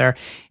plugins out there.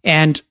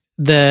 And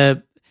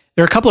there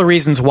are a couple of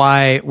reasons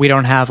why we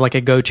don't have like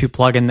a go-to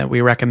plugin that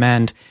we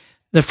recommend.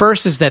 The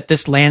first is that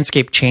this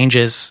landscape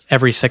changes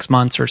every 6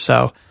 months or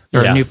so.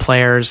 There are new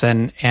players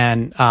and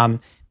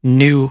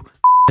new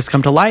has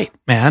come to light,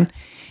 man.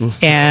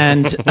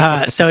 And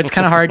so it's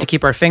kind of hard to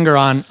keep our finger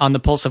on the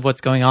pulse of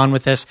what's going on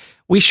with this.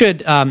 We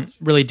should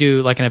really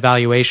do like an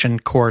evaluation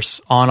course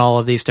on all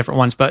of these different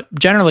ones. But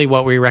generally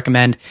what we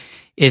recommend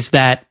is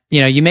that,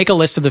 you make a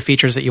list of the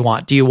features that you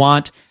want. Do you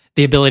want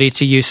the ability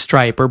to use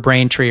Stripe or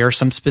Braintree or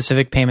some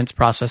specific payments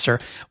processor?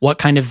 What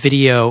kind of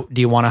video do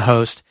you want to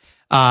host?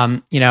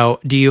 Do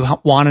you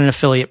want an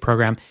affiliate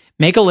program?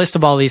 Make a list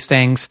of all these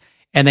things.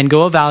 And then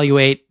go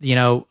evaluate,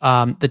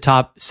 the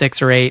top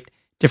 6 or 8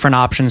 different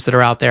options that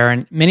are out there.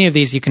 And many of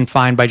these you can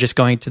find by just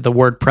going to the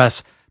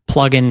WordPress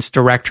plugins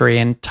directory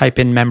and type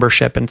in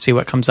membership and see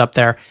what comes up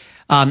there.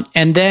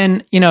 And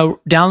then,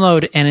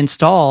 download and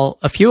install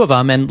a few of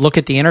them and look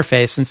at the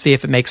interface and see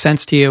if it makes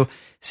sense to you,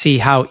 see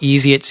how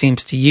easy it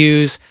seems to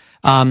use.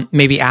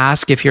 Maybe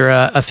ask if you're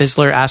a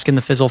Fizzler, ask in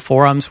the Fizzle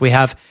forums. We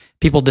have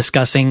people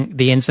discussing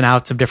the ins and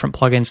outs of different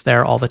plugins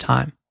there all the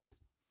time.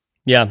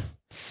 Yeah.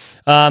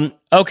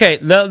 Okay,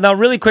 now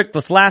really quick,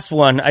 this last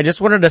one, I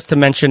just wanted us to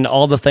mention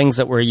all the things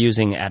that we're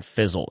using at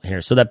Fizzle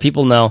here so that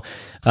people know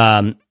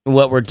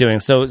what we're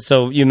doing.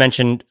 So you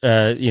mentioned,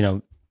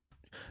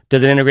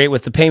 does it integrate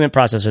with the payment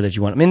processor that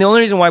you want? I mean, the only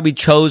reason why we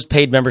chose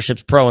Paid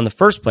Memberships Pro in the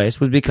first place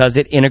was because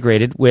it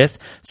integrated with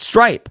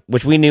Stripe,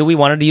 which we knew we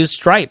wanted to use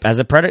Stripe as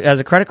a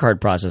credit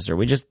card processor.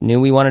 We just knew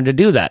we wanted to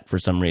do that for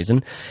some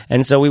reason.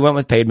 And so we went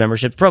with Paid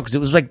Memberships Pro because it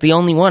was like the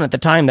only one at the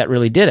time that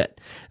really did it.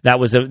 That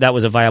was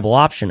a viable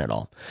option at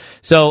all.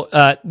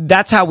 So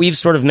that's how we've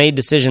sort of made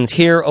decisions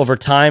here over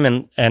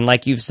time. And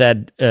like you've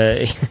said,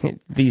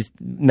 these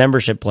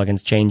membership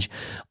plugins change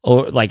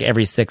like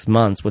every 6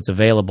 months, what's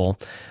available.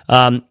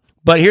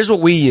 But here's what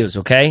we use,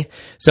 okay?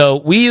 So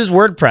we use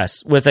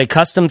WordPress with a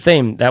custom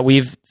theme that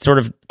we've sort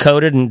of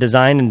coded and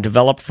designed and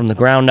developed from the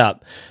ground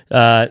up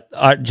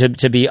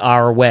to be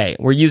our way.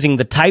 We're using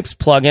the Types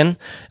plugin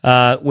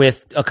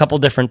with a couple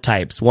different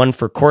types, one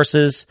for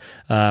courses,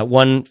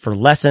 one for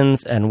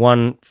lessons, and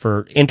one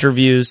for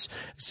interviews.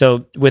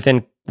 So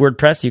within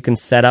WordPress, you can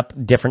set up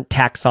different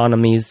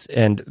taxonomies,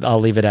 and I'll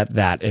leave it at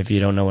that if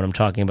you don't know what I'm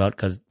talking about,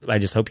 because I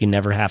just hope you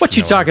never have what to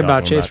you know talking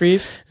about, Chase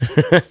Reese?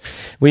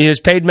 We use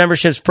Paid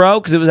Memberships Pro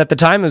because at the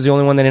time, it was the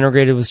only one that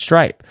integrated with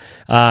Stripe.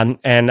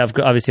 And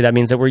obviously, that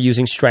means that we're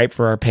using Stripe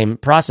for our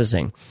payment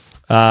processing.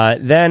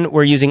 Then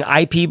we're using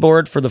IP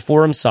Board for the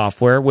forum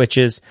software, which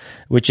is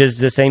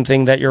the same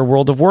thing that your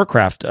World of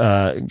Warcraft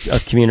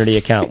a community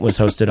account was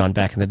hosted on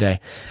back in the day.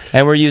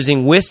 And we're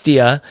using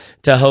Wistia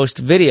to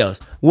host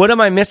videos. What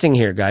am I missing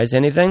here, guys?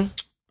 Anything?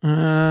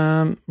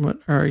 What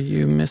are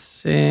you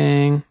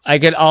missing?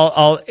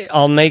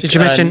 I'll make. Did you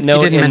mention?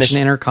 Note you didn't mention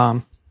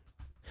Intercom.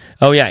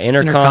 Oh yeah,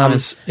 Intercom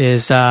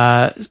is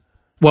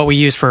what we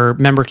use for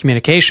member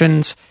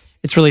communications.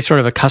 It's really sort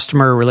of a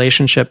customer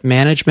relationship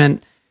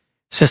management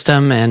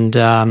system, and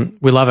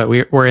we love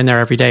it. We're in there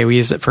every day. We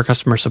use it for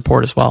customer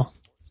support as well.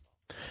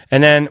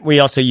 And then we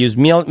also use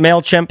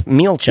MailChimp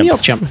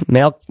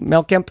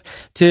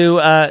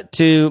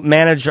to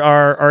manage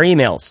our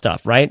email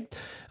stuff, right?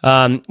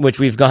 Which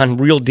we've gone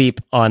real deep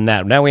on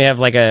that. Now we have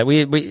like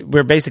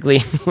we're basically,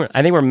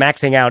 I think we're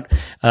maxing out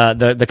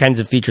the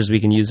kinds of features we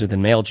can use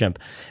within MailChimp.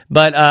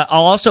 But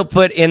I'll also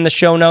put in the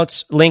show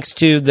notes links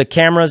to the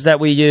cameras that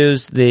we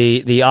use,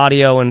 the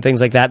audio and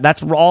things like that.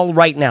 That's all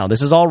right now.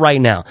 This is all right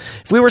now.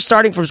 If we were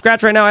starting from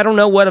scratch right now, I don't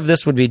know what of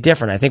this would be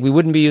different. I think we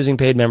wouldn't be using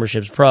Paid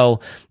Memberships Pro.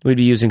 We'd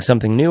be using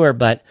something newer.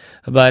 But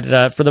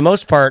for the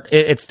most part,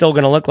 it's still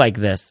going to look like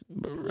this.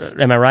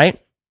 Am I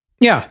right?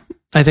 Yeah,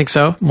 I think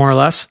so, more or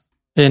less.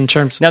 In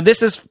terms, now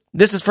this is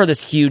for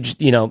this huge,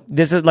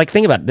 this is like,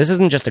 think about it. This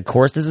isn't just a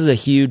course. This is a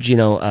huge,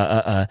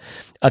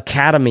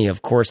 academy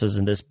of courses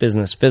in this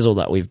business Fizzle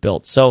that we've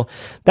built. So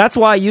that's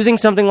why using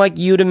something like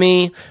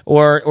Udemy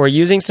or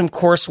using some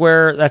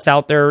courseware that's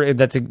out there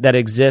that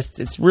exists,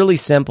 it's really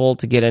simple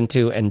to get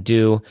into and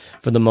do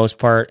for the most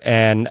part,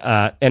 and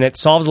it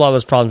solves a lot of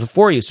those problems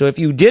for you. So if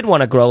you did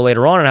want to grow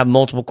later on and have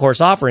multiple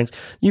course offerings,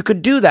 you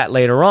could do that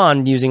later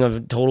on using a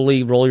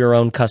totally roll your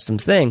own custom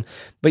thing.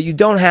 But you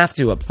don't have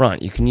to up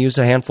front. You can use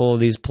a handful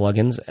of these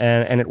plugins,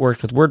 and it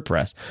worked with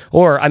WordPress.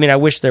 Or, I mean, I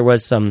wish there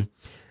was some,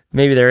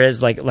 maybe there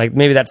is, like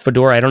maybe that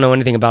Fedora, I don't know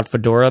anything about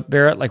Fedora,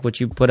 Barrett, like what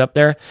you put up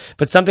there,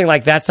 but something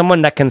like that,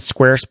 someone that can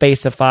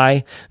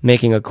Squarespaceify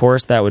making a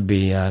course, that would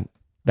be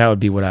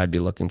what I'd be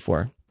looking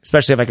for,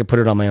 especially if I could put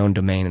it on my own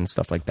domain and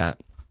stuff like that.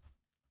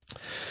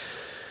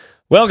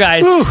 Well,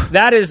 guys,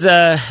 that is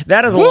a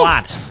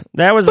lot.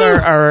 That was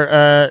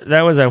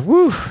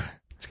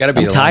It's got to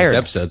be the longest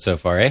episode so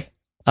far, eh?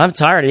 I'm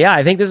tired. Yeah,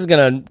 I think this is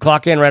going to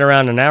clock in right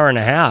around an hour and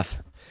a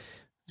half.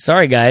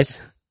 Sorry,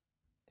 guys.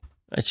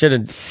 I should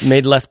have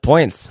made less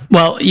points.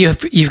 Well,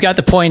 you've got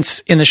the points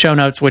in the show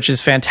notes, which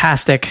is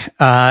fantastic.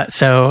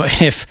 So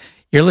if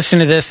you're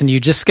listening to this and you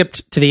just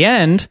skipped to the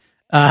end,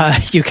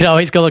 you could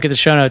always go look at the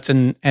show notes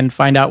and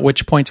find out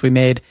which points we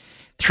made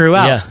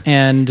throughout. Yeah.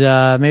 And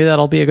maybe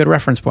that'll be a good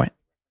reference point.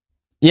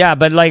 Yeah,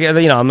 but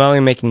I'm only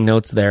making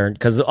notes there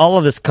because all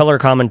of this color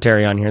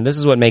commentary on here, this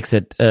is what makes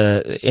it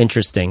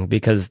interesting,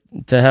 because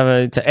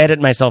to edit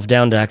myself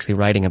down to actually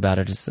writing about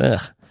it is,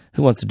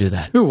 who wants to do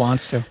that? Who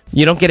wants to?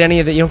 You don't get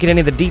any of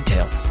the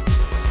details.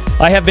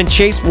 I have been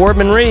Chase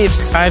Wardman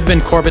Reeves. I've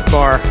been Corbett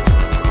Barr.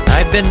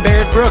 I've been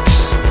Barrett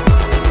Brooks.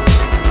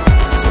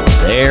 So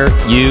there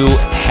you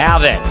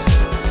have it.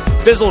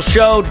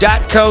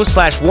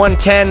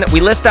 fizzleshow.co/110. We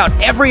list out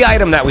every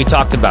item that we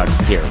talked about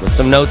here with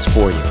some notes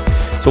for you.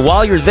 So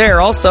while you're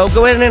there, also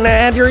go ahead and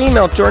add your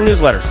email to our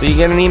newsletter, so you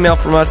get an email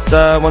from us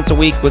once a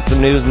week with some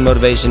news and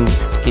motivation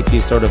to keep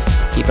you sort of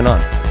keeping on,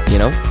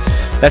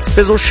 That's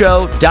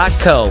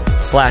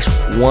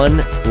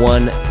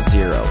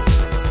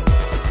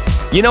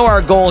fizzleshow.co/110.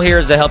 Our goal here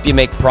is to help you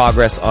make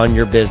progress on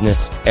your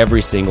business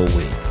every single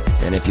week.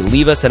 And if you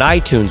leave us an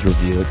iTunes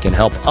review, it can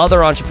help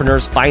other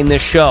entrepreneurs find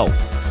this show.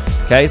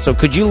 Okay, so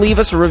could you leave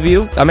us a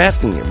review? I'm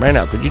asking you right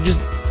now. Could you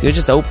just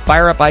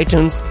fire up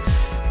iTunes?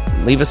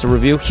 Leave us a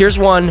review. Here's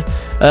one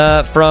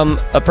from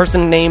a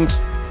person named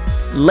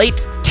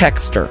Late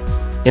Texter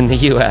in the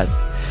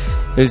U.S.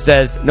 who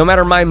says, no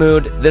matter my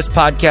mood, this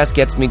podcast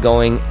gets me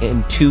going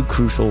in two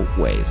crucial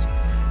ways.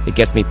 It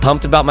gets me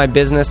pumped about my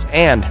business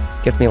and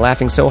gets me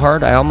laughing so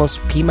hard I almost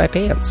pee my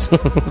pants.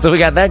 So we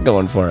got that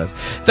going for us.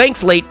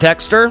 Thanks, Late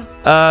Texter.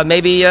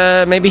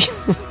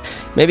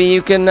 Maybe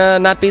you can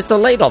not be so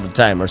late all the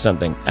time or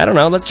something. I don't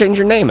know. Let's change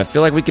your name. I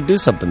feel like we could do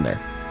something there.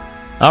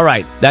 All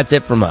right, that's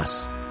it from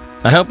us.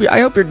 I hope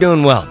you're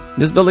doing well.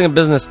 This building a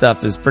business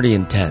stuff is pretty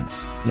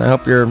intense. And I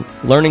hope you're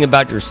learning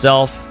about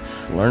yourself,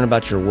 learning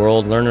about your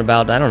world, learning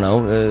about,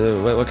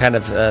 what kind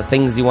of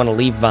things you want to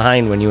leave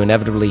behind when you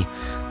inevitably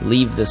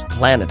leave this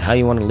planet, how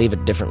you want to leave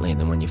it differently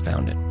than when you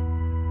found it.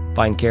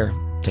 Find care,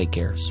 take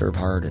care, serve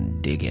hard,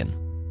 and dig in.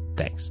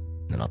 Thanks.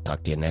 And I'll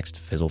talk to you next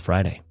Fizzle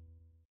Friday.